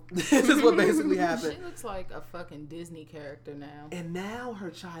 So this is what basically happened. She looks like a fucking Disney character now. And now her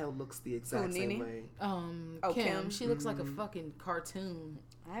child looks the exact same way. Kim. She looks like a fucking cartoon.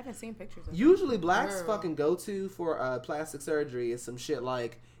 I haven't seen pictures of her. Usually blacks fucking go to for plastic surgery is some shit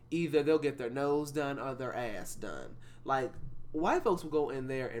like either they'll get their nose done or their ass done. Like white folks will go in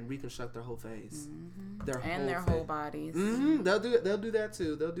there and reconstruct their whole face. Their whole bodies. They'll do that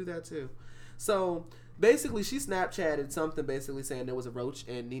too. So basically, she Snapchatted something basically saying there was a roach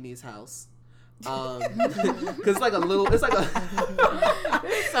in Nene's house. Cause it's like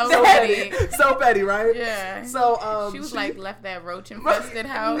so petty. So petty, right? Yeah. So she was like left that roach infested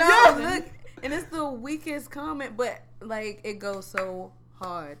house. No, look, and it's the weakest comment, but like it goes so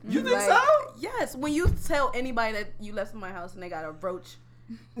hard. You think so? Yes. When you tell anybody that you left my house and they got a roach,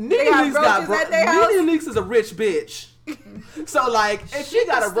 Nene Leakes is a rich bitch. So like, if she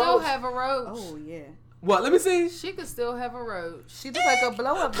got a roach, still have a roach. Oh yeah. What? Let me see. She could still have a roach. She looks like a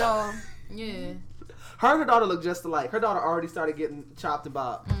blow up doll. Yeah. Her and her daughter look just alike. Her daughter already started getting chopped and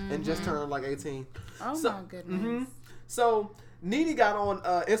bopped and just turned like 18. Oh my goodness. So Nene got on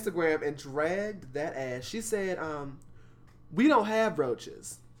Instagram and dragged that ass. She said, "We don't have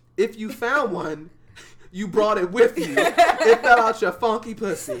roaches. If you found one, you brought it with you. It fell out your funky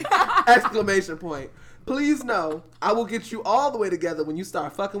pussy!" Exclamation point. "Please know, I will get you all the way together when you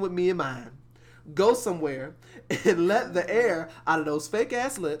start fucking with me and mine. Go somewhere and let the air out of those fake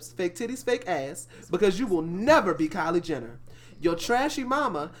ass lips, fake titties, fake ass, because you will never be Kylie Jenner. Your trashy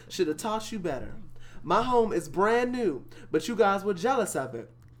mama should have taught you better. My home is brand new, but you guys were jealous of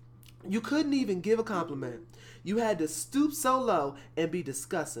it. You couldn't even give a compliment. You had to stoop so low and be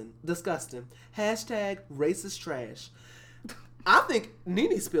disgusting. Hashtag racist trash." I think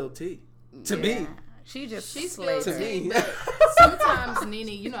Nene spilled tea. To me. She spilled to tea. But sometimes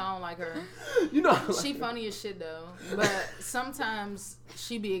Nene, I don't like her. She funny as shit though. But sometimes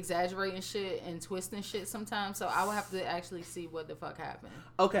she be exaggerating shit and twisting shit sometimes. So I would have to actually see what the fuck happened.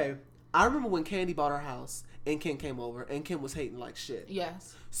 Okay. I remember when Candy bought her house and Kim came over and Kim was hating like shit.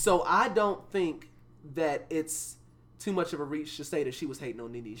 Yes. So I don't think that it's too much of a reach to say that she was hating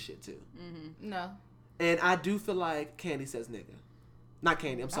on Nene's shit too. Mm-hmm. No. And I do feel like Candy says nigga. Not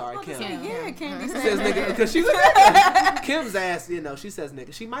Candy, I'm sorry, Kim. Yeah, Candy Says nigga because she's a nigga. Kim's ass, she says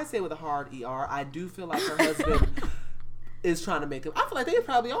nigga. She might say it with a hard ER. I do feel like her husband is trying to make him. I feel like they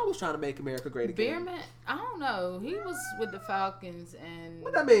probably always trying to make America great again. Bierman, I don't know. He was with the Falcons and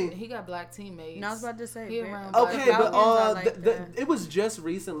what that mean? He got black teammates. No, I was about to say. He around Okay, black but it was just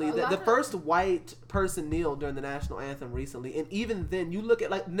recently that the first white person kneeled during the national anthem recently, and even then, you look at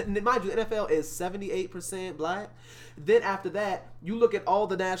mind you, the NFL is 78% black. Then after that, you look at all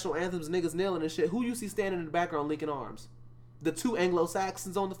the national anthems, niggas kneeling and shit. Who you see standing in the background linking arms? The 2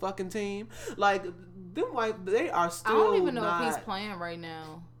 Anglo-Saxons on the fucking team, like them white, they are still. I don't even know if he's playing right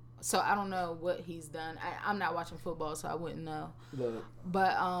now, so I don't know what he's done. I'm not watching football, so I wouldn't know. Look,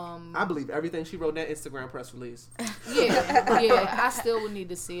 but I believe everything she wrote in that Instagram press release. Yeah, I still would need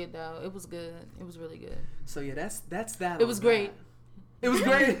to see it though. It was good. It was really good. So yeah, that's that. It was great. It was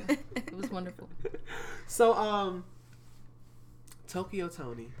great. It was wonderful. So Tokyo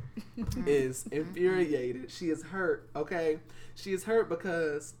Tony is infuriated. She is hurt, okay? She is hurt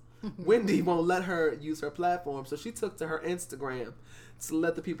because Wendy won't let her use her platform. So she took to her Instagram to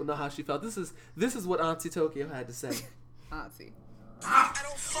let the people know how she felt. This is what Auntie Tokyo had to say. Auntie. I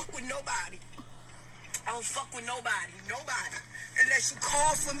don't fuck with nobody. I don't fuck with nobody. Nobody. Unless you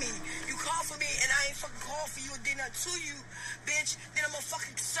call for me. You call for me and I ain't fucking call for you and did nothing to you, bitch. Then I'm gonna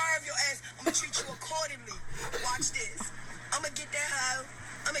fucking serve your ass. I'm gonna treat you accordingly. Watch this. I'm gonna get that hoe.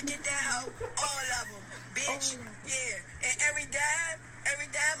 I'm gonna get that hoe. All of them. Bitch. Yeah. And every dime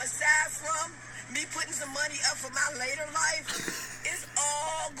aside from me putting some money up for my later life, it's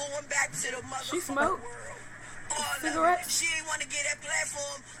all going back to the motherfucking world. All cigarettes? Of it. She ain't want to get that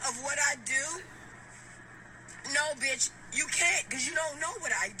platform of what I do. No, bitch. You can't because you don't know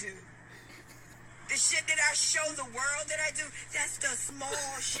what I do. The shit that I show the world that I do, that's the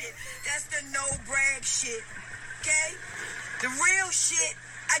small shit. That's the no-brag shit. Okay? The real shit,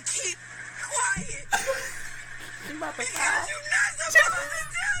 I keep quiet. Because you're not supposed to tell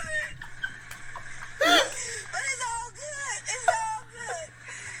it. But it's all good. It's all good.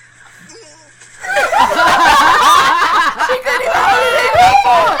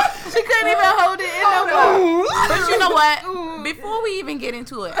 She couldn't even hold it in no more. But you know what? Before we even get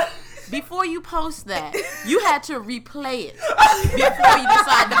into it, before you post that, you had to replay it before you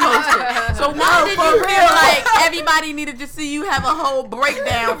decide to post it. So why did you feel like everybody needed to see you have a whole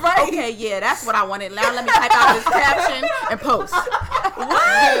breakdown? Right. Okay, yeah, that's what I wanted. Now let me type out this caption and post. What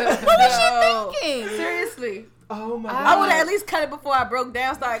was she thinking? Seriously. Oh my God. I would have at least cut it before I broke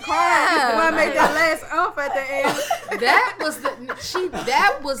down, started crying. When I made that last at the end.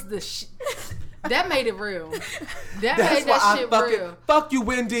 That made it real. That's made that shit real. Fuck you,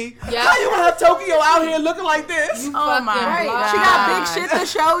 Wendy. Yeah. How you gonna have Tokyo out here looking like this? Oh my God. She got big shit to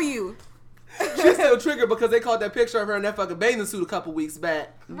show you. She's still triggered because they caught that picture of her in that fucking bathing suit a couple weeks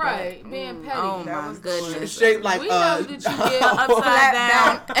back. Right, being petty. Oh my goodness. Shaped like we know that you get upside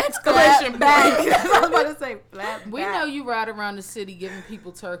down exclamation back. I was about to say flat back. We know you ride around the city giving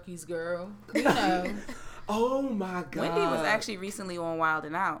people turkeys, girl. We know. Oh my God. Wendy was actually recently on Wild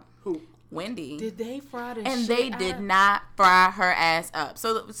 'N Out. Who? Wendy. Did they fry the and shit they did not fry her ass up.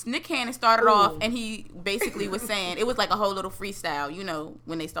 So Nick Cannon started off and he basically was saying, it was like a whole little freestyle, you know,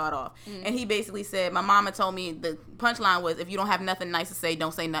 when they start off. Mm-hmm. And he basically said, my mama told me the punchline was, if you don't have nothing nice to say,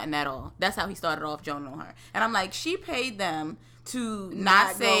 don't say nothing at all. That's how he started off joning on her. And I'm like, she paid them to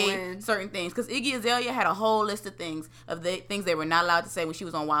not say certain things. Because Iggy Azalea had a whole list of things, things they were not allowed to say when she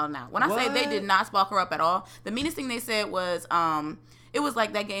was on Wild 'N Out. When I say they did not spark her up at all, the meanest thing they said was, it was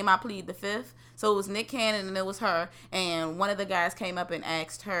like that game I Plead the Fifth. So it was Nick Cannon and it was her. And one of the guys came up and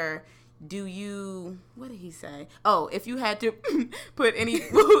asked her, what did he say? Oh, if you had to put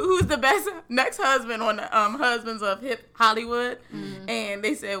who's the best next husband on the Husbands of Hip Hollywood? Mm-hmm. And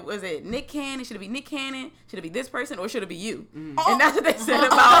they said, was it Nick Cannon? Should it be Nick Cannon? Should it be this person? Or should it be you? Mm-hmm. And that's what they said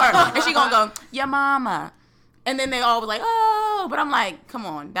about her. And she gonna go, your mama. And then they all was like, oh, but I'm like, come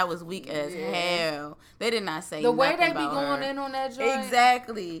on, that was weak as hell. They did not say the way they be going in on that joint.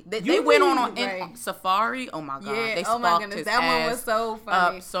 Exactly. They went on Safari. Oh my God. Yeah, they oh my goodness, that one was so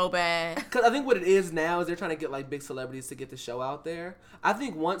funny. Up so bad. Because I think what it is now is they're trying to get like big celebrities to get the show out there. I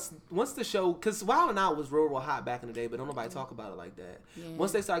think once the show, because Wild 'N Out was real hot back in the day, but don't nobody talk about it like that. Yeah.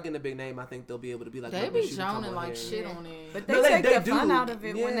 Once they start getting a big name, I think they'll be able to be like, they be joning like shit on it. But they take the fun out of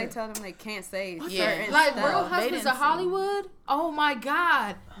it when they tell them they can't say certain like stuff. Real Husbands of Hollywood. Oh my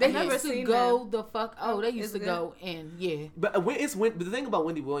God, They never used to seen go them. the fuck. Oh, they used Is to it go in. Yeah. But the thing about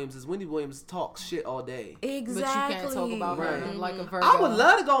Wendy Williams is Wendy Williams talks shit all day. Exactly. But you can't talk about her Right. like a Virgo. I would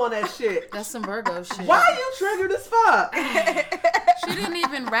love to go on that shit. That's some Virgo shit. Why are you triggered as fuck? She didn't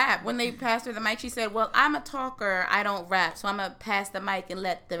even rap. When they passed her the mic, she said, well, I'm a talker. I don't rap. So I'm going to pass the mic and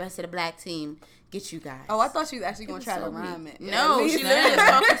let the rest of the black team get you guys. Oh, I thought she was actually going to try to rhyme it. No, Yeah, she literally was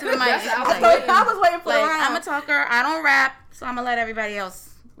talking to the mic. That's She was how like, I was waiting for like, the rhyme. I'm a talker. I don't rap. So I'm going to let everybody else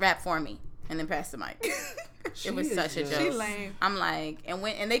rap for me. And then pass the mic. It was such a joke. She lame. I'm like,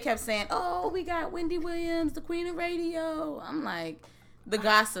 and they kept saying, oh, we got Wendy Williams, the queen of radio. I'm like, the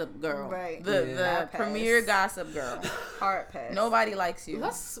gossip girl. Right. The premier gossip girl. Hard pass. Nobody likes you.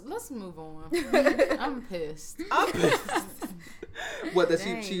 Let's move on. I'm pissed. I'm pissed. What, that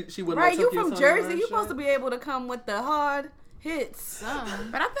Dang. she wouldn't Right, let you Tokyo from Song on Jersey. her You supposed show? to be able to come with the hard hits.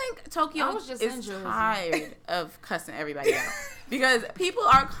 But I think Tokyo I was just in is Jersey. tired of cussing everybody out. Because people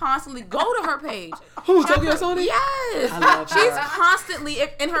are constantly, go to her page. Who, Tokyo Sony? Yes. I love her. She's constantly,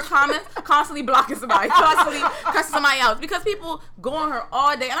 in her comments, constantly blocking somebody, constantly cussing somebody out. Because people go on her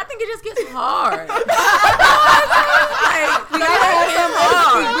all day, and I think it just gets hard. We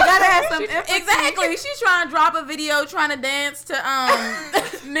gotta have some empathy. Exactly. She's trying to drop a video, trying to dance to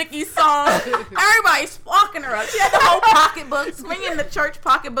Nicki's song. Everybody's sparking her up. She had the whole pocketbook, swinging the church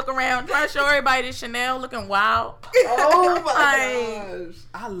pocketbook around, trying to show everybody the Chanel looking wild. Oh my Like, gosh.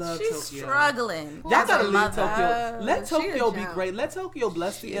 I love She's Tokyo. struggling. Y'all gotta leave Mother. Tokyo. Let she a Tokyo be jump. great. Let Tokyo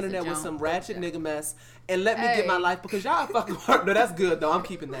bless the internet with jump. some ratchet nigga mess and let me get my Hey. life because y'all fucking work. No, that's good though. I'm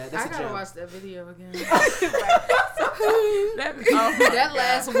keeping that. That's I a gotta gem. watch that video again. That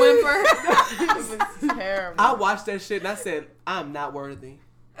Last whimper. was terrible. I watched that shit and I said, I'm not worthy.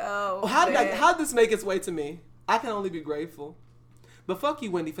 Oh, How did man. how did this make its way to me? I can only be grateful. But fuck you,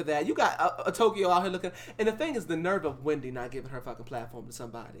 Wendy, for that. You got a Tokyo out here looking. And the thing is, the nerve of Wendy not giving her fucking platform to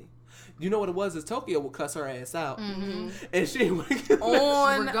somebody. You know what it was? Is Tokyo would cuss her ass out, and she would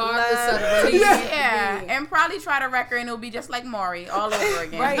on Regardless of the live release. Yeah, and probably try to wreck her, and it'll be just like Maury all over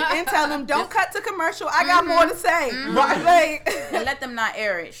again. right and tell them don't cut to commercial. I got more to say. Right. Like, And let them not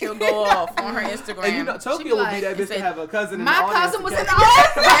air it. She'll go off on her Instagram. And you know, Tokyo would be like, that bitch say, to have a cousin. in My the audience cousin to was in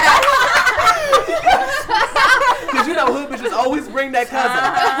catch- the audience. Cause you know hood bitches always bring that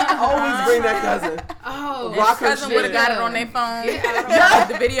cousin. Always bring that cousin. Oh, Rock her cousin would have shit. got it on their phone.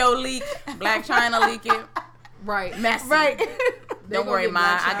 The video leak. Black China leak it. right. Messy. right. Don't worry, Ma.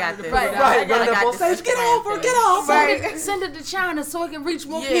 I got this. Right, Right, I run got up on this stage. Get Instagram over, thing. get over. Right. Send it to China so it can reach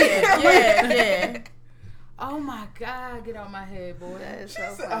more people. Yeah. Oh my God, get out my head, boy. That is so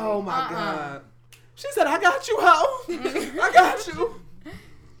funny. Oh my god. She said, "I got you, hoe. I got you."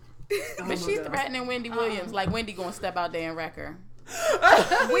 But she's threatening Wendy Williams. Like, Wendy gonna step out there and wreck her.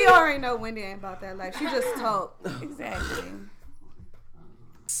 We already know Wendy ain't about that life. She just talk. Exactly.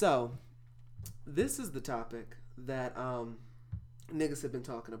 So, this is the topic that niggas have been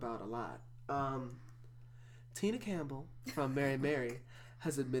talking about a lot. Tina Campbell from Mary Mary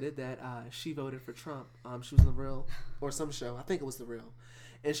has admitted that she voted for Trump. She was in The Real or some show. I think it was The Real,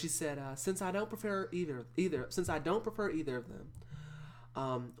 and she said, "Since I don't prefer either of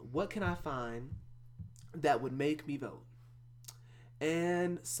them, what can I find that would make me vote?"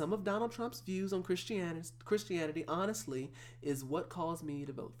 And some of Donald Trump's views on Christianity, honestly, is what caused me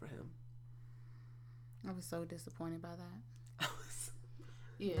to vote for him. I was so disappointed by that.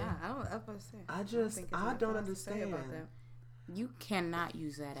 Yeah. Nah, I don't ever say. I don't understand. about that. You cannot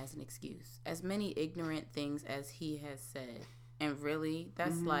use that as an excuse. As many ignorant things as he has said. And really,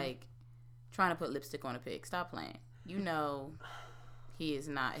 that's like trying to put lipstick on a pig. Stop playing. You know he is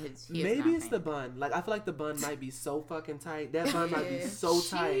not his. Maybe it's the bun. Like, I feel like the bun might be so fucking tight. That bun might be so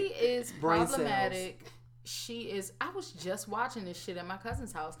tight. She is Brain problematic. She is. I was just watching this shit at my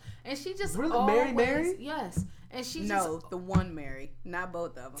cousin's house, and she just Really? always, Mary? Yes, and she No, just the one Mary, not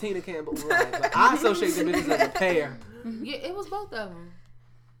both of them. Tina Campbell, right? But I associate the bitches as a pair. yeah. It was both of them.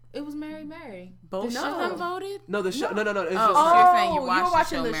 It was Mary. Both No. of them voted? No, the show. No. It's Oh, just, so you're saying you you watched were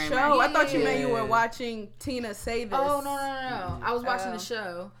watching the the show, show. Mary Mary. I thought you meant you were Yeah. watching Tina say this. Oh no! I was watching Oh. the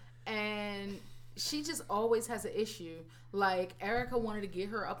show, and she just always has an issue. Like, Erica wanted to get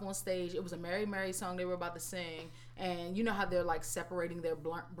her up on stage. It was a Mary song they were about to sing, and you know how they're like separating their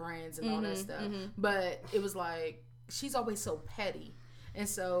brands and all that stuff. But it was like she's always so petty, and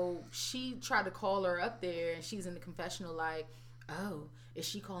so she tried to call her up there, and she's in the confessional like, "Oh, is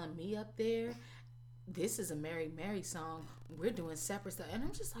she calling me up there? This is a Mary song. We're doing separate stuff." And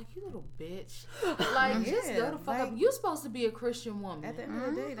I'm just like, you little bitch. Like, just Yeah, go the fuck up. like- You're supposed to be a Christian woman. At the end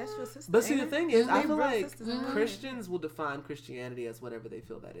of the day, that's your sister. but see, the ain't it? thing is, I They feel real like sisters in life. Christians will define Christianity as whatever they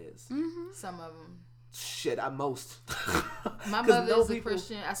feel that is. Some of them. Shit, at most. My 'Cause mother no is a people-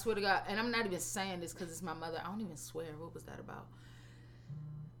 Christian. I swear to God, and I'm not even saying this because it's my mother. I don't even swear. What was that about?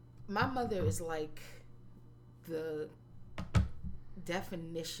 My mother is like the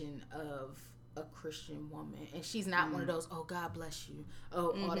definition of a Christian woman, and she's not one of those, oh, God bless you,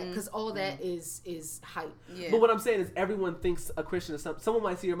 all that, because all that is hype. Yeah. But what I'm saying is everyone thinks a Christian is something. Someone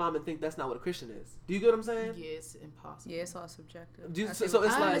might see your mom and think that's not what a Christian is. Do you get what I'm saying? Yeah, it's impossible. Yeah, it's all subjective. Do you, I so, see so what-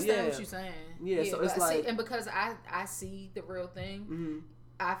 it's I like, understand yeah. what you're saying. Yeah, so it's but like- see, and because I see the real thing, Mm-hmm.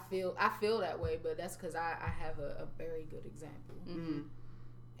 I feel that way, but that's because I have a very good example. Mm-hmm.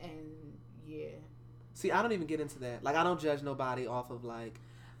 And yeah. See, I don't even get into that. Like, I don't judge nobody off of like.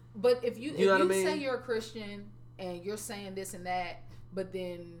 But if you know what I mean? say you're a Christian and you're saying this and that, but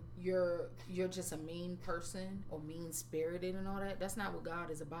then you're just a mean person or mean spirited and all that, that's not what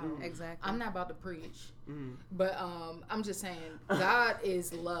God is about. Exactly. I'm not about to preach, Mm-hmm. but I'm just saying God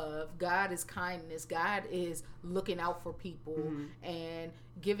is love, God is kindness, God is looking out for people and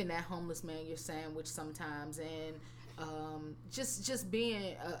giving that homeless man your sandwich sometimes, and just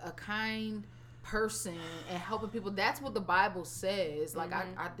being a kind person and helping people. That's what the Bible says. Like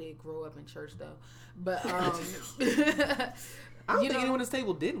I did grow up in church though, but I don't think anyone at this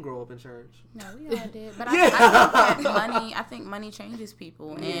table didn't grow up in church. No, we all did. But I think money changes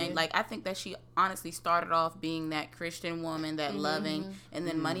people. And like I think that she honestly started off being that Christian woman, that loving, and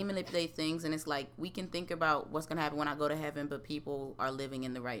then money manipulates things, and it's like we can think about what's gonna happen when I go to heaven, but people are living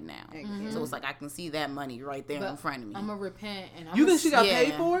in the right now. So it's like I can see that money right there in front of me. I'm gonna repent and You think she got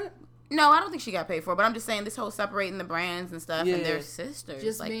paid for it? No, I don't think she got paid for it, but I'm just saying this whole separating the brands and stuff, and their sisters.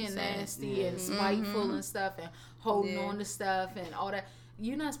 just like you being said. nasty and spiteful and stuff and holding on to stuff and all that.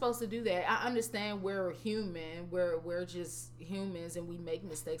 You're not supposed to do that. I understand we're human. We're just humans and we make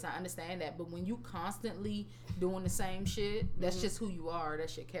mistakes. I understand that. But when you constantly doing the same shit, that's just who you are.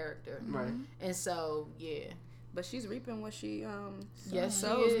 That's your character. Right. And so, yeah. But she's reaping what she Yes, she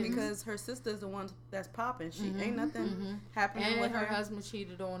sows is. because her sister's the one that's popping. She ain't nothing happening And with her her. husband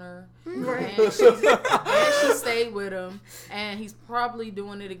cheated on her. Right. And she stayed with him. And he's probably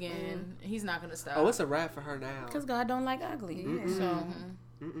doing it again. He's not going to stop. Oh, it's a wrap for her now. Because God don't like ugly. So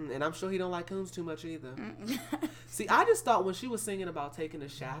And I'm sure he don't like coons too much either. See, I just thought when she was singing about taking the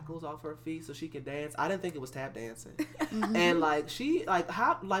shackles off her feet so she could dance, I didn't think it was tap dancing. And like she,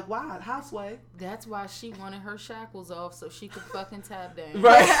 why? How sway? That's why she wanted her shackles off so she could fucking tap dance.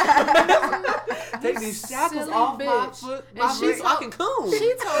 Right. Take these shackles Silly off my bitch. foot. And My she's fucking coon.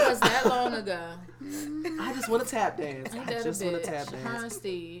 She told us that long ago. I just want to tap dance. Ain't I that just a want to bitch? tap Her dance. and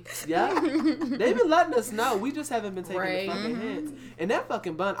Steve. Yeah, they've been letting us know. We just haven't been taking Right. the fucking hints. And that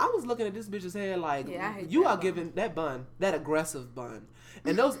fucking bun, I was looking at this bitch's hair like, Yeah, I hate you that are bun. giving that bun, that aggressive bun,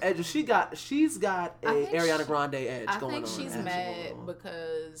 and those edges. She's got a I think Ariana Grande edge I going on. think she's Actually mad going on.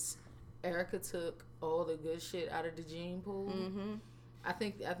 because Erica took all the good shit out of the gene pool. I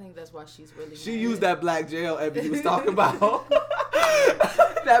think that's why she's really She mad. used that black gel Ebby was talking about.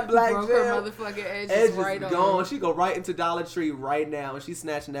 That black Broke gel. her motherfucking edges Edge right is on. gone. She go right into Dollar Tree right now, and she's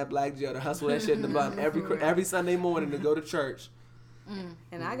snatching that black gel to hustle that shit in the bun every Sunday morning to go to church.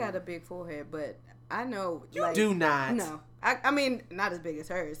 And I got a big forehead, but I know You do not. No, I mean not as big as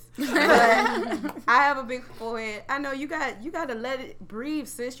hers, but I have a big forehead. I know you got to let it breathe,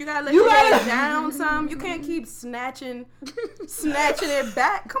 sis. You gotta let your head down some. You can't keep snatching it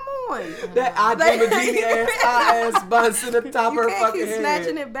back. Come on, That Lamborghini ass bun to the top of you her can't fucking keep head.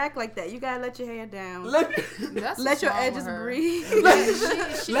 snatching it back like that. You gotta let your hair down. That's Let what's your wrong with edges her.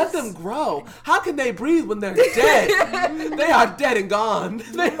 breathe. Let them grow. How can they breathe when they're dead? They are dead and gone.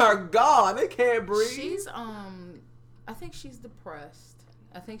 They are gone. They can't breathe. She's I think she's depressed.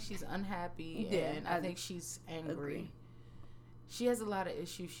 I think she's unhappy, Yeah, and I think she's angry. agree. She has a lot of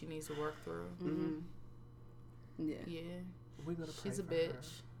issues she needs to work through. Yeah. Yeah, We're gonna pray she's a for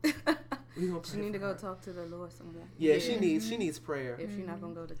bitch. her. We gonna She pray need to for go her. talk to the Lord some more. Yeah, she needs prayer. If she's not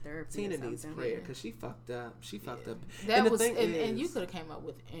gonna go to therapy. Tina or needs something. prayer because she fucked up. She fucked up. That and the was, thing and you is- could have came up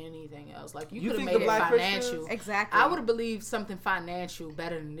with anything else. Like you You could have think the made it black financial. Christians- Exactly. I would have believed something financial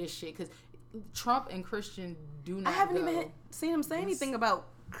better than this shit because Trump and Christian do not. I haven't go. even seen him say anything about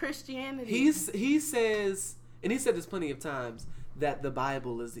Christianity. he says, and he said this plenty of times, that the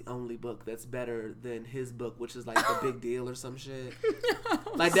Bible is the only book that's better than his book, which is like the big deal or some shit.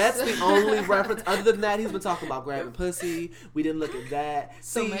 Like that's the only reference. Other than that, he's been talking about grabbing pussy. We didn't look at that.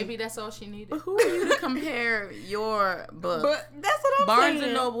 So See, maybe that's all she needed. But who are you to compare your book, But that's what I'm Barnes saying.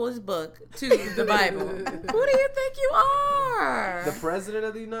 and Noble's book, to the Bible? Who do you think you are? the president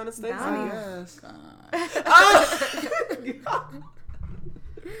of the United States, I Donnie. guess. God.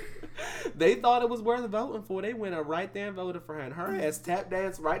 They thought it was worth voting for. They went up right there and voted for her. And her ass tap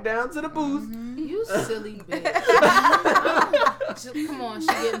danced right down to the booth. You silly bitch. Come on, she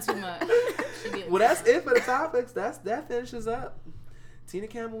getting too much. Well, that's it for the topics. That finishes up. Tina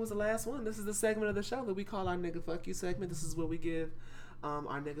Campbell was the last one. This is the segment of the show that we call our Nigga Fuck You segment. This is where we give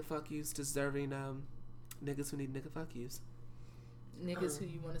our Nigga Fuck Yous to deserving niggas who need Nigga Fuck Yous. Niggas who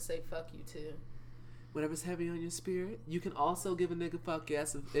you want to say fuck you to. Whatever's heavy on your spirit. You can also give a nigga fuck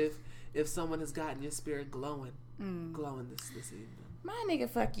yes if someone has gotten your spirit glowing this evening. My nigga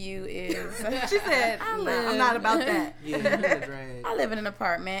fuck you is She said, I'm not about that. Yeah, you're a drag. I live in an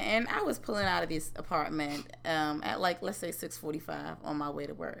apartment, and I was pulling out of this apartment at like, let's say 6:45 on my way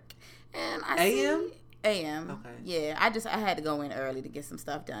to work, and I AM? AM. Okay. Yeah, I had to go in early to get some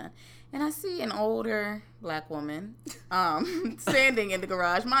stuff done. And I see an older black woman standing in the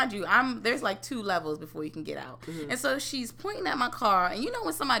garage. Mind you, there's like 2 levels before you can get out. Mm-hmm. And so she's pointing at my car. And you know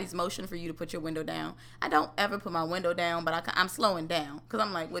when somebody's motioning for you to put your window down? I don't ever put my window down, but I'm slowing down. Because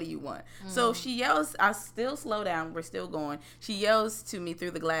I'm like, what do you want? Mm-hmm. So she yells, I still slow down. We're still going. She yells to me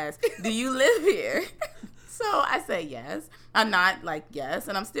through the glass, do you live here? So I say yes. I'm not like yes,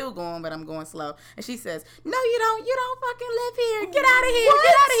 and I'm still going, but I'm going slow. And she says, no, you don't fucking live here. Get out of here.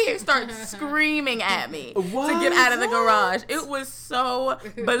 Get out of here. Starts screaming at me to get out of the garage. It was so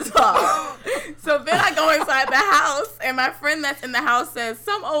bizarre. So then I go inside the house, and my friend that's in the house says,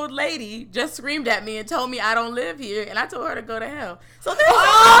 some old lady just screamed at me and told me I don't live here, and I told her to go to hell. So there's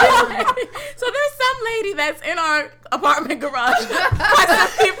some lady that's in our apartment garage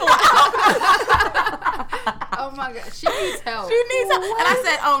pressing people out. Oh my God, she needs help. She needs help. And I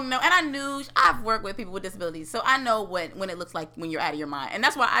said, oh no. And I knew, I've worked with people with disabilities, so I know when it looks like when you're out of your mind. And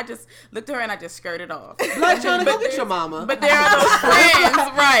that's why I just looked at her and I just skirted off. Like trying to go get your mama. But there are those friends,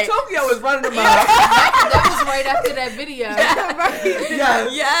 right? Tokyo was running them out. That was right after that video.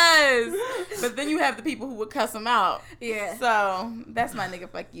 Yes. But then you have the people who would cuss them out. Yeah. So that's my nigga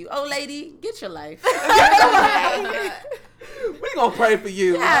fuck you. Oh, lady, get your life. We gonna pray for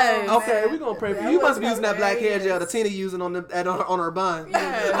you. Yes. Okay, we gonna pray for you. You must be using that black hair gel that Tina using on her bun.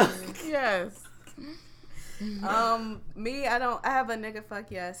 Yes. Yes. Me, I have a nigga fuck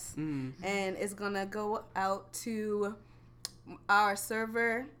yes, and it's gonna go out to our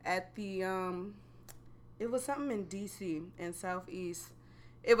server at the it was something in DC in Southeast.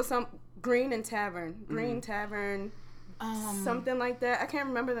 It was some Green Tavern, something like that. I can't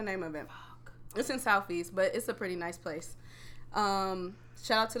remember the name of it. It's in Southeast, but it's a pretty nice place. Shout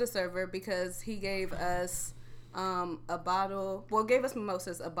out to the server because he gave us gave us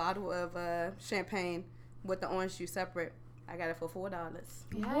mimosas, a bottle of champagne with the orange juice separate. I got it for $4.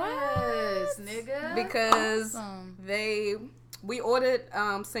 Yes, nigga. Because awesome. we ordered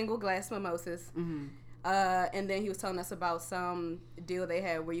single glass mimosas. Mm-hmm. And then he was telling us about some deal they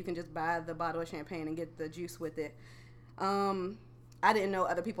had where you can just buy the bottle of champagne and get the juice with it. I didn't know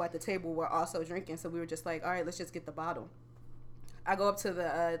other people at the table were also drinking, so we were just like, all right, let's just get the bottle. I go up to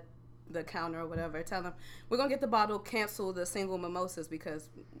the counter or whatever, tell them, we're going to get the bottle, cancel the single mimosas because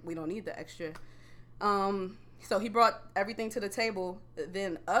we don't need the extra. So he brought everything to the table.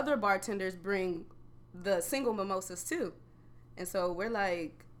 Then other bartenders bring the single mimosas too. And so we're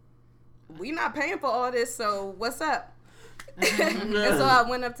like, we not paying for all this, so what's up? And so I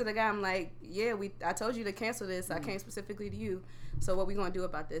went up to the guy. I'm like, yeah, I told you to cancel this. I came specifically to you. So what we gonna do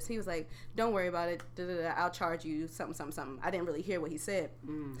about this? He was like, don't worry about it. I'll charge you something. I didn't really hear what he said.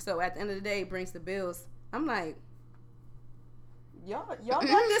 So at the end of the day, he brings the bills. I'm like, y'all got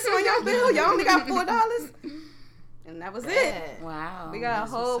this on your bill? Y'all only got $4? And that was it. Wow. We got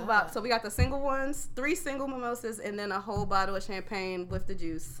a whole bottle. So we got the single ones, 3 single mimosas, and then a whole bottle of champagne with the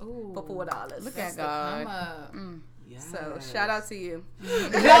juice for $4. Look at God. Yes. So shout out to you.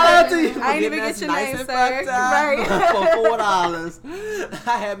 Shout out to you. I ain't even get your name, sir. Right. For $4.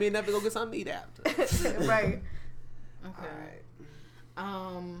 I had me enough to go get something to eat after. Right. Okay.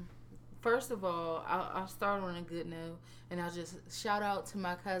 All right. First of all, I'll start on a good note, and I'll just shout out to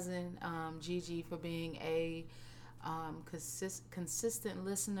my cousin Gigi for being a consistent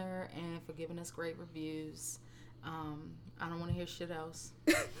listener and for giving us great reviews. I don't want to hear shit else.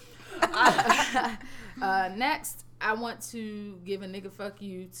 Next, I want to give a nigga fuck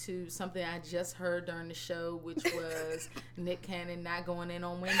you to something I just heard during the show, which was Nick Cannon not going in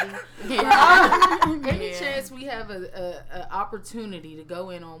on Wendy. Any chance we have a opportunity to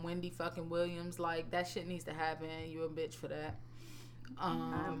go in on Wendy fucking Williams, like that shit needs to happen. You a bitch for that.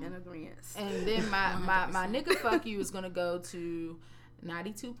 I'm in agreement. And then my nigga fuck you is gonna go to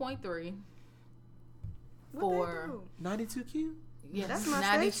 92.3 for 92Q. Yes, that's my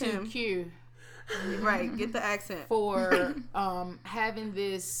 92Q. Right, get the accent for having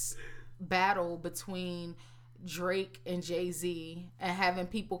this battle between Drake and Jay-Z and having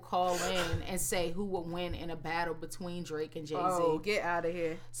people call in and say who would win in a battle between Drake and Jay-Z. Oh, get out of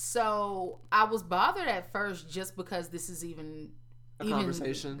here. So I was bothered at first just because this is even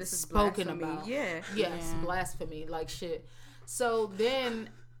conversation. This is spoken blasphemy. about. Yeah. Yes, blasphemy, like shit. So then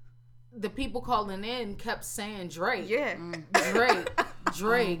the people calling in kept saying Drake. Yeah. Drake. Oh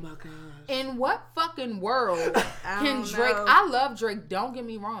my gosh. In what fucking world can Drake... know. I love Drake, don't get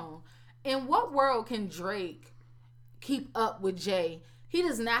me wrong. In what world can Drake keep up with Jay? He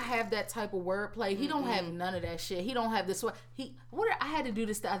does not have that type of wordplay. He don't have none of that shit. He don't have this swag. I had to do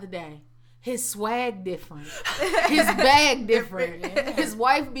this the other day. His swag different. His bag different. His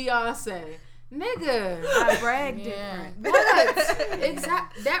wife Beyonce. Nigga. I brag different. What?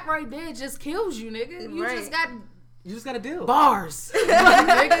 Exactly. That right there just kills you, nigga. You just got to deal. Bars.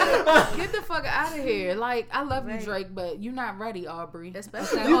 Nigga. Get the fuck out of here. Like, I love you, Drake, but you're not ready, Aubrey.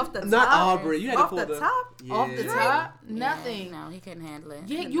 Especially off the top. Not Aubrey. You had off to pull the top. Yeah. Off the top, nothing. No, he couldn't handle it.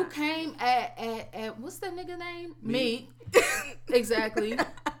 Yeah, you came at what's that nigga name? Me. Exactly.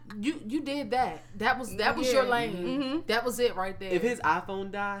 You did that. That was your lane. Mm-hmm. That was it right there. If his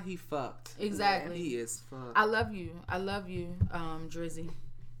iPhone died, he fucked. Exactly. He is fucked. I love you, Drizzy.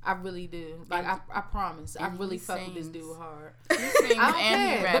 I really do. Like I promise. I really fuck with this dude hard. He sings I don't and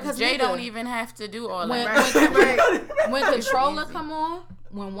he care, raps. because Jay nigga, don't even have to do all that. When Controller come on,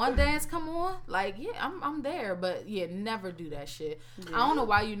 when One Dance come on, like I'm there. But yeah, never do that shit. I don't know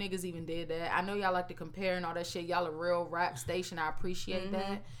why you niggas even did that. I know y'all like to compare and all that shit. Y'all a real rap station. I appreciate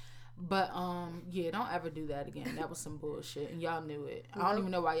that. But yeah, don't ever do that again. That was some bullshit, and y'all knew it. I don't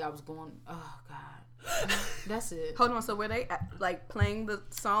even know why y'all was going. Oh God. That's it. Hold on. So were they like playing the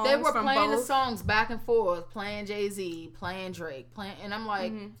songs? They were from playing both? the songs back and forth, playing Jay-Z, playing Drake, and I'm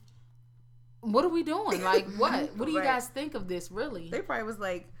like, what are we doing? Like, what? What do you guys think of this? Really? They probably was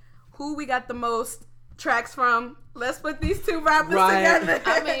like, who we got the most tracks from? Let's put these two rappers together.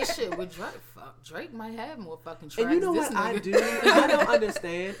 I mean, shit. With Drake might have more fucking tracks. And you know this what I nigga. do? I don't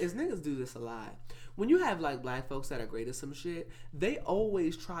understand is niggas do this a lot. When you have like black folks that are great at some shit, they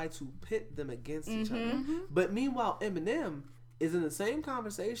always try to pit them against each other. But meanwhile, Eminem is in the same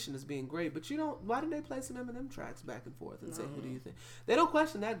conversation as being great. But you don't. Why did they play some Eminem tracks back and forth and say, "Who do you think?" They don't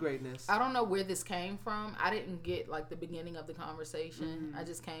question that greatness. I don't know where this came from. I didn't get like the beginning of the conversation. I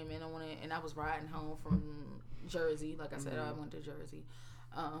just came in on it, and I was riding home from Jersey. Like I said, I went to Jersey.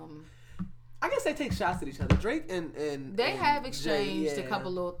 I guess they take shots at each other. Drake and they and have exchanged Jay, a couple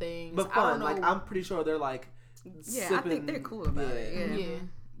little things, but I fun. don't know. Like I'm pretty sure they're like, Yeah, sipping, I think they're cool about it. Yeah,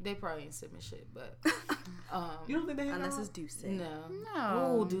 they probably ain't sipping shit, but You don't think they have unless it's Duce. no.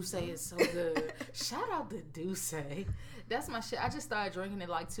 Oh, Duce is so good. Shout out to Duce. That's my shit. I just started drinking it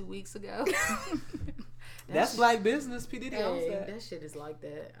like 2 weeks ago. That's black business. P Diddy owns Hey, that. that shit is like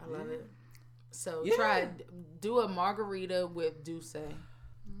that. I love it. So Yeah. do a margarita with Duce.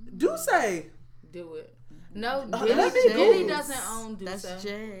 Duce. Do it. No, let me Diddy Google. doesn't own Duce. That's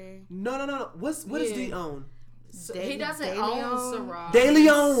Jay. No. What does Yeah. D own? So he doesn't own Ciroc. De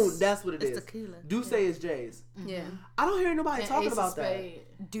Leon. That's what it is. It's tequila. Duce is Jay's. Yeah. I don't hear nobody And talking Ace of about that. Spade.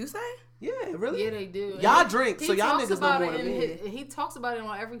 Duce? Yeah, really? Yeah, they do. Y'all And drink, he so y'all talks niggas know about more it than in me. He talks about it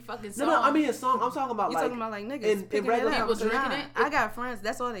on every fucking song. No, I mean his song. I'm talking about You like. talking about like niggas in picking regular it up. people drinking Nah, it? I got friends.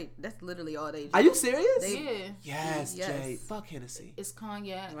 That's all they. That's literally all they. Are you serious? Yeah. Yes, Yes. Jay. Fuck Hennessy. It's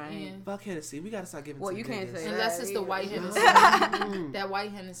cognac. Right. And Fuck Hennessy. We gotta start giving. Well, some you can't niggas. say unless that it's the either. white Hennessy. That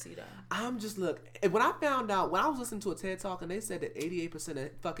white Hennessy though. I'm just when I found out when I was listening to a TED talk and they said that 88% of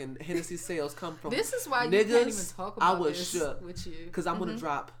fucking Hennessy sales come from This is why you niggas, can't even talk about I was this shook with you. because I'm gonna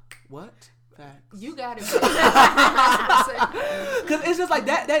drop what facts. You got it. Because it's just like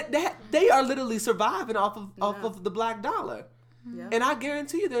that they are literally surviving off of the black dollar. Yeah. And I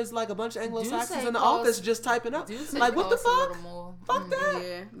guarantee you there's like a bunch of Anglo-Saxons Duce in the costs- office just typing up. Duce like what the costs a little fuck? more. Fuck that.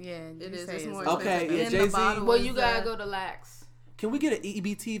 Yeah, Yeah, it is. Duce It's more Okay, expensive. yeah, And the Jay-Z. bottle Well, is, you gotta go to Lax. Can we get an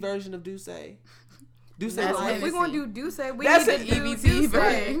EBT version of Duce? Duce That's Light? If we're gonna do Duce, we That's need an to do EBT Duce.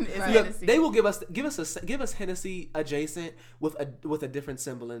 version. Right. Look, they will give us Hennessy adjacent with a different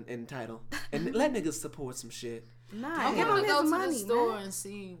symbol in title, and let niggas support some shit. Nah, I'm give gonna him go his to money, the store man. and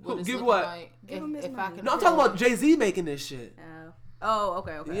see what it's Give looking what? like. Give him his if I money. can. No, I'm talking about Jay-Z making this shit. Oh,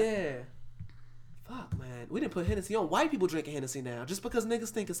 okay. Yeah. Fuck, man. We didn't put Hennessy on. White people drinking Hennessy now just because niggas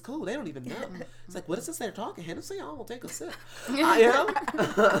think it's cool. They don't even know. It's like, what is this they're talking? Hennessy? I won't take a sip. You know?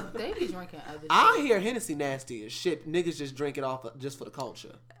 They be drinking other shit. I hear Hennessy nasty as shit. Niggas just drink it off just for the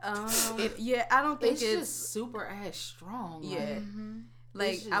culture. Yeah, I don't think It's it's. just super ass strong. Yeah.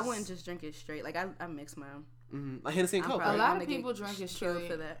 Like, Like, I wouldn't just drink it straight. Like, I mix mine. Mm-hmm. Like Hennessy and I'm Coke, probably A right? lot of gonna get people drink it killed straight.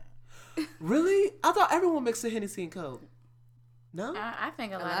 for that. Really? I thought everyone mixed the Hennessy and Coke. No? I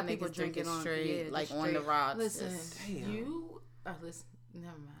think a lot of people drink it straight, like on the rocks. Listen, Damn. listen.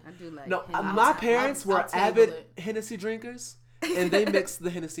 Never mind. I do like. No, Hennessy. my parents were I'll table avid it. Hennessy drinkers, and they mixed the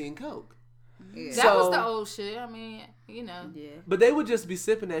Hennessy and Coke. Yeah. That was the old shit. I mean, you know. Yeah. But they would just be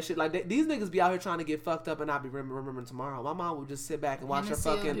sipping that shit. Like, these niggas be out here trying to get fucked up and not be remembering tomorrow. My mom would just sit back and watch Hennessy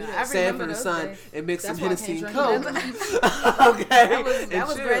her will fucking do that. Sanford and those Son days. and mix That's some why I Hennessy and can't Coke. drink Okay? That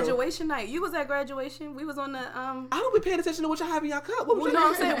was chill. graduation night. You was at graduation. We was on the I don't be paying attention to what y'all have in y'all cup. What was You your know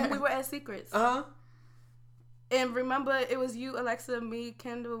what I'm name? saying? When we were at Secrets. Uh-huh. And remember, it was you, Alexa, me,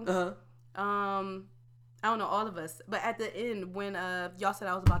 Kendall. Uh-huh. I don't know, all of us. But at the end, when y'all said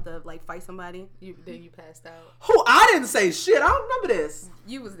I was about to like fight somebody, Then you passed out. Who? I didn't say shit. I don't remember this.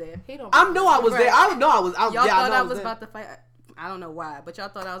 you was there. He don't. I know I was there. I don't know I was. Y'all yeah, thought I know was there. about to fight. I don't know why, but y'all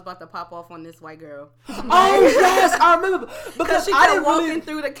thought I was about to pop off on this white girl. Oh yes, I remember Because she I kept didn't walking really.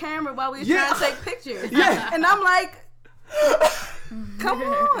 through the camera while we was Yeah. trying to take pictures. Yeah. And I'm like, come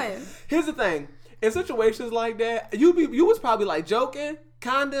on. Here's the thing. In situations like that, you was probably like joking,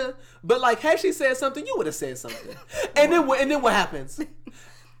 kinda, but like had she said something, you would have said something. And then what happens?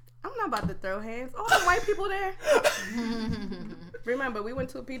 I'm not about to throw hands. All the white people there. Remember, we went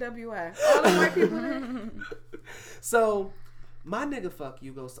to a PWI. All the white people there. So my nigga fuck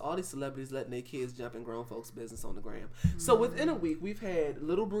you goes to all these celebrities letting their kids jump in grown folks' business on the gram. So within a week, we've had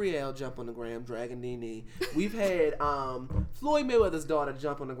little Brielle jump on the gram, dragging Nene. We've had Floyd Mayweather's daughter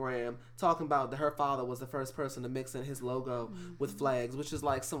jump on the gram, talking about that her father was the first person to mix in his logo with flags, which is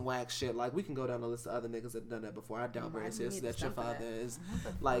like some whack shit. Like, we can go down the list of other niggas that have done that before. I doubt very seriously that your father is.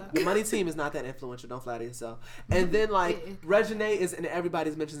 Like, the money team is not that influential. Don't flatter yourself. And then, like, Regine is in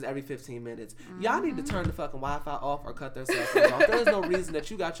everybody's mentions every 15 minutes. Y'all need to turn the fucking Wi-Fi off or cut their cell phones off. There's no reason that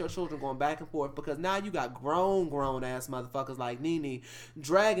you got your children going back and forth, because now you got grown ass motherfuckers like Nene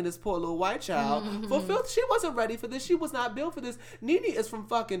dragging this poor little white child for filth. She wasn't ready for this. She was not built for this. Nene is from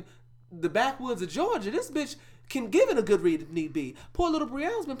fucking the backwoods of Georgia. This bitch can give it a good read if need be. Poor little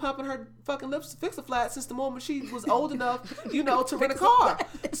Brielle's been pumping her fucking lips to fix a flat since the moment she was old enough, to rent a car.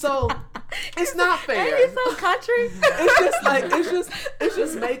 So it's not fair. Ain't he so country? It's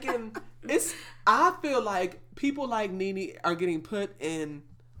just making I feel like people like Nene are getting put in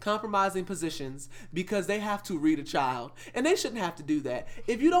compromising positions because they have to read a child, and they shouldn't have to do that.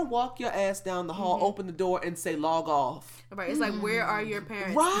 If you don't walk your ass down the hall, open the door, and say log off. Right, it's like, where are your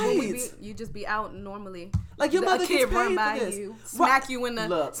parents? Right. When you just be out normally. Like, your mother a kid gets run paid by for this. you, Right. smack you in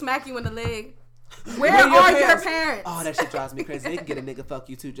the leg. Where are your parents? Oh, that shit drives me crazy. They can get a nigga fuck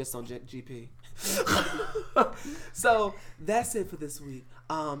you too just on GP. So that's it for this week.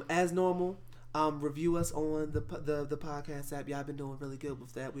 As normal, review us on the podcast app. Y'all been doing really good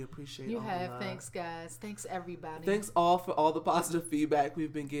with that. We appreciate it. You have. Thanks, guys. Thanks, everybody. Thanks all for all the positive feedback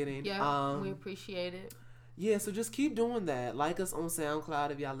we've been getting. Yeah, we appreciate it. Yeah, so just keep doing that. Like us on SoundCloud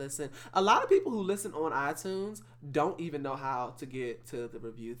if y'all listen. A lot of people who listen on iTunes don't even know how to get to the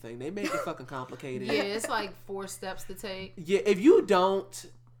review thing. They make it fucking complicated. Yeah, it's like 4 steps to take. Yeah, if you don't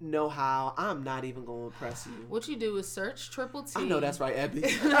know how, I'm not even going to press you. What you do is search Triple T. I know that's right, Abby.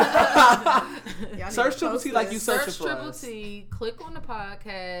 Y'all need Search to Triple post T like this. you searching Search for Triple us. T, click on the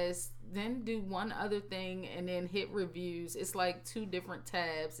podcast, then do one other thing, and then hit reviews. It's like 2 different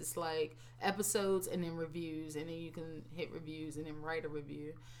tabs. It's like episodes and then reviews, and then you can hit reviews and then write a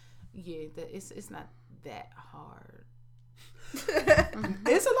review. Yeah, it's not that hard.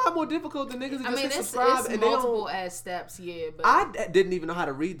 It's a lot more difficult than niggas that just hit subscribe it's and they multiple don't. as steps. Yeah, but I didn't even know how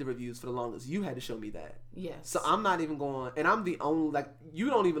to read the reviews for the longest. You had to show me that. yes. So I'm not even going, and I'm the only, you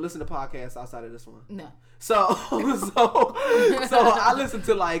don't even listen to podcasts outside of this one. No. So I listen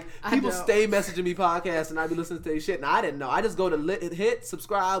to people don't. stay messaging me podcasts, and I be listening to their shit, and I didn't know. I just go to hit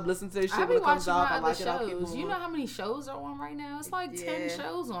subscribe, listen to their shit I when be it comes watching out. my I other like it. I'll keep shows. on. You know how many shows are on right now? It's like 10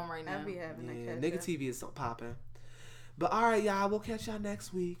 shows on right now. I be having that Yeah, catch nigga up. TV is so popping. But all right, y'all, we'll catch y'all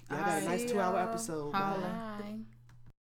next week. Y'all got a nice 2-hour episode. Holla. Bye.